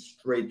losing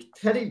streak.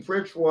 Teddy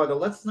Bridgewater,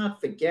 let's not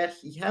forget,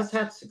 he has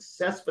had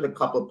success with a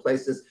couple of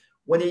places.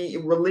 When he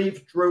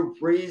relieved Drew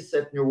Brees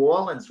at New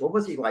Orleans, what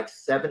was he, like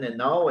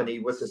 7-0? And he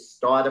was a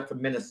starter for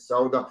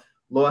Minnesota,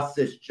 lost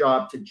his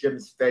job to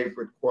Jim's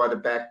favorite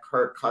quarterback,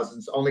 Kirk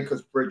Cousins, only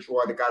because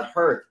Bridgewater got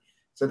hurt.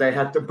 So they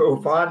had to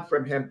move on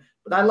from him.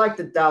 But I like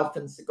the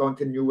Dolphins to go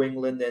into New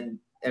England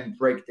and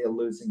break their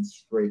losing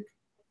streak.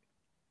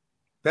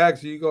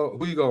 Bags, who you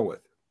going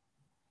with?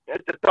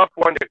 It's a tough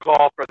one to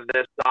call for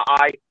this.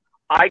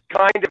 I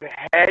kind of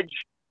hedge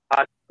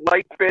a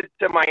slight bit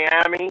to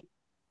Miami,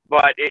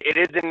 but it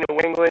is in New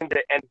England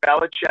and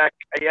Belichick.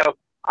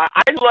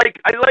 I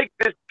like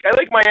this. I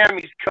like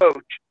Miami's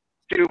coach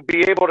to be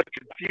able to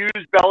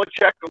confuse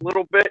Belichick a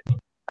little bit.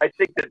 I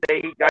think that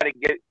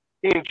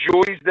he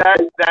enjoys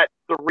that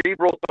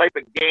cerebral type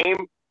of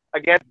game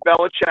against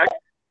Belichick.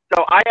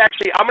 So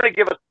I'm going to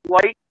give a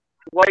slight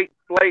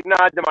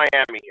nod to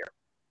Miami here.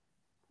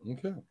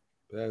 Okay.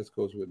 That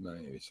goes with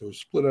Miami. So we're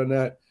split on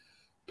that.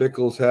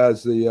 Pickles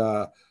has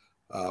the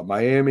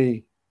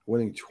Miami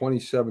winning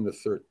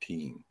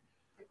 27-13.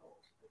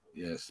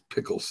 Yes,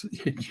 Pickles.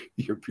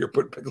 You're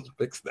putting Pickles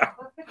picks now.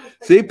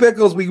 See,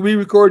 Pickles, we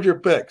record your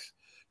picks.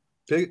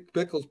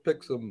 Pickles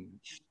pick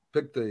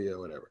the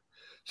whatever.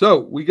 So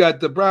we got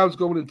the Browns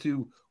going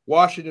into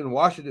Washington.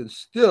 Washington's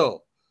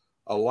still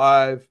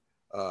alive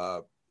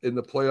in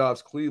the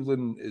playoffs.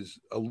 Cleveland is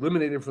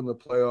eliminated from the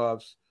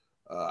playoffs.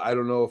 I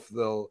don't know if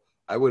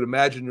I would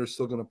imagine they're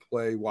still going to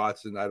play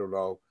Watson. I don't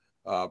know.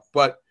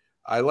 But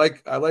I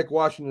like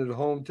Washington at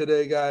home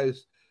today,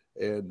 guys.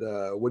 And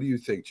what do you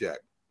think, Jack?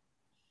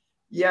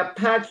 Yeah,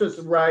 Pat was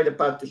right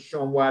about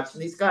Deshaun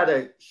Watson. He's got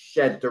to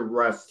shed the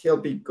rust. He'll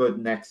be good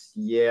next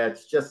year.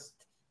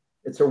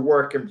 It's a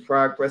work in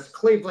progress.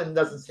 Cleveland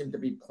doesn't seem to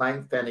be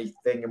playing for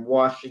anything, and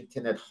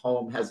Washington at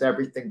home has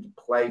everything to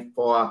play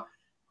for.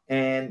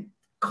 And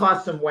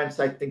Carson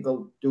Wentz, I think,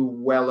 will do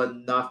well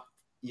enough,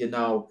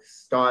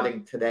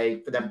 starting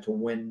today for them to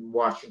win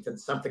Washington,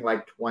 something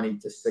like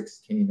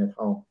 20-16 at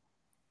home.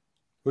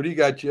 What do you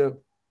got, Jim?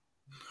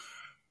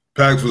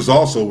 Pags was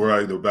also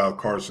right about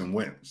Carson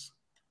Wentz.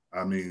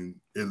 I mean,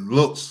 it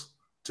looks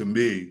to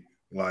me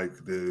like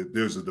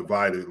there's a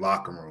divided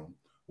locker room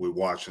with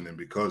Washington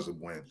because of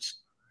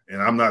Wentz.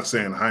 And I'm not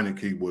saying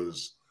Heineke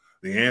was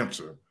the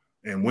answer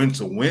and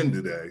Wentz will win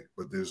today,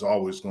 but there's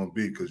always going to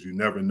be, because you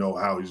never know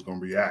how he's going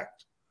to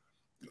react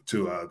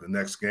to the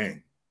next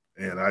game.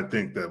 And I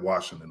think that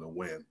Washington will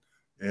win.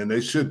 And they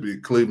should be.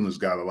 Cleveland's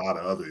got a lot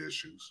of other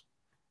issues.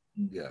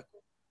 Yeah.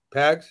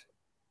 Pags?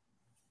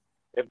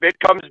 If it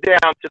comes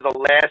down to the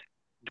last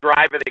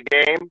drive of the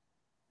game,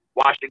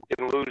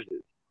 Washington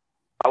loses.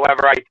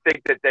 However, I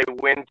think that they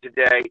win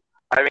today.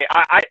 I mean,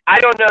 I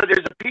don't know.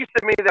 There's a piece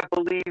of me that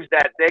believes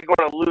that they're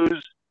going to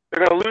lose.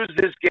 They're going to lose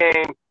this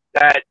game.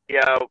 That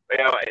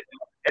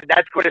and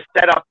that's going to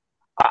set up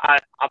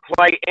a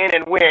play in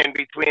and win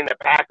between the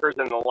Packers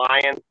and the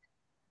Lions.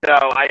 So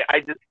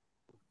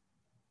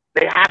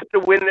they have to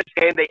win this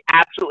game. They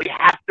absolutely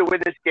have to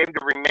win this game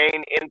to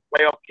remain in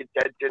playoff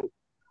contention.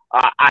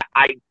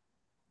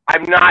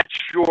 I'm not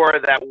sure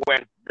that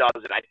Wentz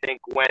does it. I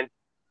think Wentz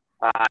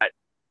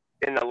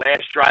in the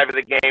last drive of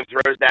the game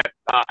throws that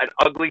an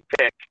ugly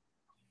pick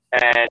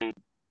and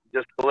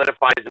just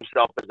solidifies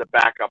himself as a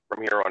backup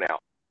from here on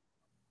out.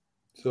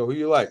 So who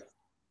you like?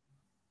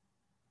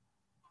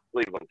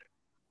 Cleveland.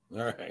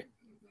 All right.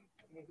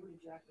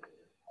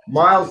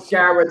 Myles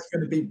Garrett's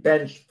going to be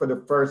benched for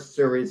the first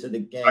series of the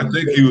game. I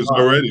think he was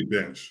already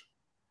benched.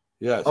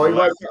 Yes. Oh, he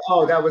was.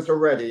 Oh, that was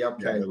already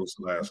okay. Yeah, that was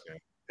the last game.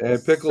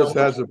 And Pickles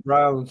has the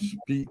Browns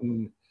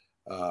beating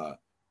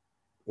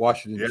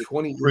Washington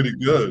 20. Pretty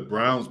good.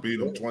 Browns beat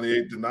them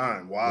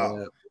 28-9. Wow.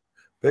 Yeah.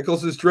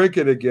 Pickles is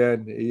drinking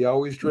again. He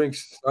always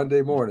drinks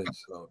Sunday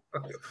mornings. So.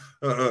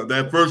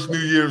 That first New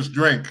Year's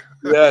drink.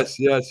 yes,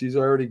 he's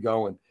already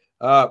going.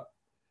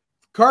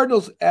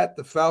 Cardinals at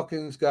the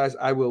Falcons, guys.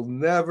 I will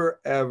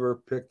never,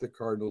 ever pick the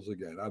Cardinals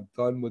again. I'm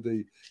done with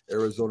the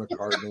Arizona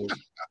Cardinals.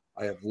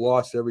 I have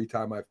lost every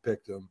time I've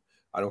picked them.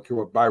 I don't care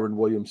what Byron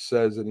Williams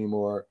says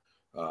anymore.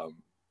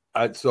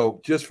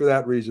 So just for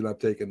that reason, I'm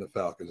taking the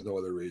Falcons. No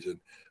other reason.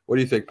 What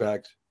do you think,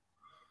 Pax?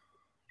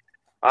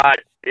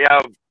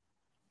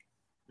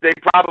 They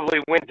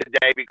probably win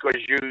today because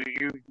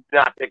you're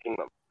not picking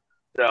them.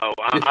 So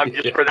I'm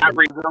just for that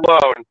reason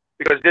alone,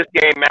 because this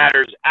game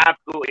matters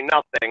absolutely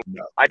nothing.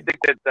 No. I think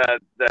that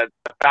the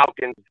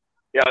Falcons,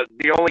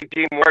 the only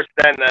team worse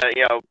than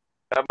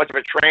much of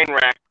a train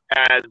wreck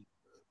as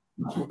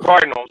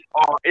Cardinals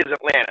is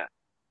Atlanta.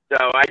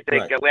 So I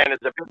think Atlanta's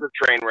a bigger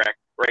train wreck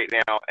right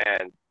now,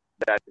 and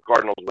that the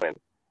Cardinals win.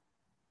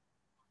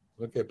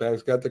 Okay,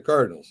 Pax got the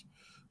Cardinals.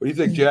 What do you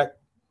think, Jack?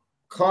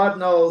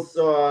 Cardinals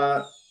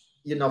are,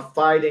 not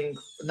fighting.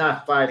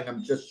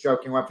 I'm just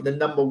joking. For the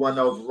number one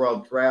overall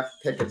draft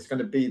pick, it's going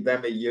to be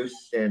them at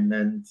Houston.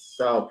 And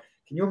so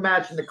can you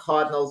imagine the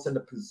Cardinals in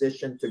the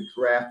position to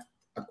draft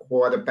a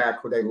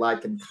quarterback who they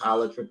like in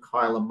college with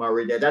Kyler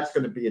Murray there? That's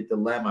going to be a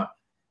dilemma,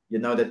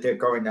 that they're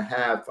going to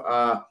have.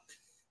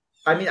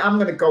 I'm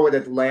going to go with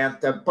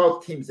Atlanta.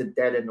 Both teams are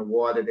dead in the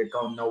water. They're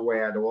going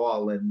nowhere at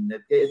all. And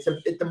it's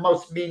the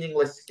most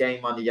meaningless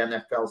game on the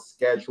NFL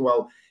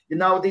schedule.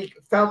 The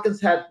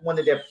Falcons had one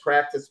of their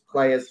practice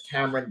players,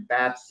 Cameron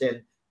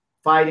Batson,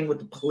 fighting with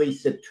the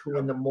police at 2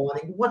 a.m.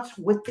 What's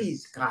with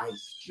these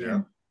guys, Jim?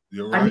 Yeah,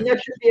 you're right. I mean, there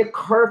should be a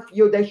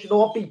curfew. They should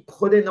all be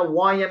put in a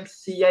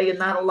YMCA and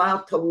not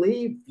allowed to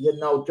leave,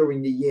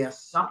 during the year.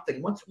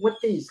 Something. What's with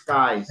these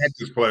guys?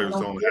 Practice players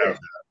don't have that.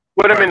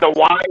 Put them in the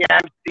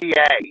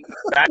YMCA.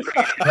 That's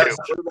what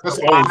you do. Put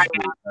them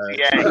in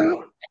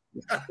the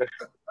YMCA.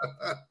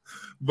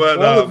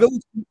 But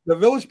the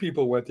village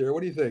people went there.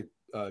 What do you think,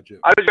 Jim?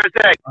 I was going to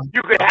say,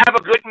 you could have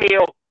a good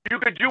meal. You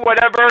could do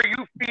whatever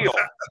you feel.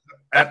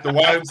 At the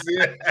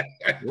YMCA?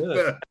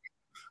 Yeah.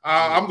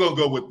 I'm going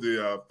to go with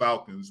the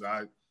Falcons.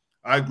 I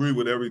agree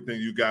with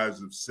everything you guys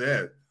have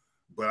said,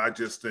 but I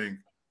just think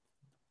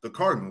the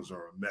Cardinals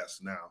are a mess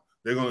now.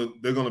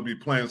 they're gonna be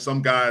playing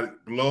some guy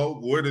Blow.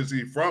 Where is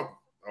he from?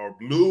 Or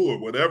Blue or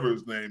whatever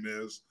his name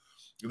is.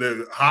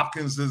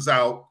 Hopkins is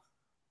out.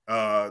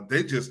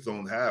 They just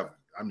don't have.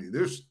 I mean,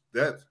 there's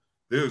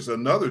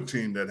another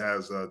team that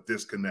has a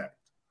disconnect,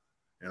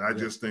 and I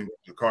just think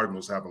the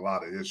Cardinals have a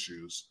lot of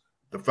issues.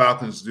 The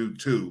Falcons do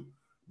too,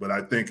 but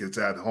I think it's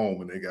at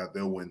home and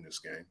they'll win this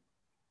game.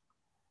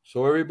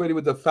 So everybody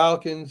with the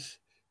Falcons,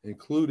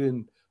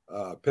 including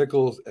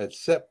Pickles,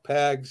 except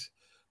Pags.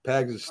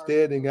 Pags is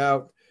standing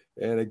out.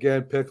 And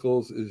again,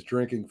 Pickles is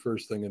drinking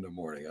first thing in the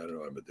morning. I don't know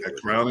what I'm going to do.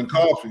 That Crown and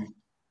coffee.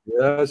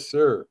 Yes,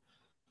 sir.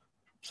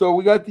 So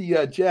we got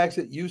the Jags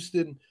at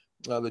Houston.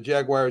 The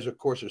Jaguars, of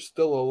course, are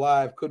still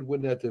alive. Could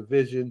win that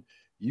division.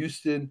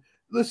 Houston's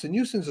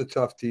a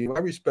tough team.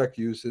 I respect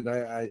Houston.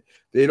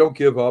 They don't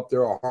give up.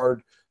 They're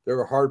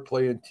a hard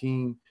playing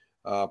team.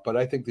 But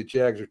I think the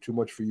Jags are too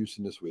much for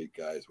Houston this week,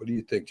 guys. What do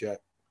you think, Jack?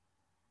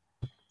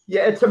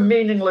 Yeah, it's a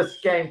meaningless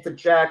game for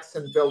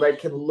Jacksonville. They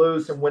can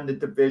lose and win the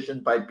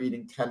division by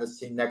beating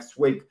Tennessee next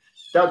week.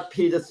 Doug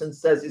Peterson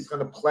says he's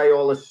going to play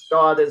all his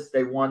starters.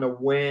 They want to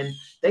win.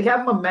 They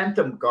have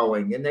momentum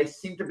going, and they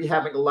seem to be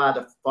having a lot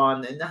of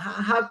fun. And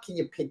how can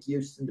you pick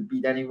Houston to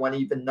beat anyone,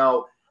 even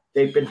though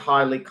they've been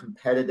highly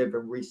competitive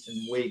in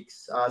recent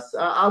weeks? So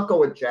I'll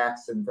go with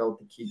Jacksonville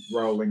to keep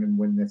rolling and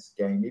win this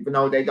game, even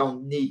though they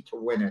don't need to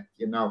win it,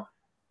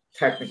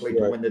 technically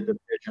to win the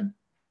division.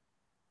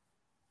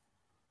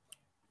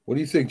 What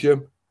do you think,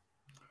 Jim?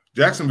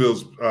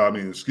 Houston's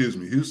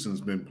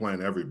been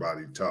playing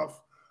everybody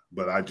tough,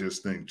 but I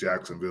just think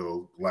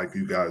Jacksonville, like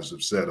you guys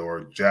have said,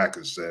 or Jack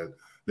has said,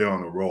 they're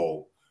on a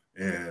roll.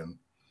 And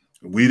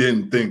we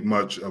didn't think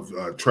much of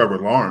Trevor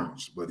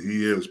Lawrence, but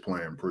he is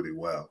playing pretty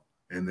well,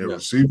 and their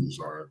receivers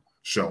are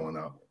showing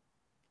up.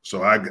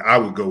 So I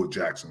would go with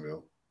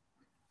Jacksonville.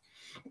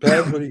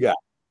 Paz, what do you got?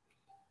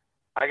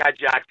 I got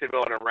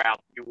Jacksonville in a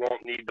rout. You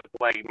won't need to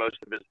play most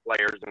of his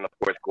players in the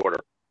fourth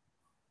quarter.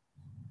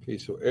 Okay,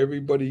 so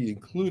everybody,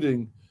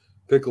 including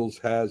Pickles,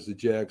 has the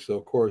Jags. So,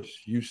 of course,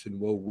 Houston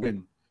will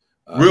win.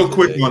 Real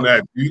quick on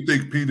that, do you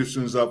think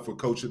Peterson's up for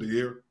Coach of the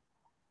Year?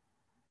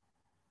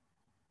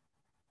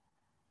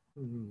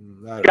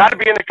 Got to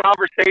be in the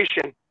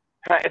conversation.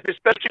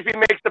 Especially if he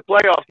makes the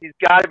playoffs, he's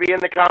got to be in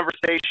the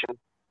conversation.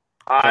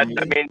 I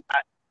think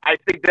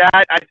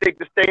that. I think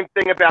the same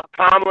thing about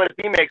Tomlin if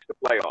he makes the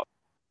playoffs.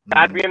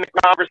 Got to be in the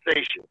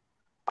conversation.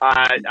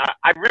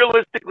 I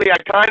realistically, I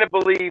kind of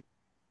believe,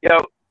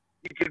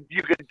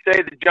 you could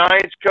say the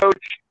Giants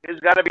coach has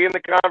got to be in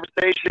the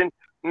conversation.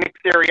 Nick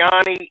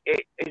Sirianni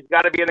has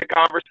got to be in the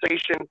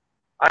conversation.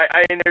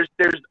 And there's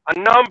a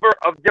number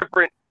of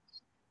different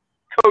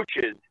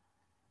coaches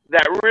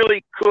that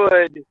really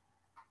could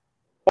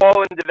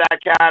fall into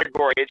that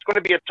category. It's going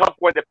to be a tough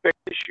one to pick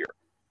this year.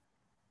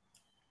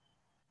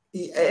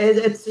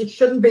 It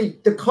shouldn't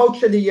be the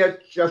coach of the year.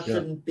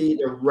 Shouldn't be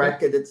the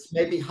record. It's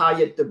maybe how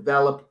you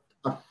develop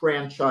a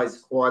franchise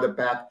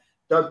quarterback.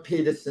 Doug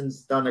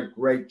Peterson's done a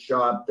great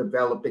job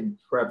developing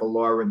Trevor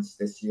Lawrence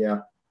this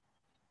year.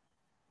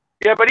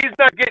 Yeah, but he's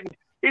not getting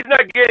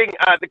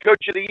the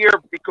coach of the year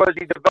because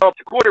he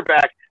developed a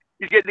quarterback.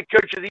 He's getting the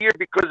coach of the year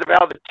because of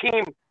how the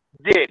team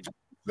did.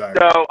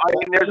 Exactly. So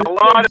there's a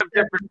lot of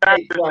different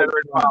factors that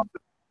are involved.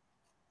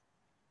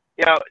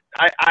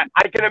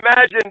 I can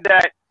imagine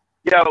that.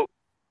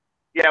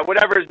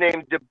 Whatever his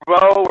name,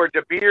 DeBeau or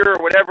DeBeer or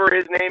whatever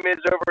his name is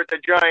over at the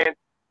Giants,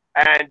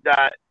 and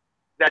that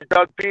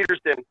Doug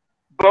Peterson,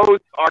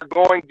 both are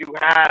going to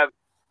have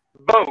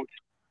votes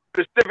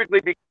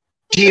specifically because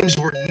teams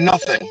were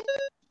nothing.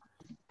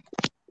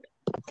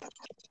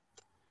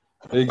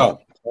 There you go.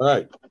 All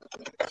right.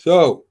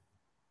 So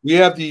we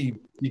have the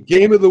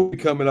game of the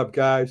week coming up,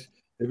 guys.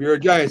 If you're a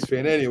Giants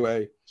fan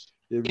anyway,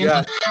 you've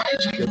got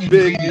the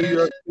big New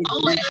York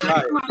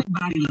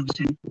Giants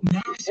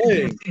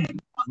playing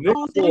Nick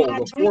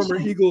Foles, the former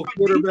Eagle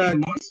quarterback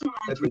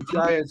that the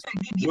Giants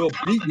will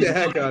beat the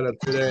heck out of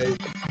today.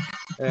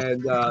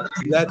 And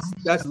that's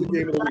the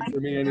game of the week for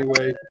me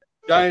anyway.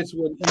 Giants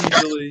win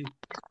easily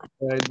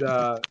and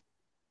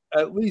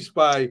at least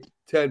by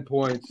 10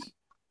 points.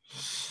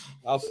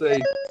 I'll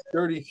say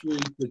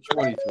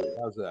 33-23.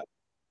 How's that?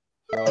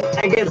 Hold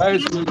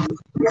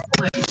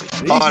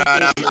on,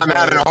 I'm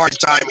having a hard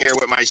time here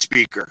with my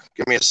speaker.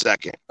 Give me a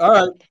second.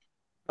 All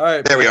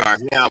right. There we are.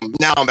 Now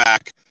I'm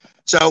back.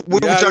 So we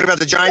were talking about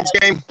the Giants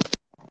game?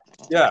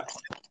 Yeah.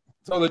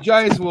 So the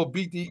Giants will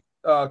beat the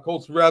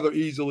Colts rather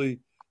easily,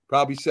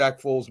 probably sack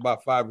Foles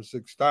about 5 or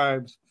 6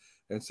 times,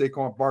 and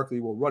Saquon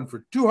Barkley will run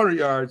for 200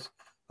 yards.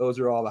 Those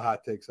are all the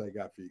hot takes I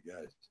got for you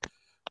guys.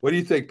 What do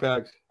you think,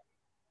 Pags?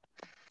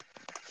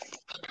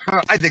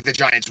 I think the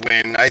Giants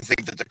win. I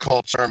think that the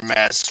Colts are a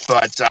mess.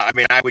 But,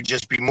 I would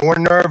just be more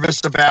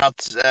nervous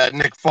about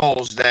Nick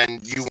Foles than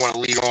you want to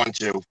lead on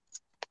to.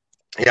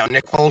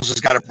 Nick Foles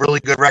has got a really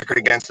good record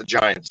against the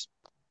Giants.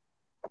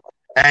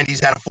 And he's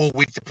had a full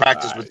week to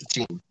practice with the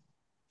team.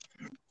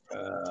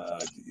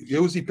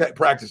 Who's he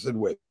practicing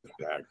with?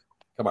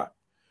 Come on.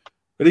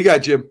 What do you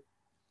got, Jim?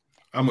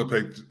 I'm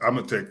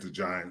gonna take the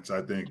Giants.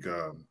 I think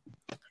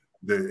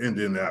the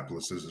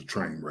Indianapolis is a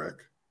train wreck.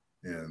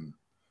 And,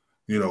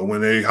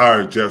 when they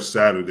hire Jeff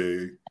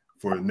Saturday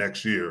for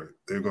next year,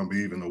 they're going to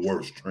be even a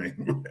worse train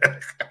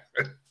wreck.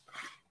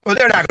 Well,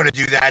 they're not going to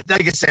do that.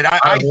 Like I said, I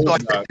hope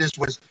thought not.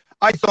 that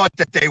I thought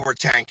that they were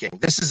tanking.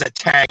 This is a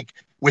tank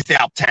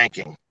without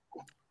tanking.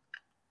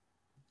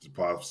 It's a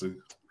prophecy.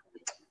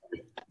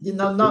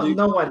 No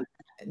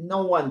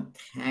one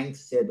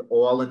tanks it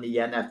all in the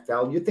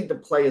NFL. You think the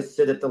players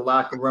sit at the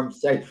locker room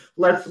say,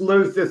 "Let's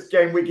lose this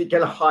game. We could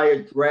get a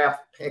higher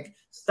draft pick."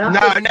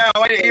 No,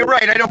 you're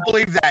right. I don't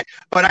believe that.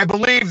 But I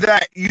believe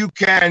that you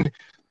can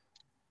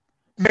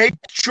make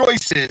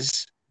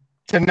choices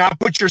to not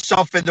put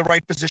yourself in the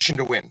right position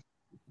to win.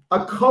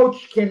 A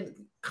coach can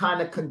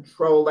kind of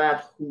control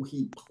that, who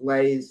he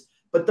plays,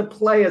 but the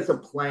players are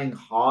playing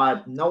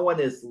hard. No one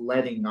is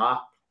letting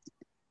up.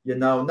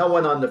 No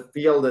one on the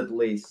field at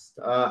least.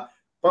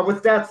 But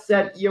with that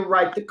said, you're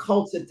right. The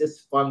Colts are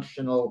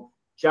dysfunctional.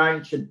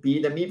 Giants should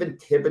beat them. Even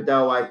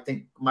Thibodeau, I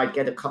think, might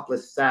get a couple of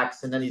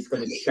sacks, and then he's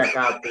going to check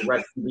out the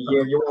rest of the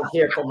year. You won't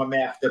hear from him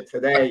after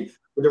today.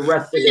 For the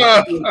rest of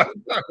the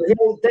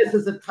season, this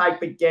is the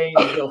type of game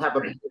he'll have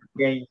a big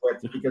game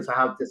with because of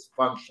how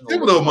dysfunctional.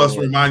 Thibodeau must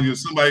remind you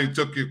somebody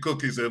took your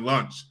cookies at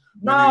lunch.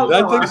 No,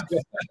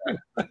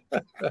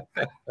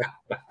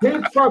 he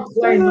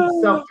proclaimed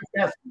himself the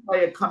best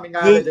player coming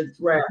out of the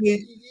draft.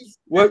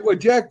 What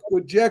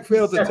Jack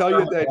failed to tell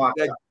you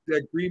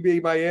that Green Bay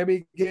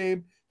Miami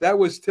game, that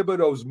was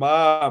Thibodeau's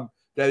mom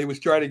that he was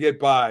trying to get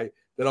by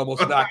that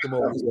almost knocked him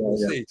over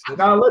the seats.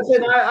 Now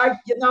listen, I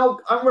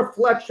on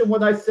reflection,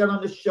 what I said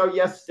on the show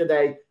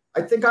yesterday,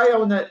 I think I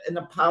owe an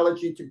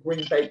apology to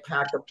Green Bay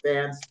Packer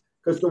fans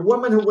because the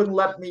woman who wouldn't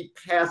let me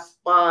pass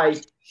by,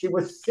 she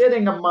was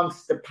sitting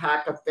amongst the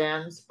Packer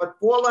fans, but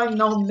for all I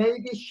know,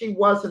 maybe she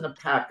wasn't a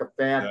Packer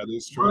fan. That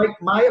is true.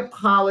 My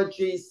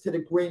apologies to the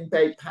Green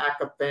Bay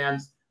Packer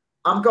fans.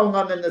 I'm going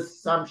on an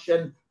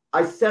assumption.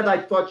 I said I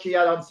thought she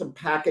had on some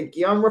Packer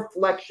gear. On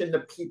reflection,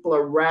 the people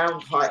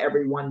around her,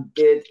 everyone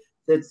did.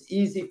 It's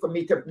easy for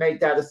me to have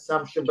made that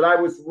assumption, but I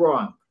was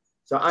wrong.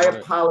 So I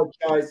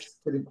apologize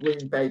to the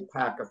Green Bay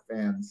Packer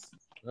fans.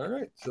 All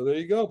right. So there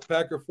you go.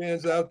 Packer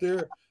fans out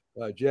there.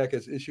 Jack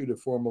has issued a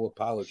formal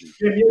apology.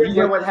 If you didn't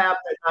hear what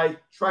happened, I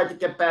tried to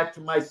get back to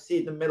my seat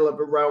in the middle of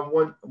a row.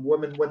 One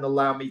woman wouldn't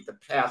allow me to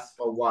pass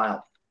for a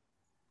while.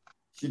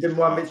 She didn't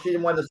want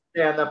to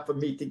stand up for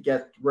me to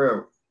get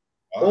through.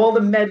 All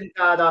the men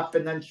got up,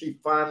 and then she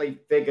finally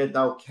figured,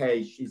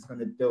 okay, she's going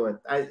to do it.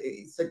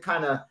 It's a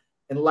kind of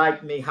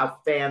enlightened me how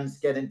fans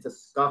get into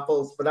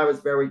scuffles, but I was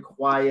very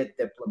quiet,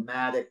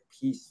 diplomatic,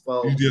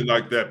 peaceful. You did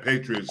like that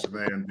Patriots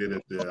man did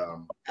it.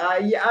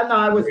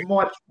 I was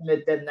more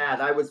timid than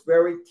that. I was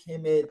very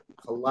timid,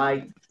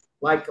 polite.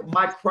 Like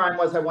my crime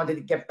was I wanted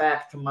to get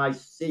back to my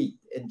seat,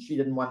 and she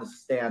didn't want to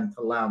stand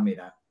to allow me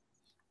that.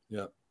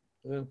 Yeah.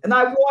 And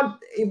I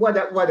want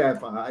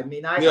whatever. I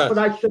mean, but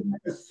I shouldn't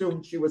have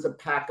assumed she was a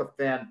Packer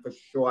fan for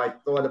sure. I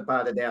thought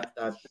about it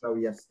after our show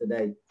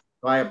yesterday.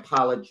 So I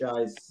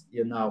apologize,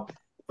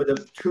 for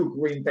the two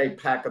Green Bay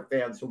Packer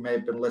fans who may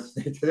have been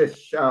listening to this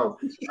show.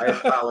 I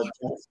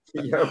apologize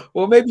to you.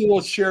 Well, maybe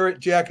we'll share it,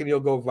 Jack, and you'll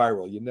go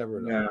viral. You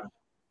never know. Yeah.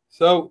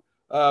 So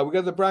we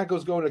got the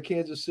Broncos going to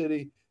Kansas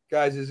City.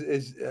 Guys,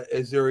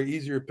 is there an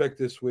easier pick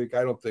this week?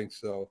 I don't think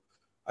so.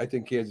 I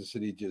think Kansas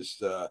City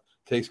just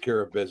takes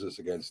care of business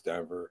against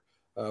Denver.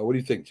 What do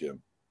you think,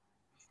 Jim?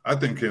 I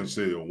think Kansas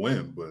City will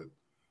win,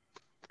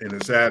 and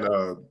it's at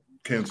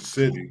Kansas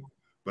City.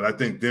 But I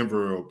think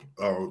Denver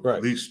will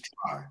at least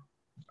try.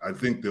 I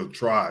think they'll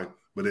try,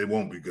 but it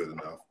won't be good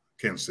enough.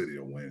 Kansas City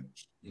will win.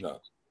 No.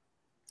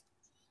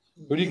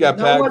 Who do you got,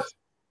 Pat?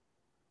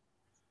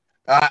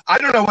 I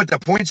don't know what the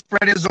point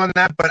spread is on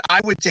that, but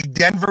I would take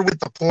Denver with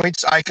the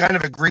points. I kind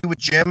of agree with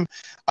Jim.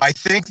 I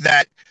think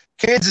that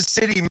Kansas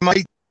City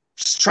might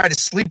try to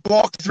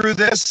sleepwalk through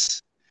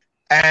this,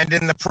 and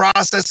in the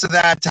process of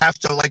that, to have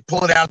to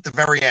pull it out at the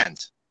very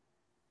end.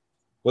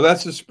 Well,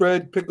 that's the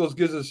spread. Pickles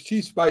gives us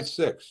Chiefs by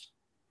 6.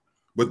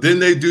 But didn't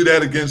they do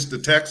that against the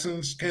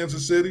Texans,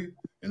 Kansas City,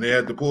 and they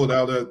had to pull it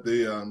out at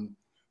the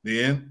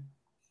end?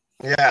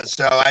 Yeah,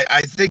 so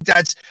I think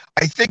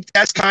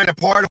that's kind of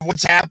part of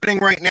what's happening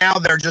right now.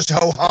 They're just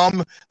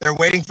ho-hum. They're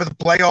waiting for the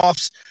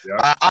playoffs.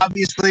 Yeah.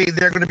 Obviously,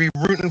 they're going to be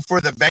rooting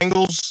for the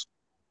Bengals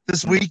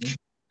this week.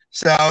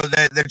 So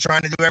they're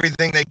trying to do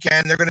everything they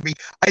can. They're going to be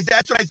 –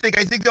 that's what I think.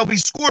 I think they'll be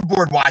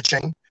scoreboard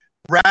watching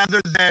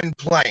rather than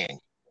playing.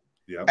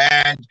 Yep.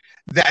 And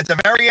at the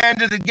very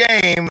end of the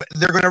game,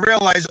 they're going to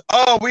realize,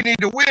 we need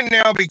to win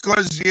now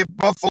because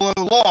Buffalo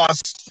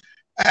lost.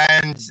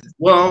 And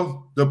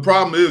the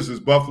problem is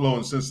Buffalo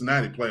and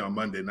Cincinnati play on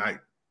Monday night.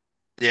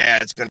 Yeah,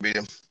 it's going to be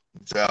them.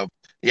 So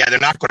they're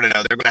not going to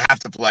know. They're going to have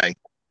to play.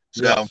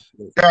 So all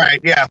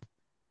right,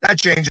 that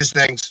changes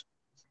things.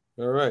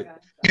 All right.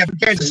 Yeah, but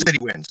Kansas City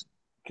wins.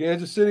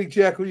 Kansas City,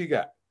 Jack, who you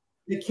got?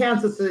 The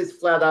Kansas City's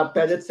flat out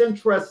bet. It's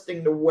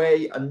interesting the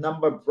way a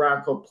number of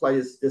Bronco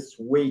players this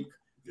week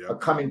are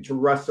coming to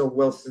Russell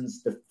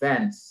Wilson's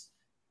defense.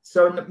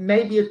 So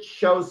maybe it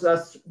shows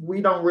us we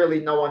don't really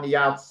know on the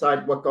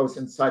outside what goes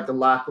inside the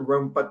locker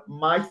room. But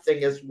my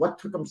thing is, what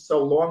took them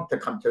so long to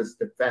come to his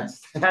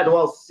defense? They had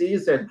all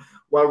season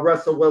while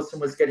Russell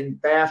Wilson was getting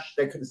bashed.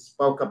 They could have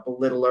spoke up a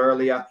little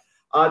earlier.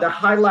 The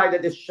highlight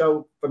of this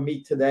show for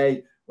me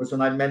today was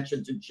when I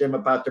mentioned to Jim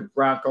about the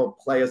Bronco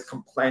players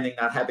complaining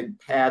not having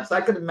pads.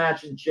 I could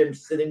imagine Jim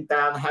sitting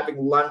down, having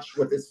lunch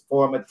with his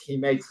former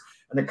teammates,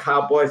 and the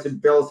Cowboys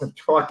and Bills are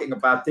talking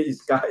about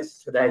these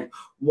guys today,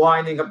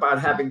 whining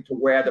about having to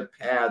wear the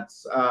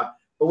pads.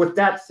 But with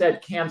that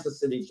said,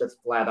 Kansas City's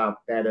just flat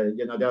out better.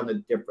 They're on a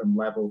different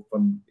level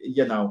from,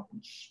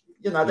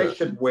 they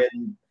should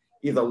win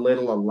either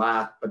little or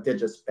lot, but they're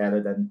just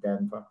better than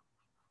Denver.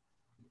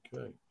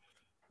 Okay.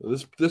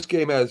 This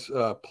game has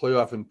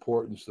playoff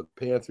importance. The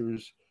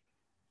Panthers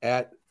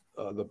at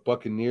the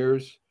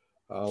Buccaneers.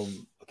 I'll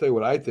tell you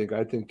what I think.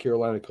 I think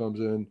Carolina comes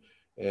in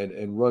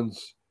and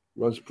runs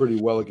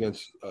pretty well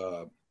against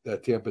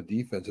that Tampa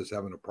defense is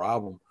having a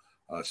problem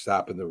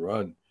stopping the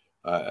run.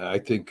 I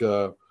think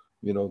that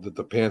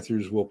the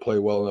Panthers will play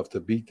well enough to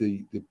beat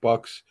the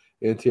Bucs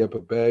in Tampa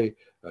Bay,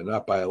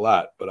 not by a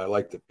lot, but I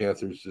like the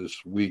Panthers this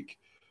week.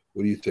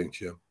 What do you think,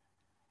 Jim?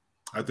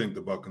 I think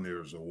the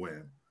Buccaneers will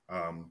win.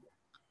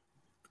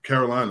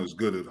 Carolina's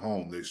good at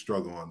home. They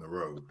struggle on the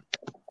road,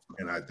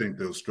 and I think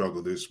they'll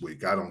struggle this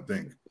week. I don't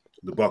think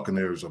the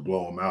Buccaneers will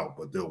blow them out,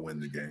 but they'll win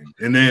the game.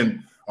 And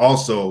then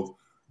also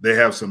they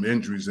have some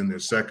injuries in their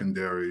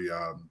secondary,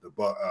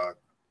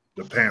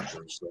 the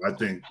Panthers. So I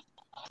think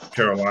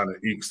Carolina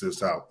ekes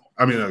this out.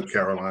 Tampa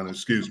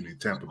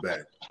Bay.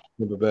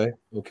 Tampa Bay?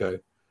 Okay.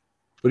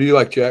 What do you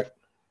like, Jack?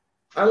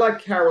 I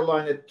like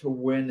Carolina to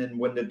win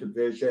the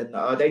division.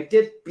 They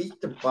did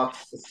beat the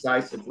Bucs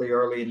decisively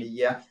early in the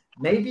year.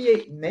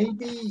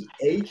 Maybe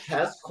age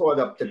has caught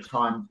up to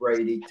Tom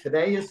Brady.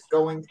 Today is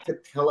going to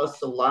tell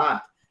us a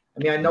lot.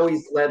 I mean, I know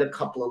he's led a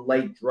couple of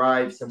late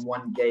drives and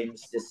won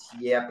games this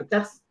year, but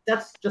that's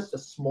just a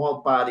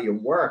small body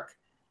of work.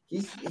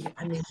 He's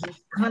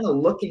kind of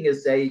looking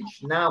his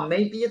age now.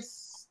 Maybe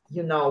it's,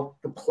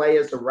 the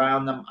players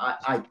around him.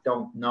 I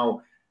don't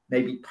know.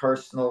 Maybe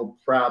personal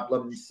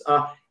problems.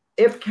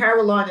 If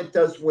Carolina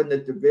does win the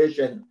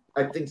division,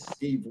 I think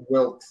Steve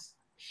Wilkes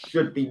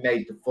should be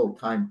made the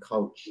full-time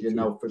coach,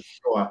 for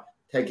sure,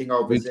 taking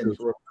over as interim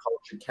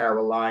coach of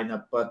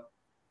Carolina. But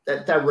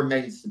that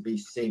remains to be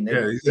seen.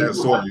 He's at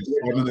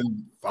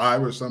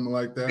 7-5 or something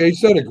like that. Yeah,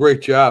 he's done a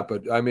great job,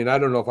 but I mean, I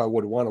don't know if I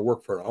would want to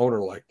work for an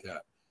owner like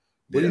that.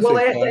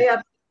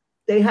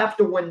 They have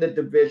to win the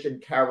division,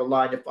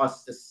 Carolina, if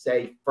us to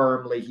say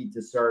firmly he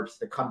deserves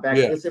to come back.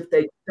 Because if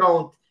they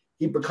don't,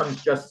 he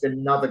becomes just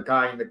another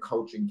guy in the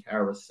coaching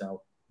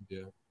carousel.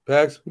 Yeah.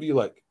 Pags, who do you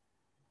like?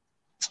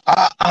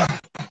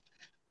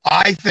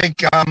 I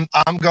think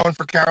I'm going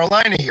for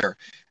Carolina here.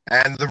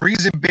 And the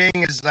reason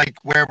being is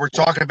where we're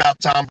talking about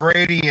Tom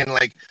Brady and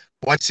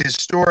what's his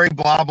story,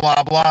 blah,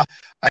 blah, blah.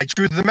 The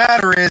truth of the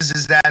matter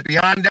is that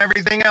beyond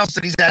everything else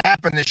that he's had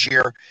happen this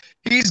year,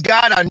 he's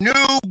got a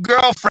new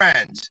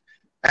girlfriend.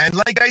 And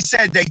like I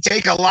said, they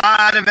take a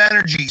lot of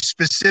energy,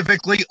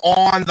 specifically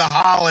on the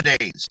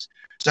holidays.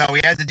 So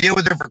he had to deal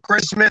with her for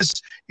Christmas.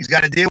 He's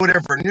got to deal with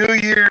her for New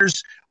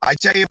Year's. I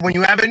tell you, when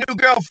you have a new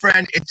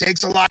girlfriend, it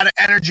takes a lot of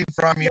energy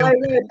from you. I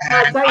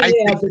have a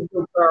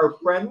new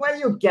girlfriend. Where do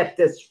you get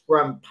this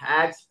from,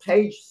 Pags?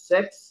 Page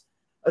 6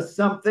 or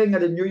something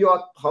of the New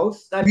York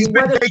Post? He's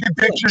been taking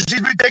pictures.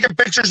 He's been taking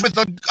pictures with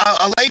a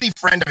lady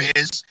friend of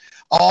his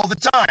all the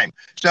time.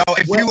 So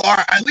if you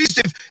are, at least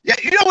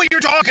you know what you're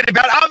talking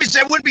about.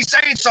 Obviously, I wouldn't be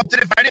saying something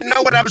if I didn't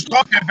know what I was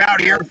talking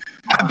about here.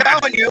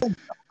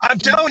 I'm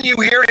telling you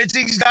here,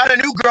 he's got a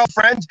new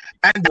girlfriend,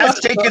 and that's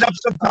taking up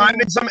some time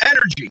and some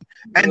energy.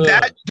 And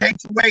that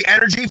takes away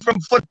energy from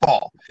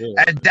football.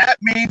 And that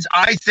means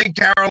I think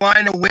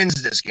Carolina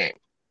wins this game.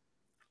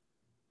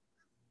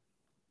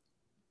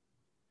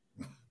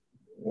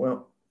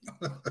 Well,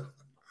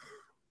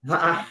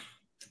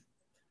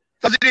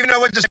 doesn't even know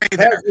what to say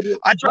there.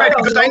 I tried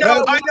because I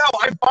know.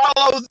 I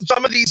follow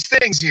some of these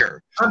things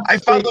here. I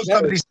follow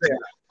some of these things.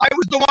 I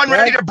was the one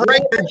ready to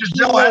break that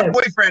Giselle had a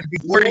boyfriend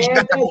before she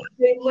got the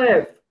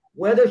boy.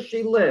 Where does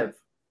she live?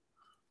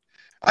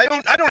 I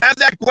don't have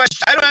that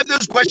question. I don't have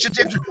those questions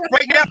answered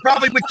right now.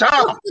 Probably with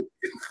Tom.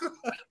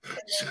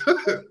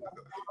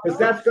 Because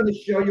that's going to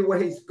show you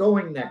where he's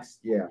going next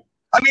year.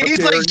 I mean,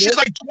 she's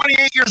like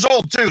 28 years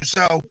old too,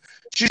 so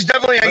she's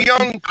definitely a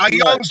young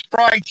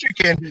spry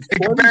chicken in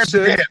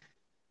comparison to him.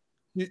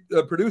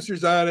 The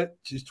producer's on it.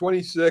 She's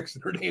 26,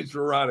 and her name's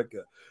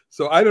Veronica.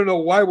 So I don't know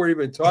why we're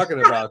even talking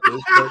about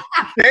this. But...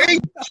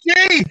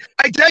 See,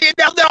 I tell you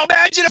now,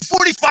 imagine a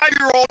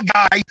 45-year-old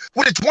guy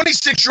with a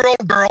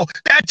 26-year-old girl.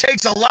 That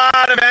takes a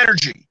lot of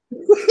energy.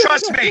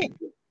 Trust me.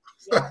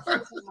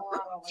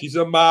 She's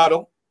a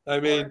model. I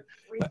mean,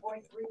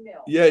 3.3 mil.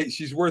 Yeah,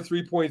 she's worth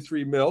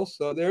 3.3 mil.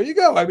 So there you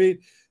go. I mean,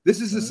 this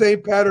is the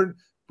same pattern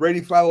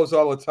Brady follows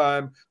all the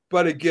time.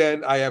 But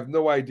again, I have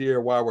no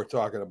idea why we're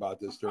talking about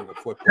this during the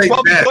football.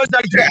 Well,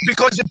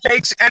 because it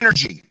takes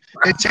energy.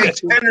 It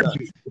takes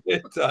energy.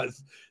 It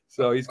does.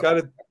 So he's got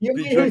to You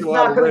be mean drinking he's a lot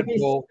not of going Red to be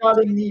Bull.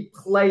 starting the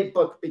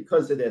playbook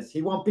because of this?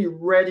 He won't be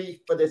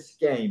ready for this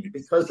game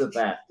because of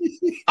that.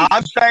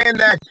 I'm saying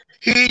that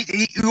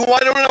he I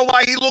don't know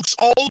why he looks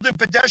old and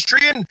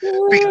pedestrian.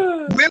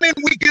 Women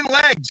weaken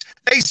legs.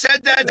 They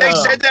said that. They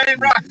said that in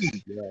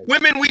Rocky.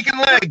 Women weaken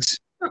legs.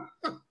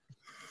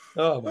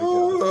 Oh my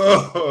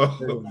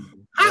God!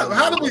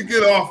 How did we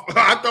get off?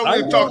 I thought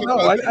we were talking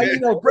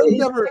about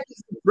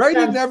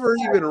Brady never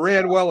even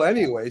ran well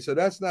anyway, so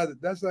that's not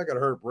going to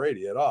hurt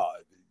Brady at all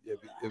if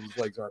his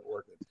legs aren't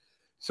working.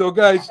 So,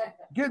 guys,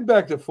 getting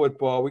back to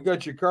football, we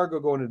got Chicago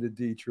going into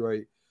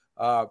Detroit.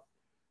 I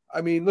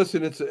mean,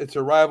 listen, it's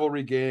a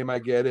rivalry game. I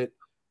get it,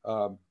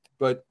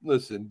 but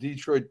listen,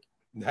 Detroit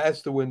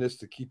has to win this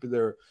to keep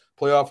their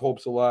playoff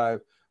hopes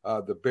alive.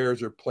 The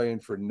Bears are playing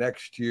for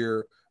next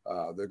year.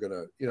 They're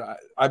gonna,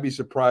 I'd be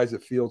surprised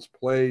if Fields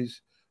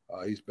plays.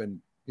 He's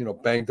been,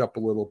 banged up a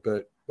little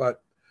bit,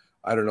 but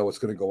I don't know what's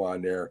going to go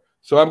on there.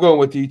 So I'm going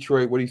with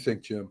Detroit. What do you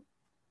think, Jim?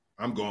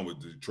 I'm going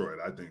with Detroit.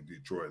 I think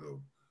Detroit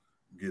will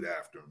get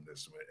after him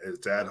this way.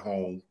 It's at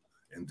home,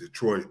 and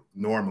Detroit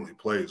normally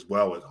plays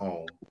well at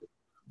home.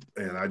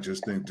 And I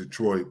just think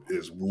Detroit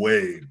is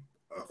way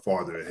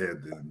farther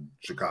ahead than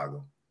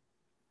Chicago.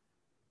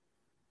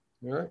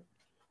 All right. What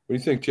do you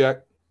think,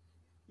 Jack?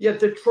 Yeah,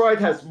 Detroit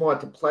has more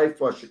to play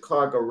for.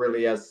 Chicago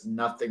really has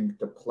nothing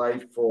to play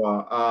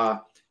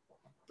for.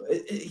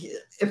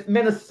 If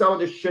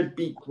Minnesota should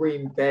beat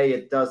Green Bay,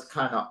 it does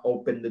kind of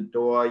open the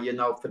door,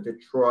 for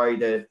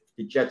Detroit. If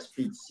the Jets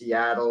beat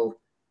Seattle,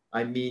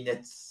 I mean,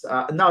 it's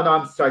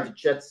I'm sorry, the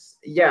Jets.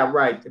 Yeah,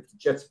 right. If the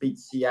Jets beat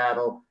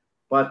Seattle,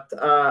 but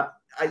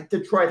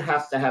Detroit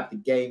has to have the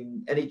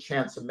game. Any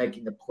chance of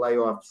making the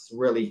playoffs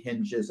really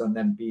hinges on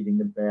them beating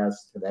the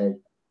Bears today.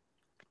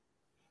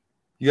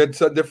 You had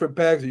some different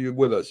packs. Are you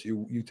with us?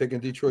 You taking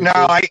Detroit? No,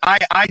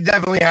 I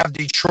definitely have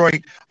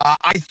Detroit.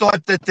 I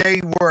thought that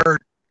they were,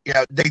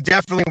 they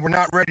definitely were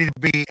not ready to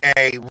be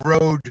a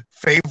road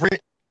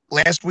favorite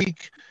last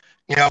week,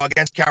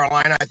 against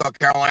Carolina. I thought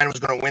Carolina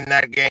was going to win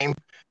that game.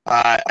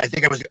 I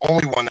think I was the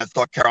only one that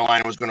thought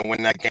Carolina was going to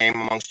win that game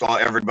amongst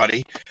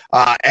everybody.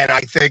 And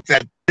I think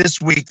that this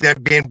week, they're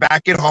being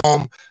back at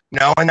home,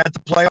 knowing that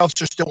the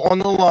playoffs are still on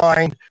the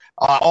line.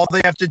 All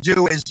they have to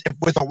do is,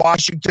 with a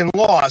Washington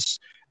loss,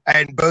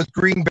 and both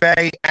Green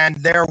Bay and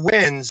their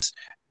wins,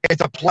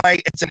 it's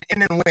an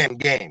in and win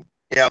game.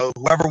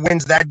 Whoever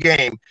wins that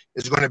game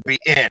is going to be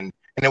in,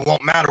 and it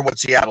won't matter what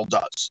Seattle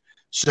does.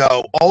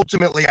 So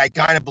ultimately, I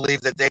kind of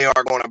believe that they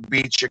are going to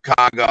beat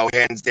Chicago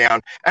hands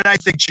down. And I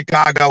think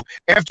Chicago,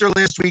 after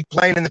last week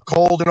playing in the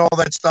cold and all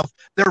that stuff,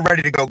 they're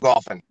ready to go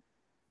golfing.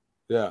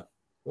 Yeah.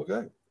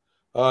 Okay.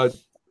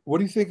 What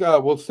do you think?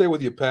 We'll stay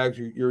with your Pags.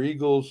 Your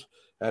Eagles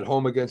at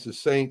home against the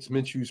Saints.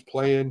 Minshew's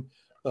playing.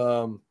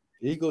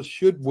 Eagles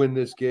should win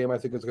this game. I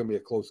think it's going to be a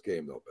close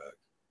game, though, Pags.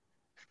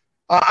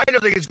 I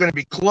don't think it's going to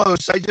be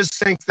close. I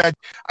think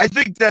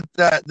that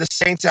the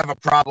Saints have a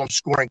problem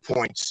scoring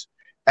points.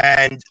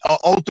 And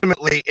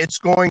ultimately, it's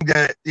going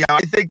to,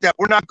 I think that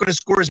we're not going to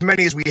score as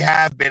many as we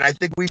have been. I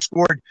think we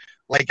scored,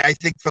 for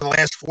the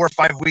last 4 or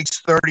 5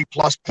 weeks,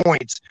 30-plus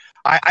points.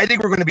 I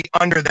think we're going to be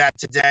under that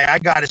today. I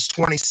got us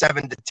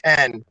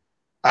 27-10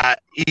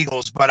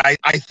 Eagles. But I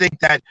think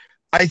that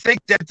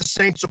the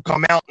Saints will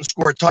come out and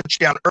score a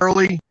touchdown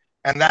early,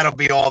 and that'll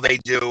be all they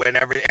do. And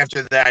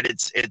after that,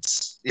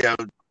 it's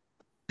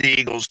the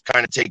Eagles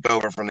kind of take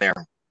over from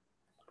there.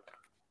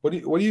 What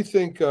do you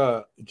think,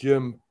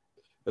 Jim?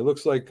 It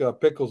looks like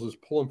Pickles is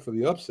pulling for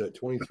the upset,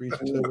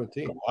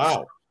 23-17.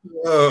 Wow.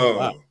 Oh.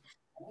 Wow.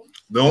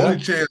 The only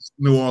chance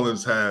New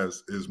Orleans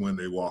has is when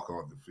they walk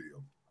on the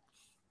field,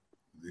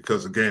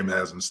 because the game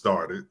hasn't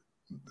started.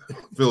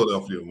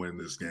 Philadelphia win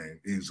this game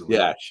easily.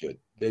 Yeah,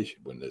 they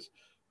should win this.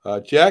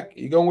 Jack,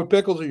 you going with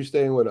Pickles or you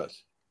staying with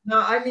us? No,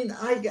 I mean,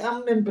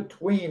 I'm in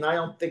between. I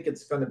don't think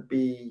it's going to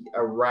be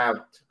a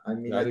rout. I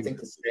mean, I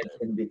think the Saints are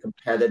going to be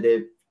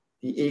competitive.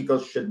 The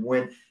Eagles should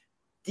win.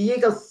 The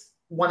Eagles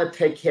want to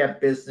take care of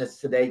business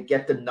today,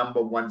 get the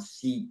number 1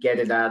 seed, get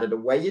it out of the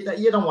way.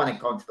 You don't want to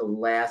go into the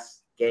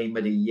last game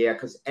of the year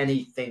because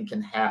anything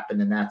can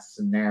happen in that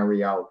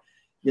scenario.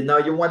 You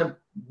want to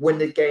win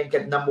the game,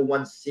 get number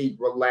 1 seed,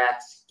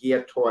 relax,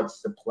 gear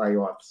towards the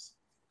playoffs.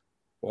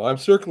 Well, I'm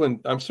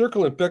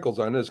circling Pickles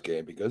on this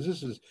game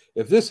because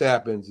if this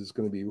happens, it's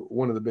going to be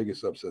one of the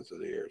biggest upsets of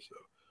the year. So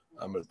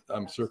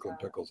I'm circling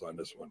Pickles on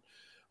this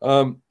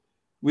one.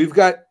 We've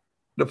got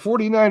the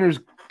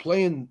 49ers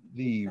playing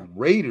the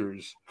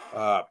Raiders.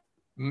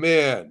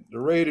 Man, the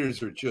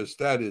Raiders are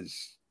just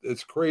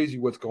it's crazy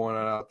what's going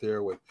on out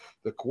there with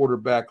the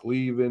quarterback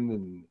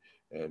leaving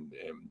and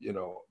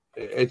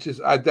it's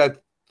just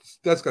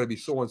that's got to be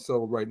so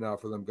unsettled right now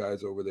for them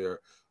guys over there.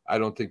 I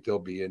don't think they'll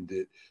be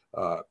into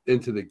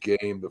the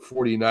game. The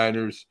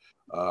 49ers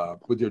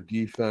with their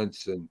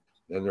defense and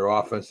their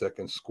offense that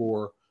can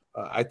score.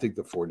 I think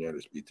the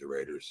 49ers beat the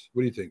Raiders.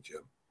 What do you think,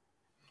 Jim?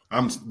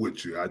 I'm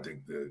with you. I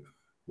think that,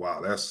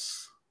 wow,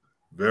 that's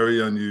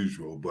very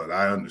unusual, but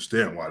I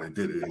understand why they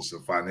did it. It's a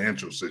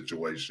financial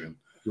situation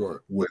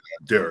with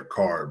Derek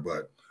Carr,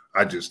 but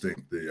I just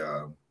think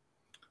the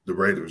the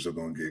Raiders are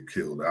going to get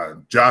killed.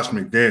 Josh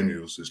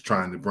McDaniels is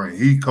trying to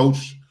he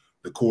coached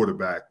the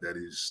quarterback that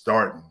he's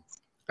starting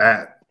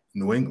at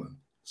New England.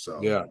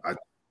 So,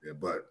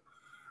 but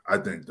I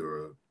think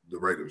the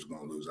Raiders are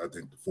going to lose. I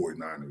think the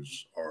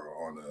 49ers are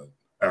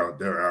on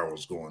their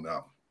arrows going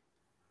up.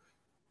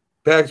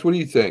 Pax, what do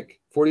you think?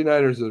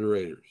 49ers or the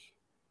Raiders?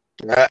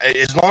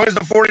 As long as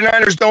the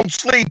 49ers don't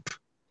sleep.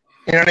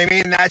 You know what I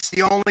mean? That's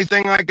the only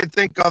thing I could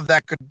think of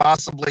that could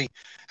possibly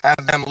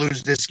have them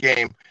lose this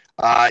game.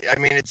 I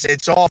mean,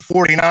 it's all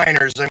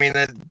 49ers. I mean,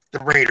 the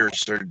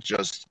Raiders are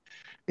just,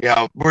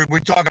 we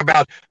talk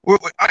about. We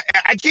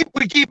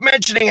keep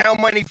mentioning how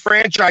many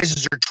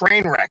franchises are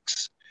train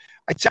wrecks.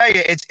 I tell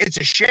you, it's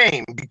a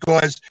shame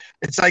because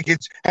it's like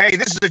hey,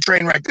 this is a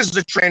train wreck. This is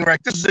a train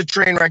wreck. This is a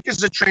train wreck. This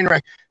is a train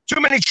wreck.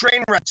 Too many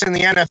train wrecks in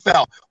the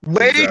NFL.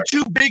 Way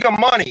too big a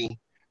money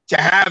to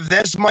have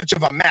this much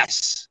of a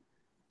mess.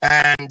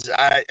 And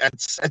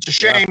it's a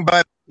shame,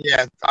 but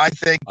I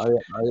think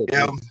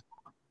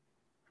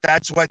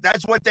that's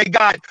what they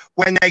got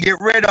when they get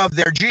rid of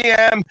their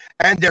GM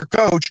and their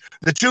coach,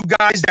 the two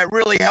guys that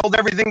really held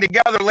everything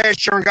together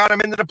last year and got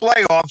them into the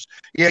playoffs.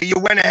 You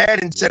went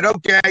ahead and said,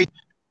 okay,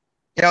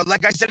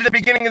 like I said at the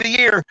beginning of the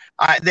year,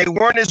 they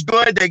weren't as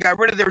good. They got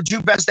rid of their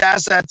two best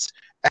assets,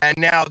 and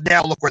now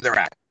look where they're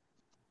at.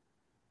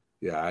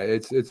 Yeah,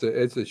 it's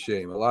a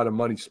shame. A lot of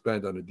money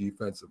spent on the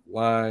defensive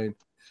line.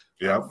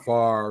 Yeah,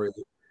 far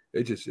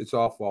it's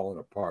all falling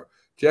apart.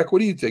 Jack, what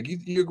do you think?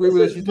 You agree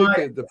with us? You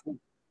think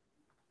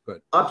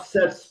but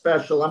upset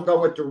special? I'm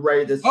going with the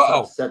Raiders.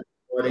 Upset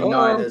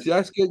 49ers.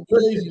 Jack's getting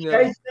crazy now.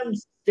 Jason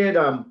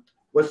Stidham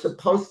was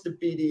supposed to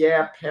be the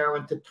heir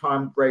apparent to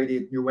Tom Brady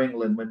at New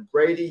England. When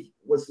Brady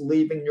was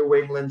leaving New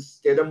England,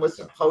 Stidham was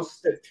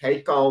supposed to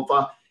take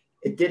over.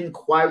 It didn't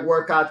quite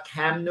work out.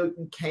 Cam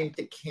Newton came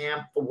to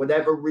camp for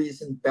whatever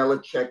reason.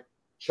 Belichick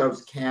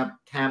chose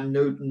Cam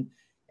Newton,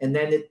 and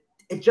then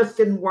it just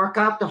didn't work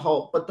out the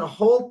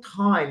whole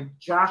time,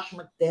 Josh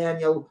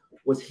McDaniel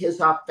was his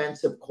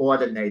offensive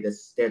coordinator,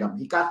 Stidham.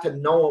 He got to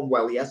know him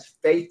well. He has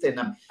faith in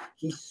him.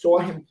 He saw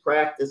him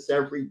practice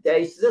every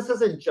day. So this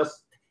isn't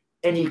just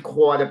any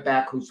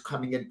quarterback who's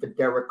coming in for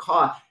Derek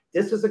Carr.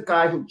 This is a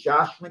guy who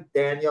Josh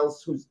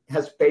McDaniels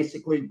has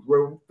basically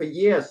groomed for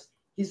years.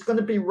 He's going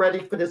to be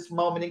ready for this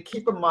moment. And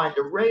keep in mind,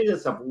 the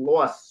Raiders have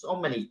lost so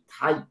many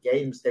tight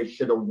games they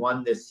should have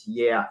won this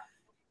year.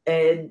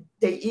 And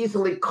they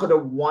easily could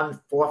have won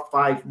 4 or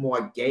 5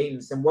 more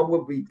games. And what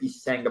would we be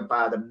saying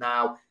about them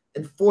now?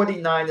 And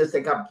 49ers,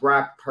 they got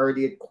Brock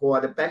Purdy at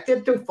quarterback. They're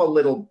due for a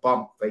little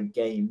bump for a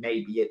game,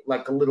 maybe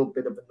like a little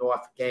bit of an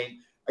off game.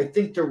 I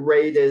think the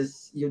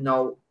Raiders,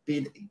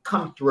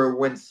 come through,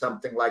 win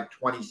something like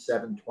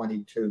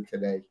 27-22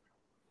 today.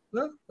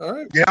 Well, all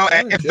right.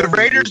 If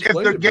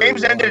the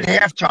games ended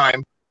at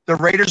halftime, the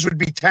Raiders would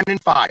be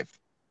 10-5.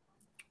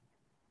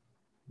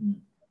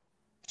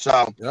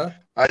 So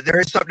there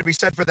is something to be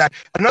said for that.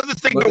 Another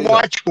thing to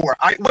watch for.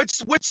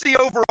 What's the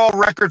overall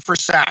record for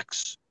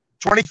sacks?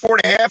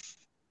 24.5.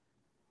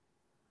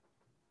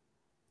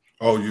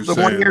 Oh, you the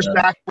 1 year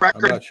sack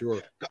record? I'm not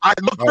sure. I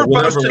looked for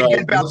Bosa to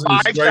get about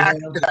 5 sacks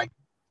today.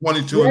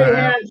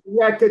 22.5.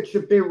 Record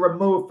should be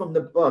removed from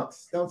the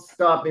books. Don't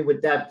stop me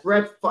with that.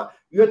 Brett,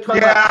 you're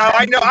talking about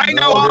I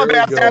know all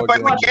about that,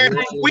 but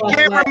we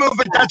can't remove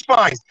it. That's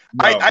fine.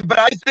 No. But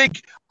I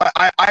think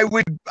I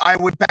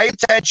would pay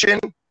attention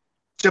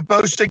to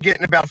Bosa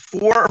getting about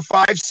 4 or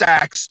 5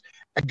 sacks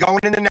and going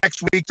in the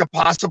next week to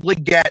possibly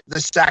get the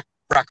sack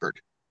record.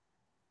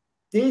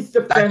 These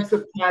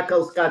defensive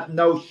tackles got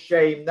no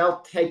shame. They'll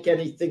take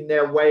anything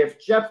their way.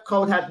 If Jeff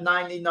Coat had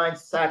 99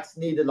 sacks,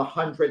 needed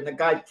 100, and the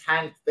guy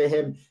tanked for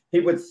him, he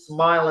would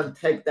smile and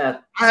take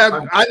that.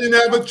 I didn't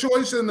have a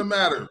choice in the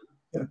matter.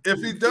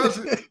 If he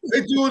doesn't,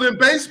 they do it in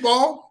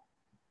baseball.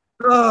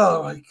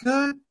 Oh my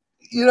God!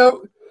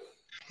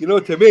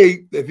 To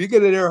me, if you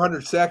get in there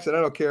 100 sacks, and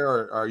I don't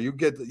care, or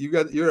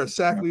you're a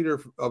sack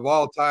leader of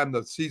all time.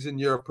 The season,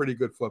 you're a pretty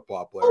good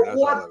football player. That's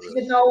all that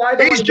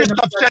really. He's just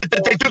upset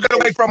that they took it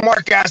away from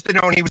Mark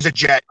Gastineau. He was a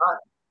Jet.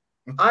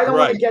 I don't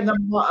want to get in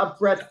a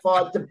Brett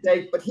Favre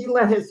debate, but he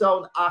let his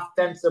own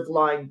offensive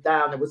line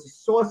down. It was a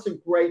source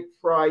of great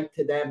pride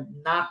to them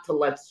not to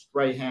let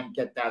Strahan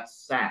get that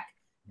sack.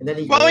 And then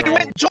he went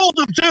and told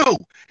him too.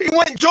 He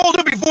went and told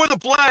him before the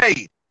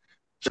play.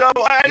 So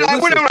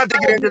we don't have to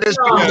get into this.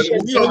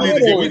 We don't need to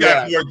get. We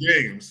got more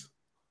games.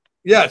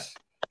 Yes.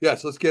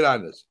 Let's get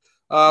on this.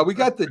 We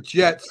got the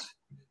Jets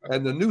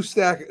and the new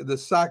Sack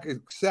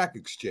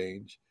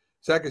Exchange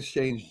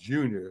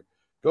Jr.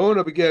 going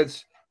up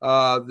against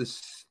the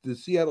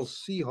Seattle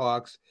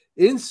Seahawks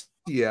in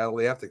Seattle.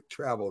 They have to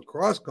travel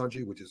across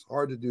country, which is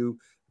hard to do.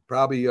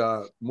 Probably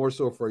more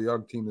so for a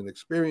young team than an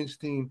experienced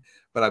team.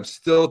 But I'm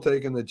still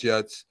taking the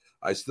Jets.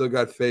 I still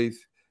got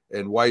faith.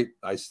 And White,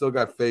 I still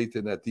got faith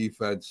in that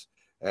defense,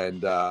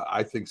 and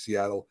I think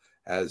Seattle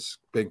has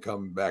been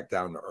coming back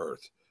down to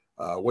earth.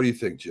 What do you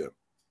think, Jim?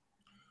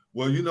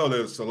 Well,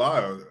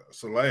 that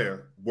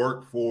Salaire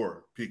worked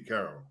for Pete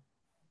Carroll.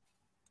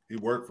 He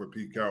worked for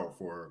Pete Carroll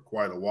for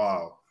quite a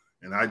while,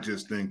 and I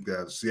just think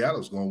that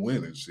Seattle's going to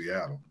win in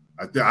Seattle.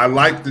 I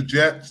like the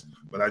Jets,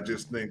 but I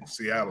just think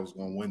Seattle's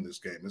going to win this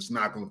game. It's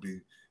not going to be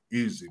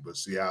easy, but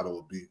Seattle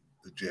will beat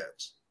the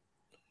Jets.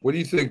 What do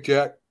you think,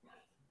 Jack?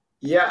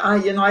 Yeah,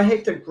 I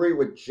hate to agree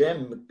with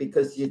Jim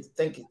because you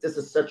think this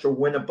is such a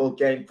winnable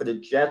game for the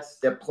Jets.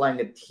 They're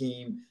playing a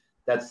team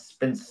that's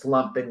been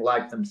slumping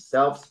like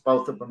themselves,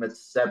 both of them at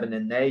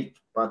 7-8.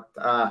 But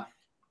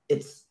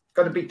it's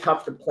going to be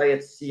tough to play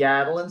at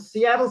Seattle. And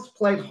Seattle's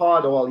played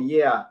hard all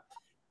year.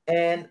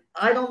 And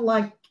I don't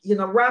like,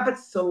 Robert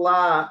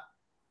Salah,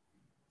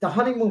 the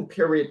honeymoon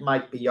period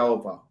might be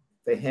over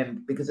for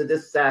him because of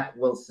this Zach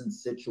Wilson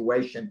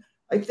situation.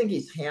 I think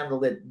he's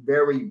handled it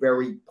very,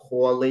 very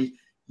poorly.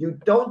 You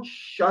don't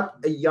shut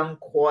a young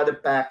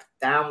quarterback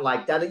down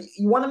like that.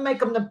 You want to make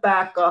him the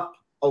backup,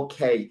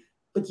 okay,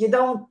 but you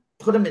don't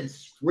put him in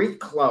street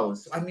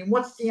clothes. I mean,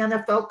 what's the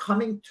NFL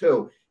coming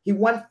to? He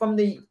went from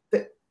the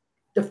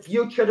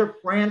future of the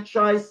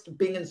franchise to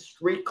being in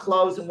street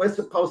clothes, and we're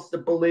supposed to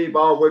believe,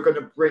 we're going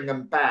to bring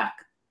him back.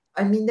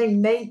 I mean, they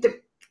made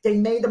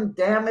him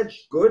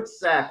damaged goods,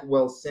 Zach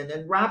Wilson,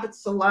 and Robert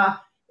Salah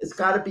has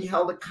got to be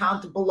held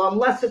accountable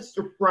unless it's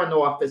the front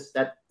office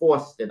that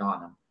forced it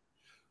on him.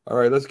 All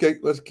right, let's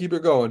keep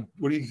it going.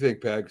 What do you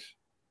think, Pags?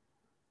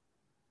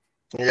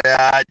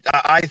 Yeah,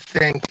 I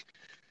think.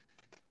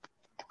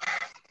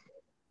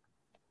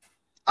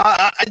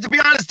 To be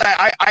honest,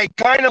 I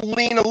kind of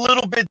lean a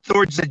little bit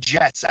towards the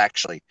Jets.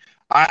 Actually,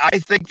 I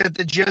think that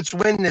the Jets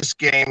win this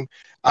game.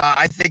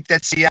 I think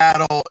that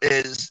Seattle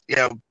is,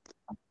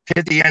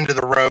 hit the end of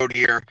the road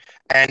here,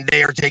 and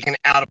they are taken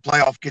out of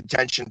playoff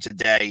contention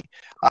today.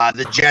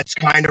 The Jets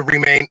kind of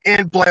remain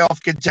in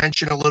playoff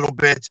contention a little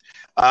bit.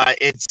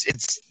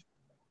 It's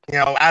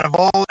out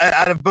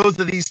of both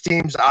of these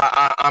teams,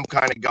 I'm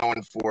kind of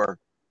going for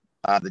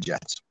the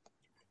Jets.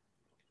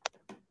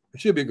 It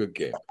should be a good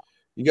game.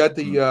 You got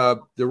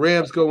the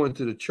Rams going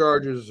to the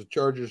Chargers. The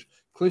Chargers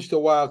clinched the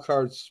wild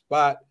card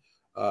spot.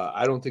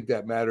 I don't think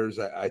that matters.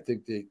 I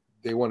think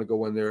they want to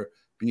go in there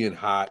being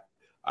hot.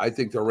 I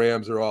think the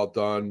Rams are all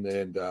done,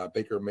 and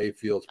Baker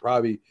Mayfield's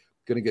probably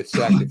going to get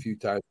sacked a few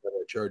times by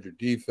the Charger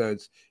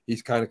defense.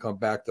 He's kind of come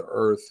back to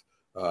earth.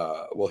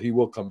 He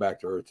will come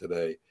back to earth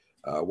today.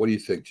 What do you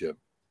think, Jim?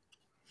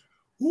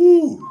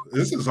 Ooh,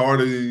 this is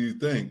harder than you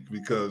think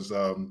because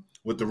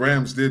what the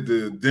Rams did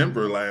to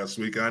Denver last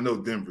week, I know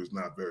Denver's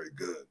not very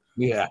good.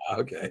 Yeah,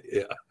 okay,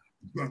 yeah.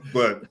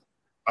 But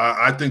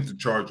I think the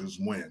Chargers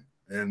win,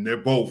 and they're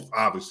both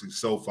obviously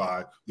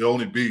SoFi. There'll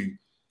only be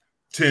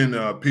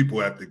 10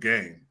 people at the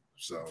game,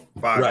 so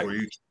 5 for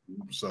each.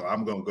 So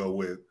I'm going to go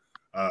with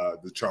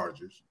the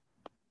Chargers.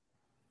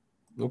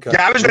 Okay.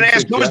 Yeah, I was going to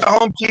ask, who's the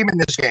home team in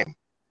this game?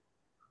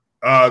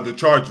 The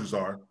Chargers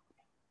are.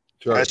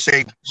 I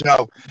see.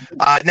 So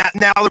now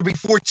there'll be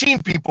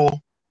 14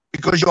 people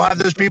because you'll have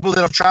those people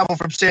that have traveled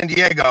from San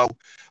Diego.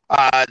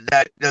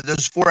 That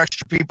those 4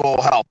 extra people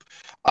will help.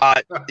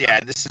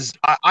 This is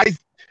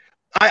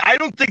I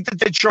don't think that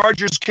the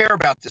Chargers care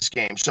about this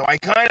game, so I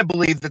kind of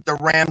believe that the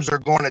Rams are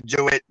going to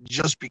do it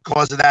just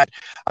because of that.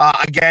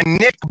 Again,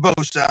 Nick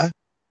Bosa,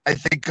 I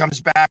think,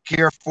 comes back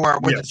here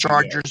with the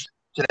Chargers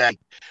today.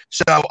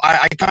 So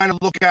I kind of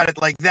look at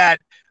it like that.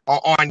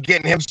 On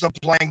getting him some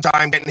playing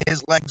time, getting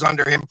his legs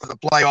under him for the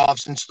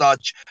playoffs and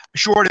such.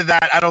 Short of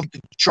that, I don't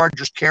think the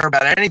Chargers care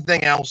about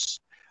anything else.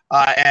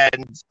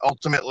 And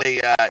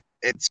ultimately,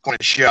 it's going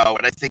to show.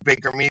 And I think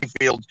Baker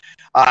Mayfield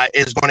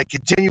is going to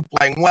continue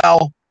playing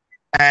well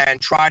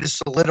and try to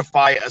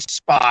solidify a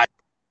spot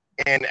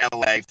in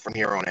LA from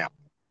here on out.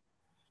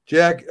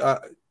 Jack,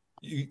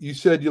 you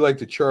said you like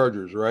the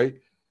Chargers, right?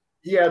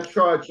 Yeah,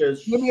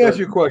 Chargers. Let me ask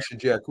you a question,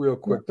 Jack, real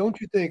quick. Don't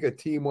you think a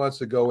team wants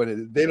to go in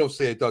and they don't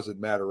say it doesn't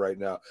matter right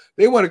now.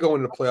 They want to go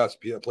into the playoffs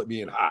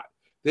being hot.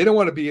 They don't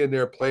want to be in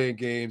there playing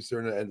games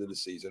during the end of the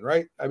season,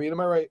 right? I mean, am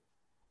I right?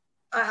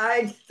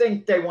 I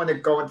think they want to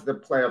go into the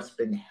playoffs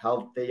being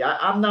healthy.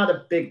 I'm not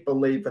a big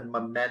believer in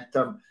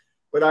momentum,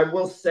 but I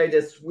will say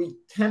this. We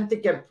tend to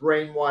get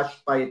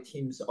brainwashed by a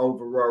team's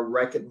overall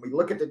record. We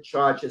look at the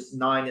Chargers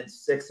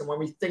 9-6, and when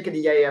we think of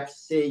the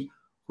AFC,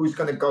 who's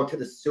going to go to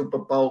the Super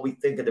Bowl? We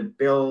think of the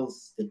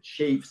Bills, the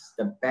Chiefs,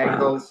 the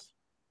Bengals.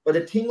 But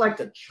a team like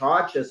the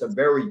Chargers are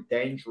very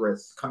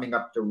dangerous coming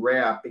up the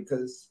rear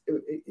because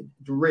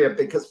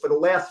for the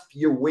last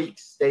few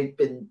weeks, they've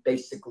been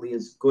basically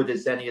as good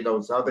as any of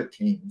those other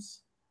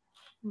teams.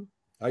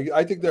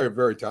 I think they're a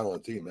very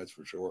talented team, that's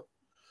for sure.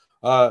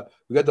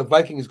 We got the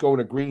Vikings going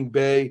to Green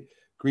Bay.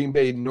 Green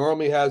Bay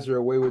normally has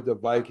their way with the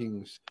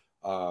Vikings,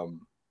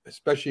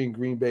 especially in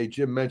Green Bay.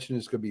 Jim mentioned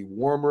it's going to be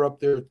warmer up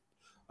there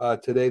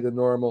today than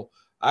normal.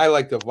 I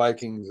like the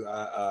Vikings.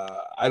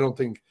 I don't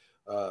think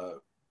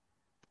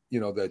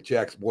that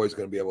Jack's boy is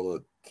going to be able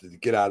to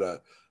get out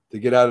of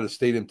the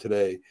stadium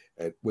today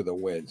with a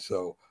win.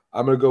 So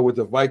I'm going to go with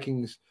the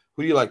Vikings.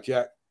 Who do you like,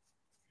 Jack?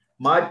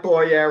 My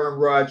boy Aaron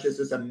Rodgers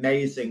is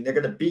amazing. They're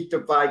going to beat the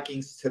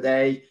Vikings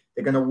today.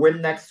 They're going to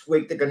win next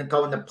week. They're going to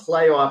go in the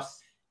playoffs.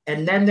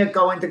 And then they're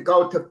going to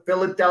go to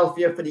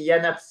Philadelphia for the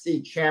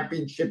NFC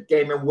Championship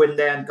game and win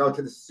there and go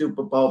to the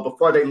Super Bowl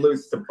before they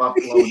lose to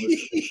Buffalo in the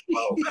Super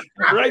Bowl.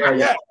 Right,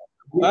 yeah.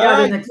 We All got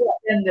right. an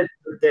extended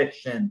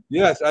prediction.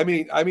 Yes, I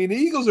mean, the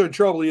Eagles are in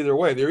trouble either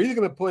way. They're either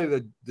going to play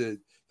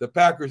the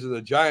Packers or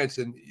the Giants,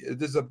 and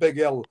this is a big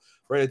L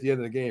right at the end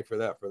of the game for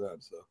them.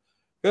 So,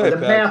 go ahead, The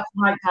Pat. math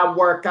might not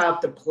work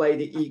out to play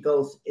the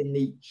Eagles in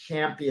the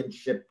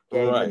championship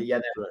game of Right, the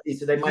NFC, right.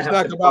 so they might Just have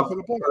knock to them out bump for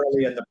the playoffs.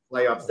 early in the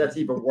playoffs. That's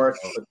even worse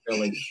for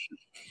Philly.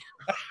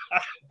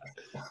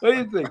 What do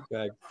you think,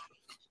 Pat?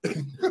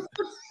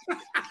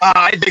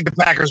 I think the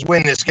Packers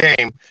win this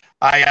game.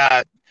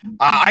 I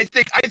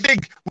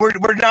think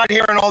we're not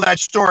hearing all that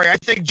story. I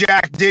think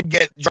Jack did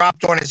get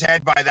dropped on his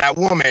head by that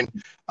woman,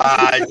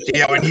 and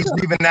he's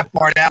leaving that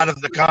part out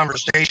of the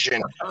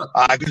conversation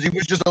because he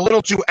was just a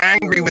little too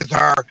angry with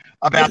her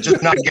about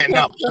just not getting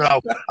up.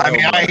 So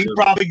he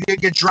probably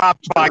did get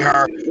dropped by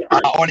her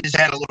on his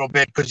head a little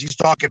bit because he's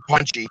talking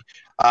punchy.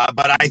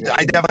 But I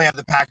definitely have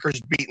the Packers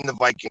beating the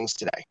Vikings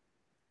today.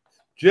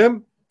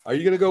 Jim, are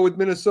you going to go with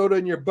Minnesota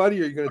and your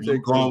buddy, or are you going to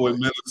take? I'm going with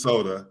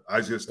Minnesota.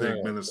 I just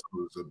think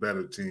Minnesota's a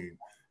better team,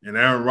 and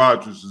Aaron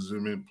Rodgers has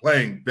been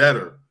playing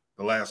better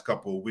the last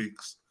couple of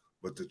weeks.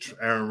 But the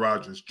Aaron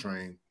Rodgers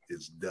train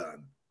is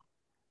done.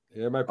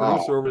 Yeah, my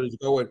producer over is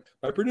going.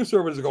 My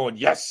producer over is going.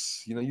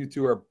 Yes, you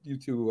two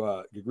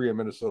agree on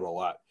Minnesota a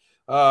lot.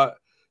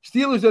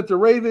 Steelers at the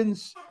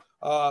Ravens.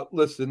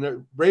 Listen,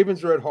 the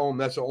Ravens are at home.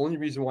 That's the only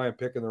reason why I'm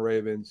picking the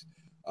Ravens.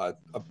 A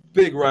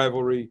big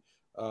rivalry.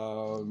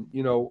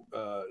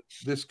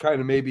 This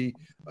kind of maybe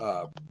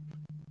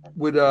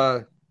would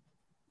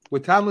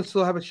Tomlin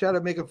still have a shot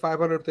at making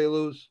 500 if they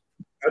lose?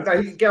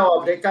 They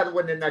got to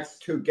win the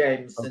next two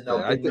games.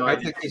 Okay. And I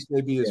think this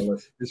may be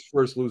his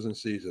first losing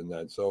season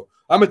then. So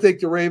I'm going to take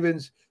the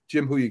Ravens.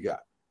 Jim, who you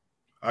got?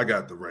 I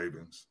got the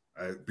Ravens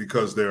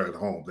because they're at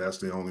home. That's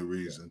the only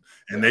reason.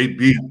 And they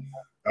beat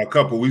a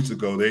couple weeks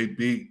ago. They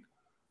beat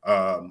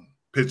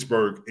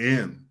Pittsburgh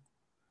in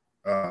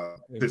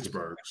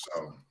Pittsburgh.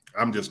 So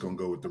I'm just going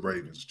to go with the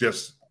Ravens,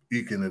 just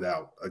eking it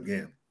out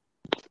again.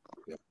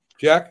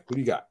 Jack, what do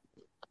you got?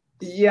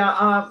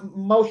 Yeah,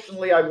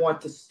 emotionally, I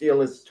want the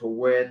Steelers to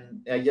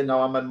win.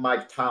 I'm a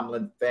Mike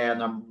Tomlin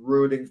fan. I'm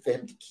rooting for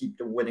him to keep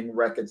the winning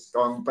records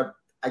going, but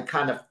I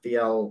kind of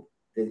feel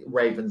the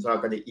Ravens are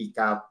going to eke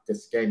out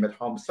this game at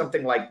home,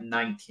 something like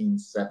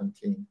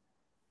 19-17.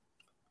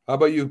 How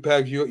about you,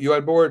 Pags? You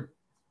on board?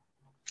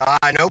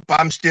 Nope,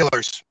 I'm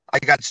Steelers. I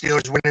got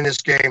Steelers winning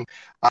this game.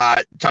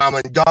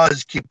 Tomlin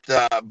does keep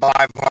the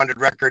 500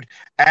 record,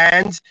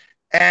 and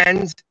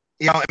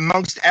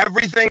amongst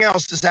everything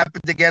else, this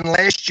happened again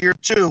last year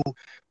too.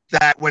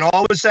 That when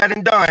all was said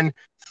and done,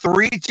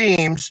 3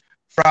 teams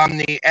from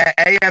the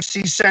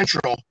AFC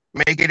Central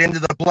make it into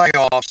the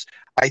playoffs.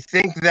 I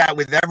think that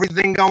with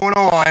everything going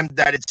on,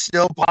 that it's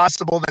still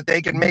possible that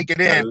they can make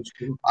it in.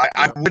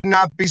 I would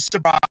not be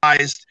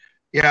surprised.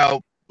 They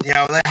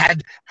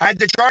had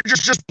the Chargers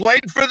just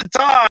played for the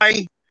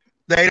tie,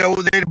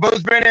 they'd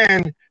both been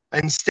in.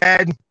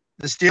 Instead,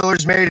 the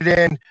Steelers made it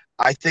in.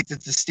 I think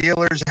that the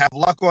Steelers have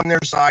luck on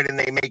their side and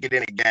they make it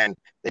in again.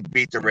 They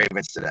beat the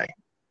Ravens today.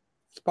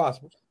 It's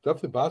possible.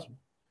 Definitely possible.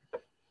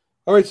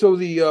 All right, so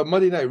the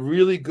Monday night,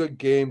 really good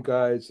game,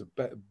 guys.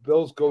 The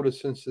Bills go to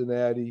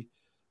Cincinnati.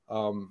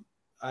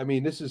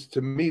 This is,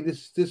 to me,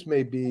 this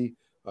may be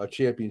a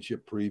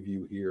championship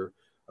preview here.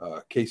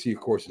 KC,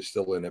 of course, is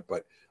still in it,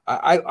 but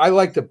I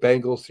like the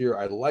Bengals here.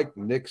 I like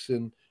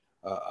Nixon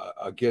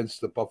against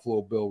the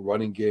Buffalo Bill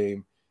running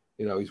game.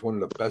 He's one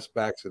of the best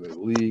backs in the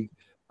league.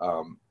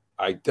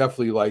 I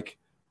definitely like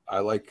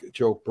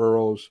Joe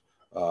Burrow's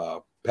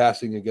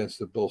passing against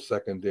the Bills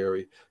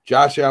secondary.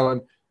 Josh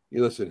Allen,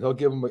 listen, he'll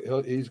give him.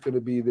 He's going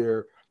to be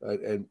there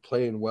and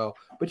playing well.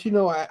 But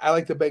I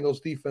like the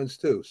Bengals defense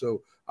too.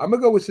 So I'm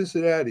gonna go with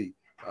Cincinnati,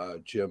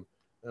 Jim,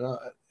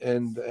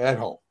 and at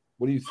home.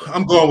 What do you think?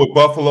 I'm going with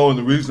Buffalo, and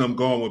the reason I'm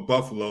going with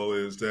Buffalo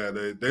is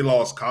that they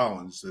lost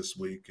Collins this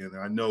week, and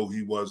I know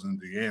he wasn't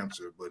the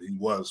answer, but he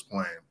was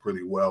playing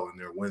pretty well in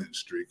their winning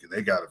streak, and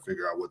they got to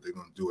figure out what they're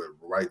going to do at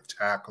right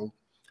tackle.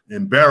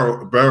 And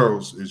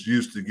Barrows is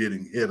used to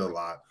getting hit a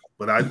lot,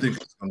 but I think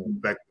it's going to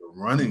affect the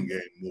running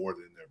game more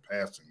than their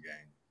passing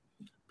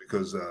game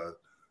because the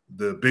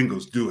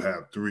Bengals do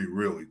have 3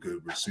 really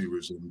good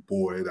receivers in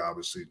Boyd,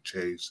 obviously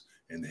Chase,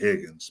 and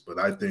Higgins, but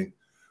I think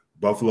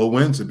Buffalo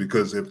wins it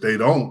because if they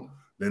don't,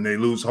 then they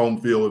lose home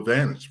field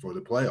advantage for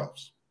the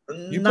playoffs.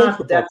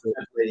 Not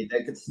definitely.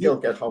 They could still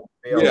get home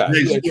field. Yeah,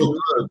 they still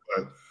could,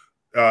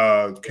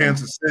 but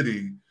Kansas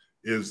City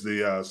is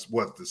the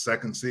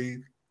second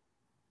seed?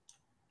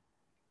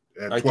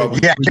 At 12.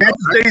 Yeah,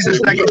 Kansas City's the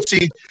second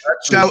seed.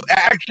 So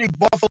actually,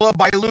 Buffalo,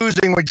 by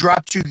losing, would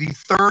drop to the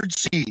 3rd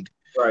seed.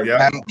 Right.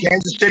 Yeah.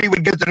 Kansas City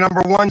would get the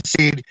number 1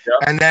 seed,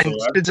 and then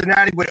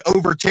Cincinnati would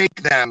overtake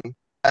them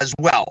as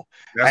well.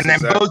 That's and then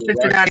exactly both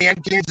Cincinnati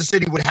and Kansas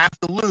City would have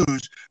to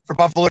lose for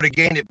Buffalo to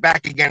gain it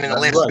back again in the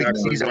last week of the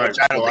season, which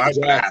I don't think is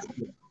going to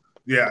happen.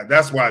 Yeah,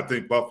 that's why I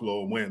think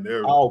Buffalo will win.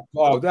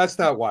 Oh, that's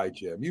not why,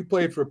 Jim. You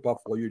played for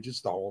Buffalo. You're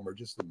just a homer,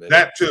 just a minute.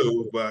 That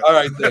too, but all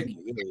right, thank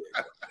you.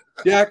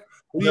 Jack,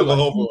 Who do you Never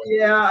like? over.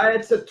 Yeah,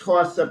 it's a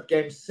toss-up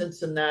game.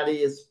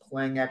 Cincinnati is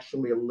playing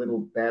actually a little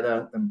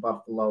better than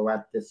Buffalo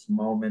at this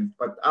moment,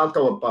 but I'll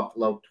go with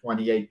Buffalo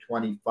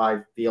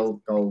 28-25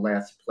 field goal,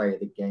 last play of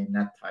the game,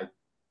 that type of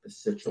Okay,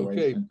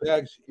 situation.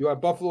 Bags, you on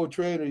Buffalo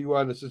train or you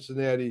on the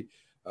Cincinnati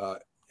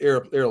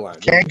airline?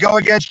 Can't go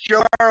against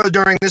Joe Burrow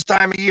during this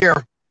time of year.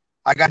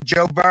 I got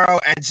Joe Burrow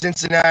and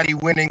Cincinnati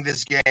winning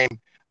this game.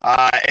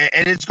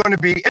 And it's going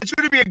to be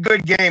a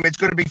good game. It's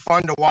going to be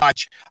fun to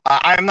watch.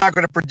 I'm not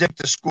going to predict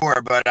the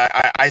score, but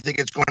I think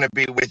it's going to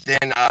be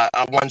within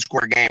a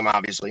one-score game,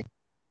 obviously.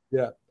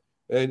 Yeah.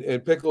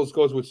 And Pickles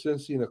goes with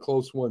Cincy in a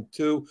close one,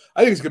 too.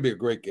 I think it's going to be a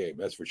great game.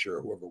 That's for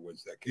sure. Whoever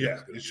wins that game.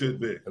 Yeah, it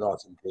should be an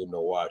awesome game to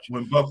watch.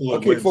 when Buffalo.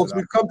 Okay, wins folks, it,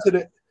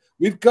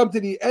 we've come to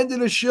the end of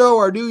the show,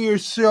 our New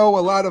Year's show.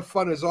 A lot of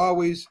fun as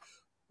always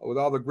with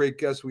all the great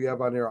guests we have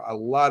on there. A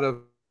lot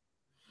of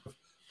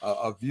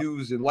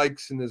views and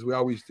likes, and as we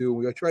always do,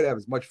 we try to have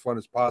as much fun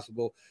as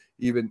possible.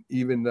 Even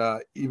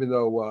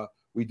though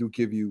we do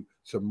give you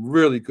some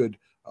really good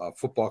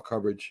football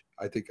coverage,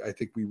 I think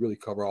we really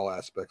cover all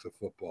aspects of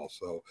football.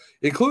 So,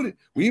 including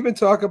we even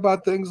talk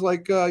about things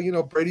like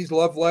Brady's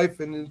love life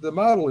and the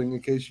modeling,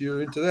 in case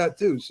you're into that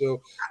too.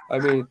 So, I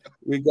mean,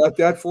 we got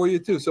that for you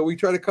too. So we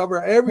try to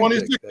cover everything.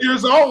 26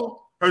 years old.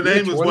 Her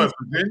name is 20 what?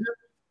 Virginia.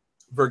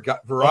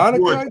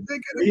 Veronica, I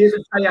think it is. He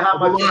doesn't tell you how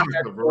much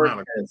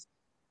Veronica. is.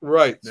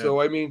 Right. Yeah. So,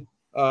 I mean,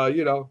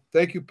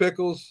 thank you,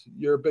 Pickles.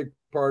 You're a big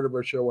part of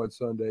our show on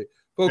Sunday.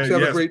 Folks, And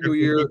have a yes, great New we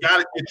Year. got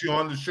to get you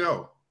on the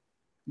show.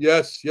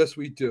 Yes,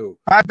 we do.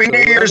 Happy New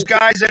Year's,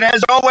 guys. And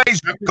as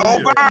always, Happy go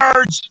New Year.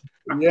 Birds!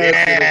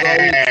 Yes,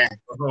 and Yeah.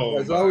 Oh,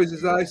 as my always,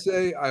 as God. I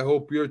say, I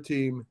hope your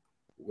team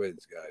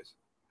wins, guys.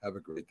 Have a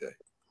great day.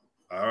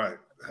 All right.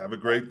 Have a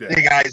great day. Hey, guys.